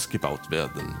weiter ausgebaut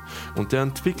werden und der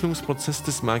Entwicklungsprozess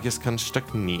des Magiers kann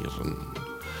stagnieren.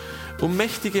 Um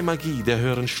mächtige Magie der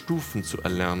höheren Stufen zu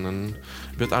erlernen,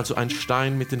 wird also ein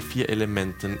Stein mit den 4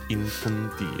 Elementen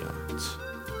infundiert.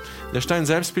 Der Stein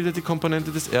selbst bildet die Komponente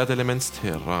des Erdelements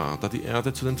Terra. Da die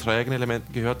Erde zu den trägen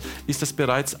Elementen gehört, ist es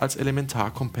bereits als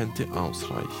Elementarkompente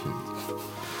ausreichend.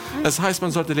 Das heißt, man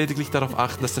sollte lediglich darauf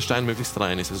achten, dass der Stein möglichst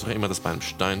rein ist, was auch immer das beim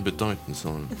Stein bedeuten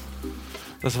soll.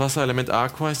 Das Wasserelement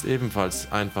Aqua ist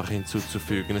ebenfalls einfach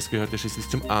hinzuzufügen. Es gehört ja schließlich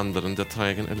zum anderen der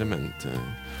trägen Elemente.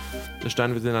 Der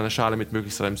Stein wird in eine Schale mit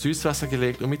möglichst reinem Süßwasser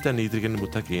gelegt und mit der niedrigen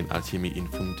Mutagenalchemie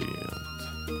infundiert.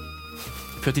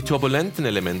 Für die turbulenten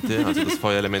Elemente, also das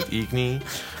Feuerelement Igni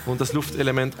und das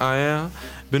Luftelement Air,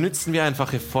 benutzen wir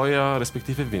einfache Feuer-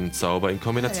 respektive Windzauber in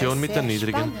Kombination mit der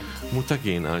niedrigen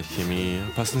Mutagenalchemie.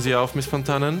 Passen Sie auf, Miss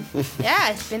Fontanen?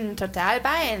 Ja, ich bin total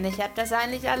bei Ihnen. Ich habe das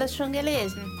eigentlich alles schon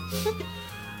gelesen.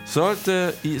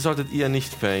 Solltet ihr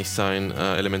nicht fähig sein,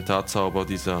 Elementarzauber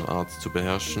dieser Art zu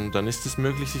beherrschen, dann ist es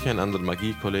möglich, sich einen anderen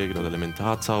Magiekollegen oder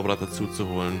Elementarzauberer dazu zu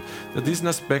holen, der diesen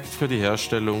Aspekt für die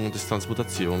Herstellung des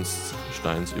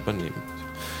Transmutationssteins übernimmt.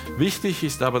 Wichtig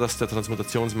ist aber, dass der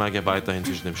Transmutationsmagier weiterhin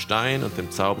zwischen dem Stein und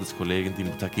dem Zauber des Kollegen die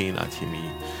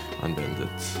Mutagenalchemie anwendet.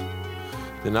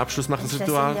 Den Abschluss macht das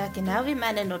Ritual. Das sind ja genau wie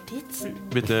meine Notizen.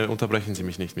 Bitte unterbrechen Sie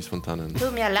mich nicht, Miss Fontanen.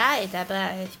 Tut mir leid, aber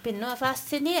ich bin nur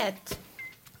fasziniert.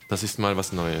 Das ist mal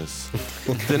was Neues.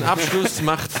 Den Abschluss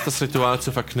macht das Ritual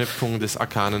zur Verknüpfung des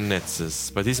arkanen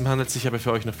Netzes. Bei diesem handelt es sich aber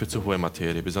für euch noch für zu hohe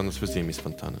Materie, besonders für Sie, Miss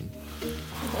Fontanen.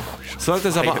 Sollte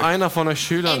es aber einer von euch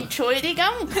Schülern... Entschuldigung?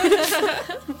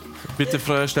 Bitte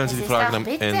stellen Sie die Fragen am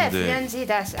Ende. Führen Sie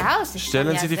das aus.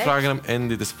 Stellen Sie die Fragen am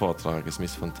Ende des Vortrages,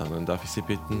 Miss Fontanen. Darf ich Sie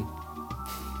bitten?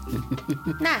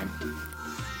 Nein.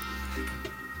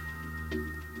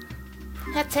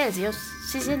 Herr Celsius,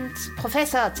 Sie sind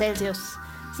Professor Celsius.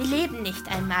 Sie leben nicht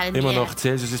einmal mehr. Immer noch,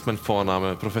 Celsius ist mein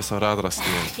Vorname, Professor Radrastir.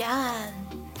 Ja,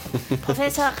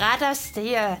 Professor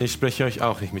Radrastir. Ich spreche euch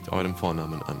auch nicht mit eurem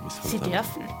Vornamen an, Miss Sie Fontanen.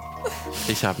 dürfen.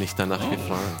 Ich habe nicht danach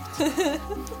gefragt.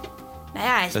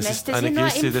 Naja, ich Das möchte ist Sie eine nur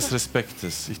Geste des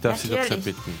Respektes. Ich darf Sie dazu Natürlich.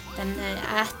 bitten. Dann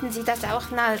erachten Sie das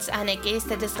auch als eine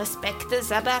Geste des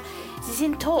Respektes, aber Sie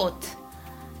sind tot.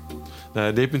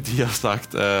 Neben dir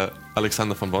sagt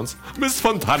Alexander von Bons, Miss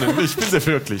Fontanen, ich finde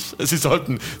wirklich, Sie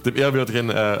sollten dem ehrwürdigen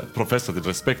Professor den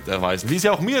Respekt erweisen, wie Sie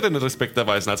auch mir den Respekt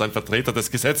erweisen als ein Vertreter des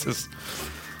Gesetzes.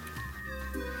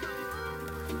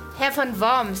 Herr von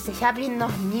Worms, ich habe Ihnen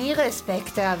noch nie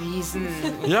Respekt erwiesen.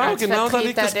 Ja, als genau, da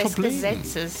liegt Vertreter das Problem. des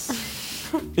Gesetzes.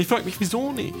 Ich frage mich,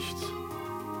 wieso nicht?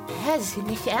 Ja, Sie sind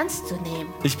nicht ernst zu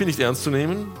nehmen. Ich bin nicht ernst zu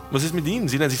nehmen. Was ist mit Ihnen?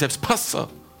 Sie nennen sich selbst Patzer.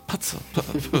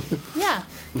 Ja,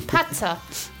 Patzer.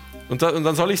 Und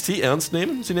dann soll ich Sie ernst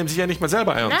nehmen? Sie nehmen sich ja nicht mal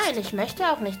selber ernst. Nein, ich möchte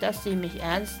auch nicht, dass Sie mich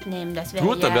ernst nehmen. Das wäre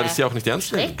Gut, dann ja werde ich Sie auch nicht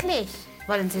ernst nehmen. schrecklich.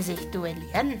 Wollen Sie sich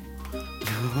duellieren?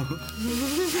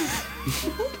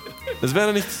 Es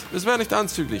wäre nicht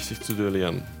anzüglich, sich zu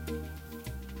duellieren.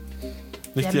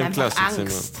 Nicht Sie hier im haben einfach Klassenzimmer.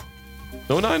 Angst.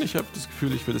 Oh nein, ich habe das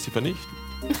Gefühl, ich würde Sie vernichten.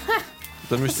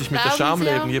 Dann müsste ich mit der Glauben Scham Sie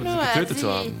leben, auch jemanden nur getötet zu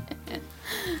Sie. haben.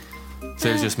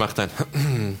 Celsius macht ein...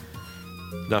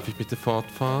 Darf ich bitte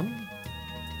fortfahren?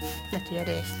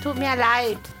 Natürlich. Tut mir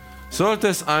leid. Sollte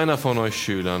es einer von euch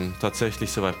Schülern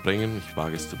tatsächlich so weit bringen, ich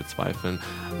wage es zu bezweifeln,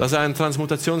 dass er einen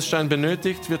Transmutationsstein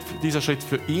benötigt, wird dieser Schritt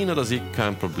für ihn oder sie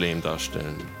kein Problem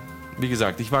darstellen. Wie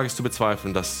gesagt, ich wage es zu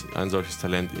bezweifeln, dass wir ein solches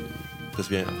Talent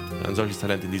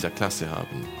in dieser Klasse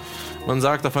haben. Man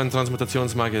sagt, auf einen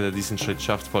Transmutationsmagier, der diesen Schritt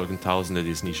schafft, folgen Tausende,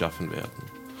 die es nie schaffen werden.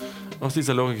 Aus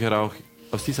dieser Logik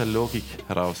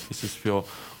heraus ist es für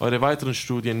eure weiteren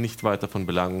Studien nicht weiter von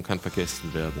Belang und kann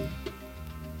vergessen werden.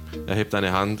 Er hebt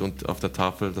eine Hand und auf der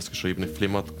Tafel das Geschriebene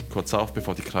flimmert kurz auf,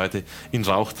 bevor die Kreide in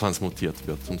Rauch transmutiert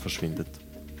wird und verschwindet.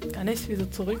 Kann ich es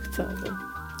wieder zurückzaubern?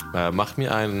 Mach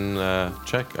mir einen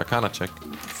Arcana-Check.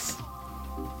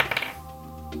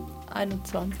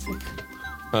 21.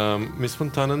 Miss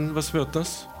Fontanen, was wird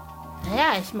das?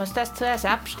 Naja, ich muss das zuerst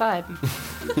abschreiben.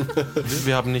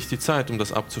 Wir haben nicht die Zeit, um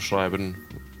das abzuschreiben.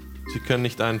 Sie können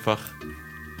nicht einfach...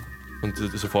 Und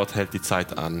sofort hält die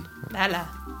Zeit an. Lala,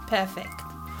 perfekt.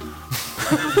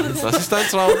 Das ist dein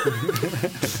Traum.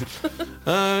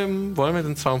 Wollen wir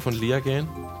den Traum von Lia gehen?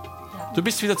 Du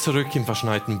bist wieder zurück im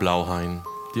verschneiten Blauhain.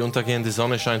 Die untergehende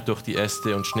Sonne scheint durch die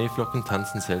Äste und Schneeflocken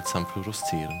tanzen seltsam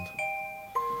fluoreszierend.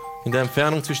 In der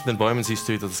Entfernung zwischen den Bäumen siehst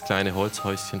du wieder das kleine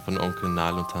Holzhäuschen von Onkel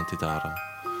Nal und Tante Dara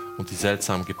und die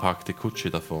seltsam geparkte Kutsche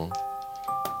davor.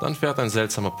 Dann fährt ein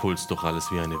seltsamer Puls durch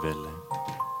alles wie eine Welle.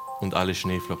 Und alle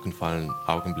Schneeflocken fallen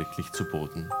augenblicklich zu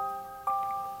Boden.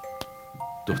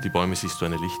 Durch die Bäume siehst du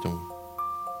eine Lichtung,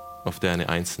 auf der eine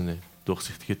einzelne,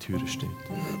 durchsichtige Türe steht.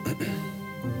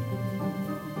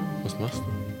 Was machst du?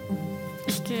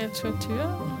 Ich gehe zur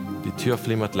Tür. Die Tür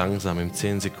flimmert langsam im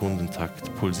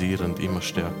 10-Sekunden-Takt, pulsierend immer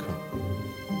stärker.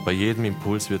 Bei jedem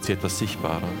Impuls wird sie etwas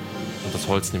sichtbarer und das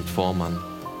Holz nimmt Form an.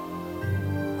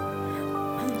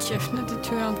 Ich öffne die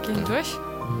Tür und gehe durch.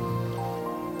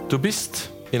 Du bist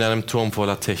in einem Turm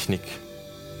voller Technik.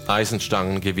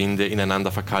 Eisenstangen, Gewinde,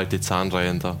 ineinander verkeilte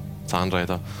Zahnräder,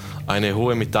 eine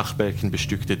hohe mit Dachbälken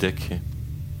bestückte Decke.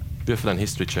 Würfel einen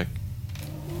History-Check.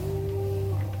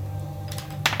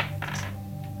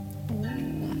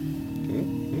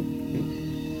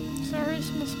 Sorry,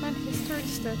 ich muss mein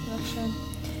History-Stat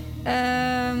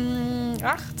nachschauen.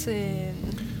 18.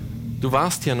 Du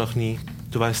warst hier noch nie.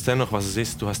 Du weißt dennoch, was es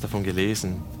ist. Du hast davon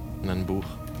gelesen in einem Buch.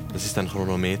 Das ist ein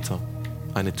Chronometer,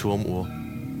 eine Turmuhr.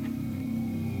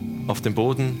 Auf dem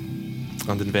Boden,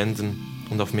 an den Wänden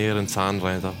und auf mehreren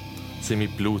Zahnrädern sind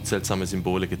mit Blut seltsame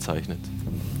Symbole gezeichnet.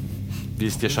 Wie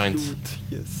es dir scheint.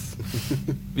 Yes.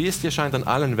 Wie es dir scheint, an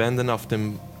allen Wänden auf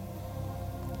dem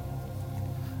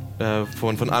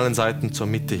von allen Seiten zur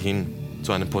Mitte hin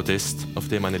zu einem Podest, auf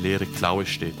dem eine leere Klaue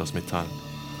steht aus Metall.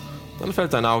 Dann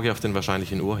fällt dein Auge auf den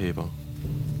wahrscheinlichen Urheber.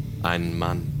 Ein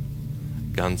Mann,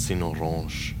 ganz in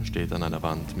Orange, steht an einer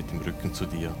Wand mit dem Rücken zu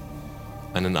dir.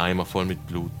 Einen Eimer voll mit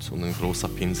Blut und ein großer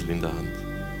Pinsel in der Hand.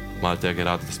 Malte er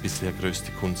gerade das bisher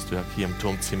größte Kunstwerk hier im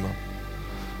Turmzimmer.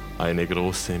 Eine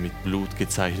große, mit Blut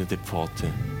gezeichnete Pforte.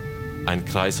 Ein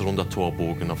kreisrunder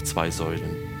Torbogen auf 2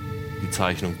 Säulen. Die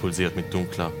Zeichnung pulsiert mit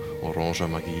dunkler, oranger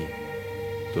Magie.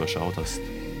 Du erschauderst.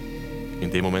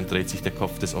 In dem Moment dreht sich der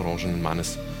Kopf des orangenen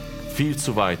Mannes viel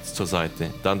zu weit zur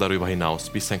Seite, dann darüber hinaus,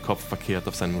 bis sein Kopf verkehrt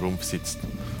auf seinem Rumpf sitzt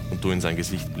und du in sein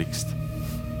Gesicht blickst.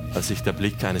 Als sich der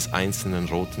Blick eines einzelnen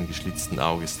roten, geschlitzten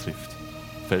Auges trifft,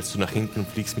 fällst du nach hinten und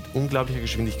fliegst mit unglaublicher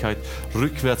Geschwindigkeit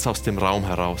rückwärts aus dem Raum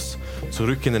heraus,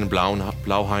 zurück in den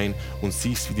Blauhain und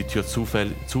siehst, wie die Tür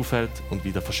zufällt und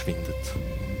wieder verschwindet.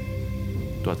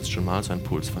 Du hattest schon mal so einen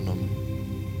Puls vernommen.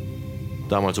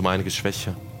 Damals um einiges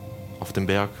schwächer, auf dem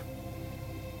Berg,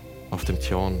 auf dem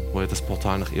Tjorn, wo ihr das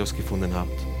Portal nach Eos gefunden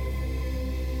habt.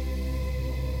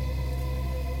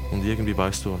 Und irgendwie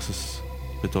weißt du, was es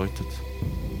bedeutet.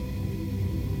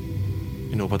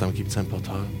 In Oberdam gibt es ein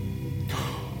Portal.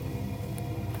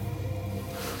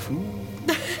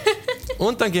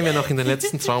 Und dann gehen wir noch in den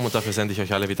letzten Traum und dafür sende ich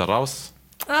euch alle wieder raus.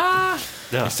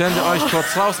 Ja. Ich sende euch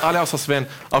kurz raus, alle außer Sven.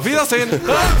 Auf Wiedersehen!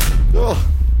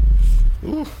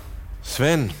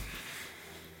 Sven,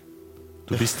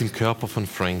 du bist im Körper von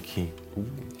Frankie,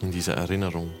 in dieser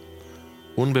Erinnerung.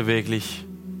 Unbeweglich,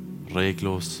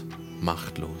 reglos,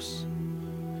 machtlos.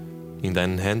 In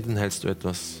deinen Händen hältst du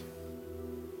etwas.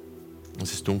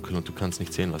 Es ist dunkel und du kannst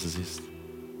nicht sehen, was es ist.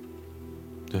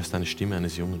 Du hörst eine Stimme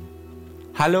eines Jungen.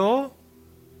 Hallo?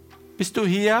 Bist du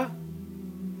hier?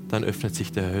 Dann öffnet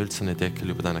sich der hölzerne Deckel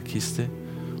über deiner Kiste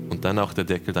und dann auch der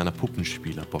Deckel deiner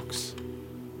Puppenspielerbox.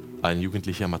 Ein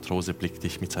jugendlicher Matrose blickt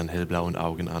dich mit seinen hellblauen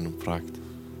Augen an und fragt: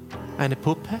 Eine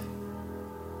Puppe?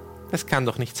 Das kann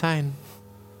doch nicht sein.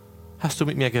 Hast du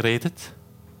mit mir geredet?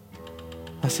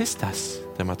 Was ist das?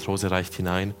 Der Matrose reicht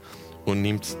hinein und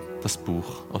nimmt das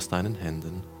Buch aus deinen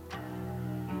Händen.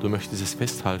 Du möchtest es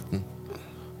festhalten,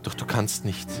 doch du kannst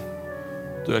nicht.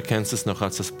 Du erkennst es noch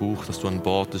als das Buch, das du an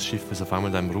Bord des Schiffes auf einmal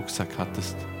in deinem Rucksack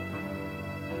hattest.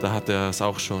 Da hat er es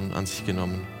auch schon an sich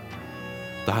genommen.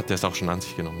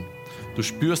 Du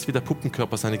spürst, wie der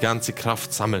Puppenkörper seine ganze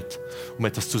Kraft sammelt, um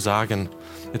etwas zu sagen,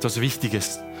 etwas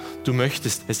Wichtiges. Du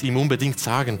möchtest es ihm unbedingt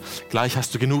sagen. Gleich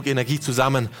hast du genug Energie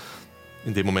zusammen.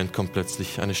 In dem Moment kommt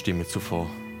plötzlich eine Stimme zuvor,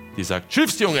 die sagt: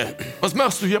 Schiffsjunge, was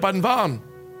machst du hier bei den Waren?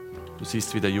 Du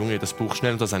siehst, wie der Junge das Buch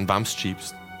schnell unter seinen Wams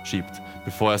schiebt,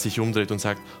 bevor er sich umdreht und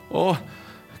sagt: Oh,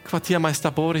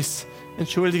 Quartiermeister Boris,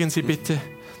 entschuldigen Sie bitte.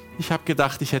 Ich habe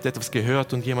gedacht, ich hätte etwas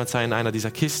gehört und jemand sei in einer dieser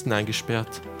Kisten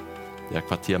eingesperrt. Der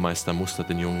Quartiermeister mustert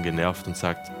den Jungen genervt und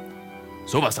sagt: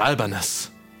 So was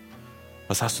Albernes.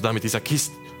 Was hast du da mit dieser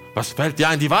Kiste? Was fällt dir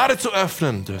ein, die Ware zu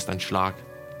öffnen? Du hörst einen Schlag.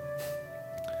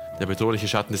 Der bedrohliche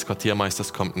Schatten des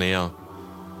Quartiermeisters kommt näher.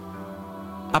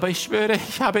 Aber ich schwöre,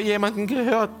 ich habe jemanden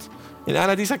gehört. In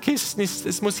einer dieser Kisten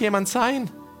es muss jemand sein.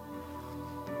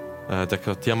 Der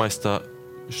Quartiermeister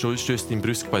stößt ihn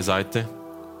brüsk beiseite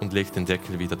und legt den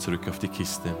Deckel wieder zurück auf die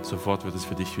Kiste. Sofort wird es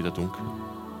für dich wieder dunkel.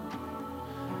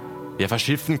 Wir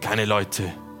verschiffen keine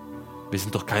Leute. Wir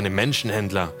sind doch keine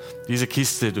Menschenhändler. Diese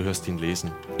Kiste, du hörst ihn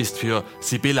lesen, ist für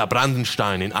Sibylla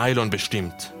Brandenstein in Eilon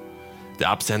bestimmt. Der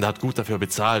Absender hat gut dafür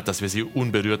bezahlt, dass wir sie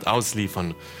unberührt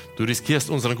ausliefern. Du riskierst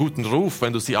unseren guten Ruf,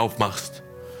 wenn du sie aufmachst.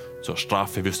 Zur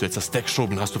Strafe wirst du jetzt das Deck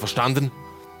schrubben, hast du verstanden?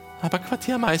 Aber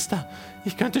Quartiermeister,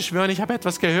 ich könnte schwören, ich habe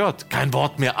etwas gehört. Kein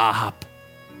Wort mehr, Ahab.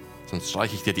 Sonst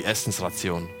streiche ich dir die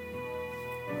Essensration.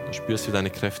 Du spürst, wie deine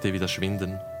Kräfte wieder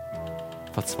schwinden.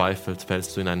 Verzweifelt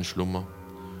fällst du in einen Schlummer.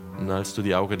 Und als du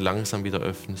die Augen langsam wieder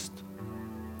öffnest,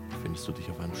 findest du dich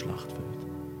auf einem Schlachtfeld.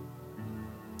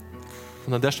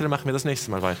 Und an der Stelle machen wir das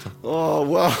nächste Mal weiter. Oh,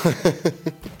 wow.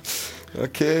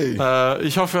 Okay.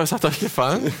 Ich hoffe, es hat euch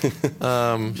gefallen.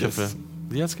 Ich hoffe,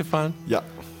 dir hat es gefallen? Ja,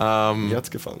 mir hat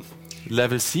es gefallen.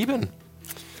 Level 7.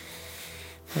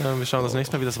 Wir schauen das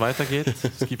nächste Mal, wie das weitergeht.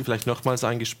 Es gibt vielleicht nochmals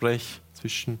ein Gespräch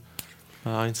zwischen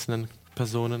einzelnen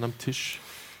Personen am Tisch.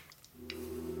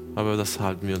 Aber das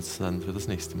halten wir uns dann für das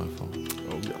nächste Mal vor.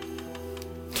 Oh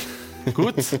ja.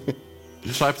 Gut.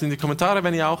 Schreibt in die Kommentare,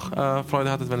 wenn ihr auch Freude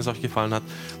hattet, wenn es euch gefallen hat.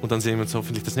 Und dann sehen wir uns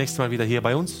hoffentlich das nächste Mal wieder hier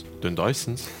bei uns, den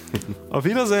Diceons. Auf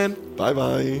Wiedersehen. Bye,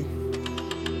 bye.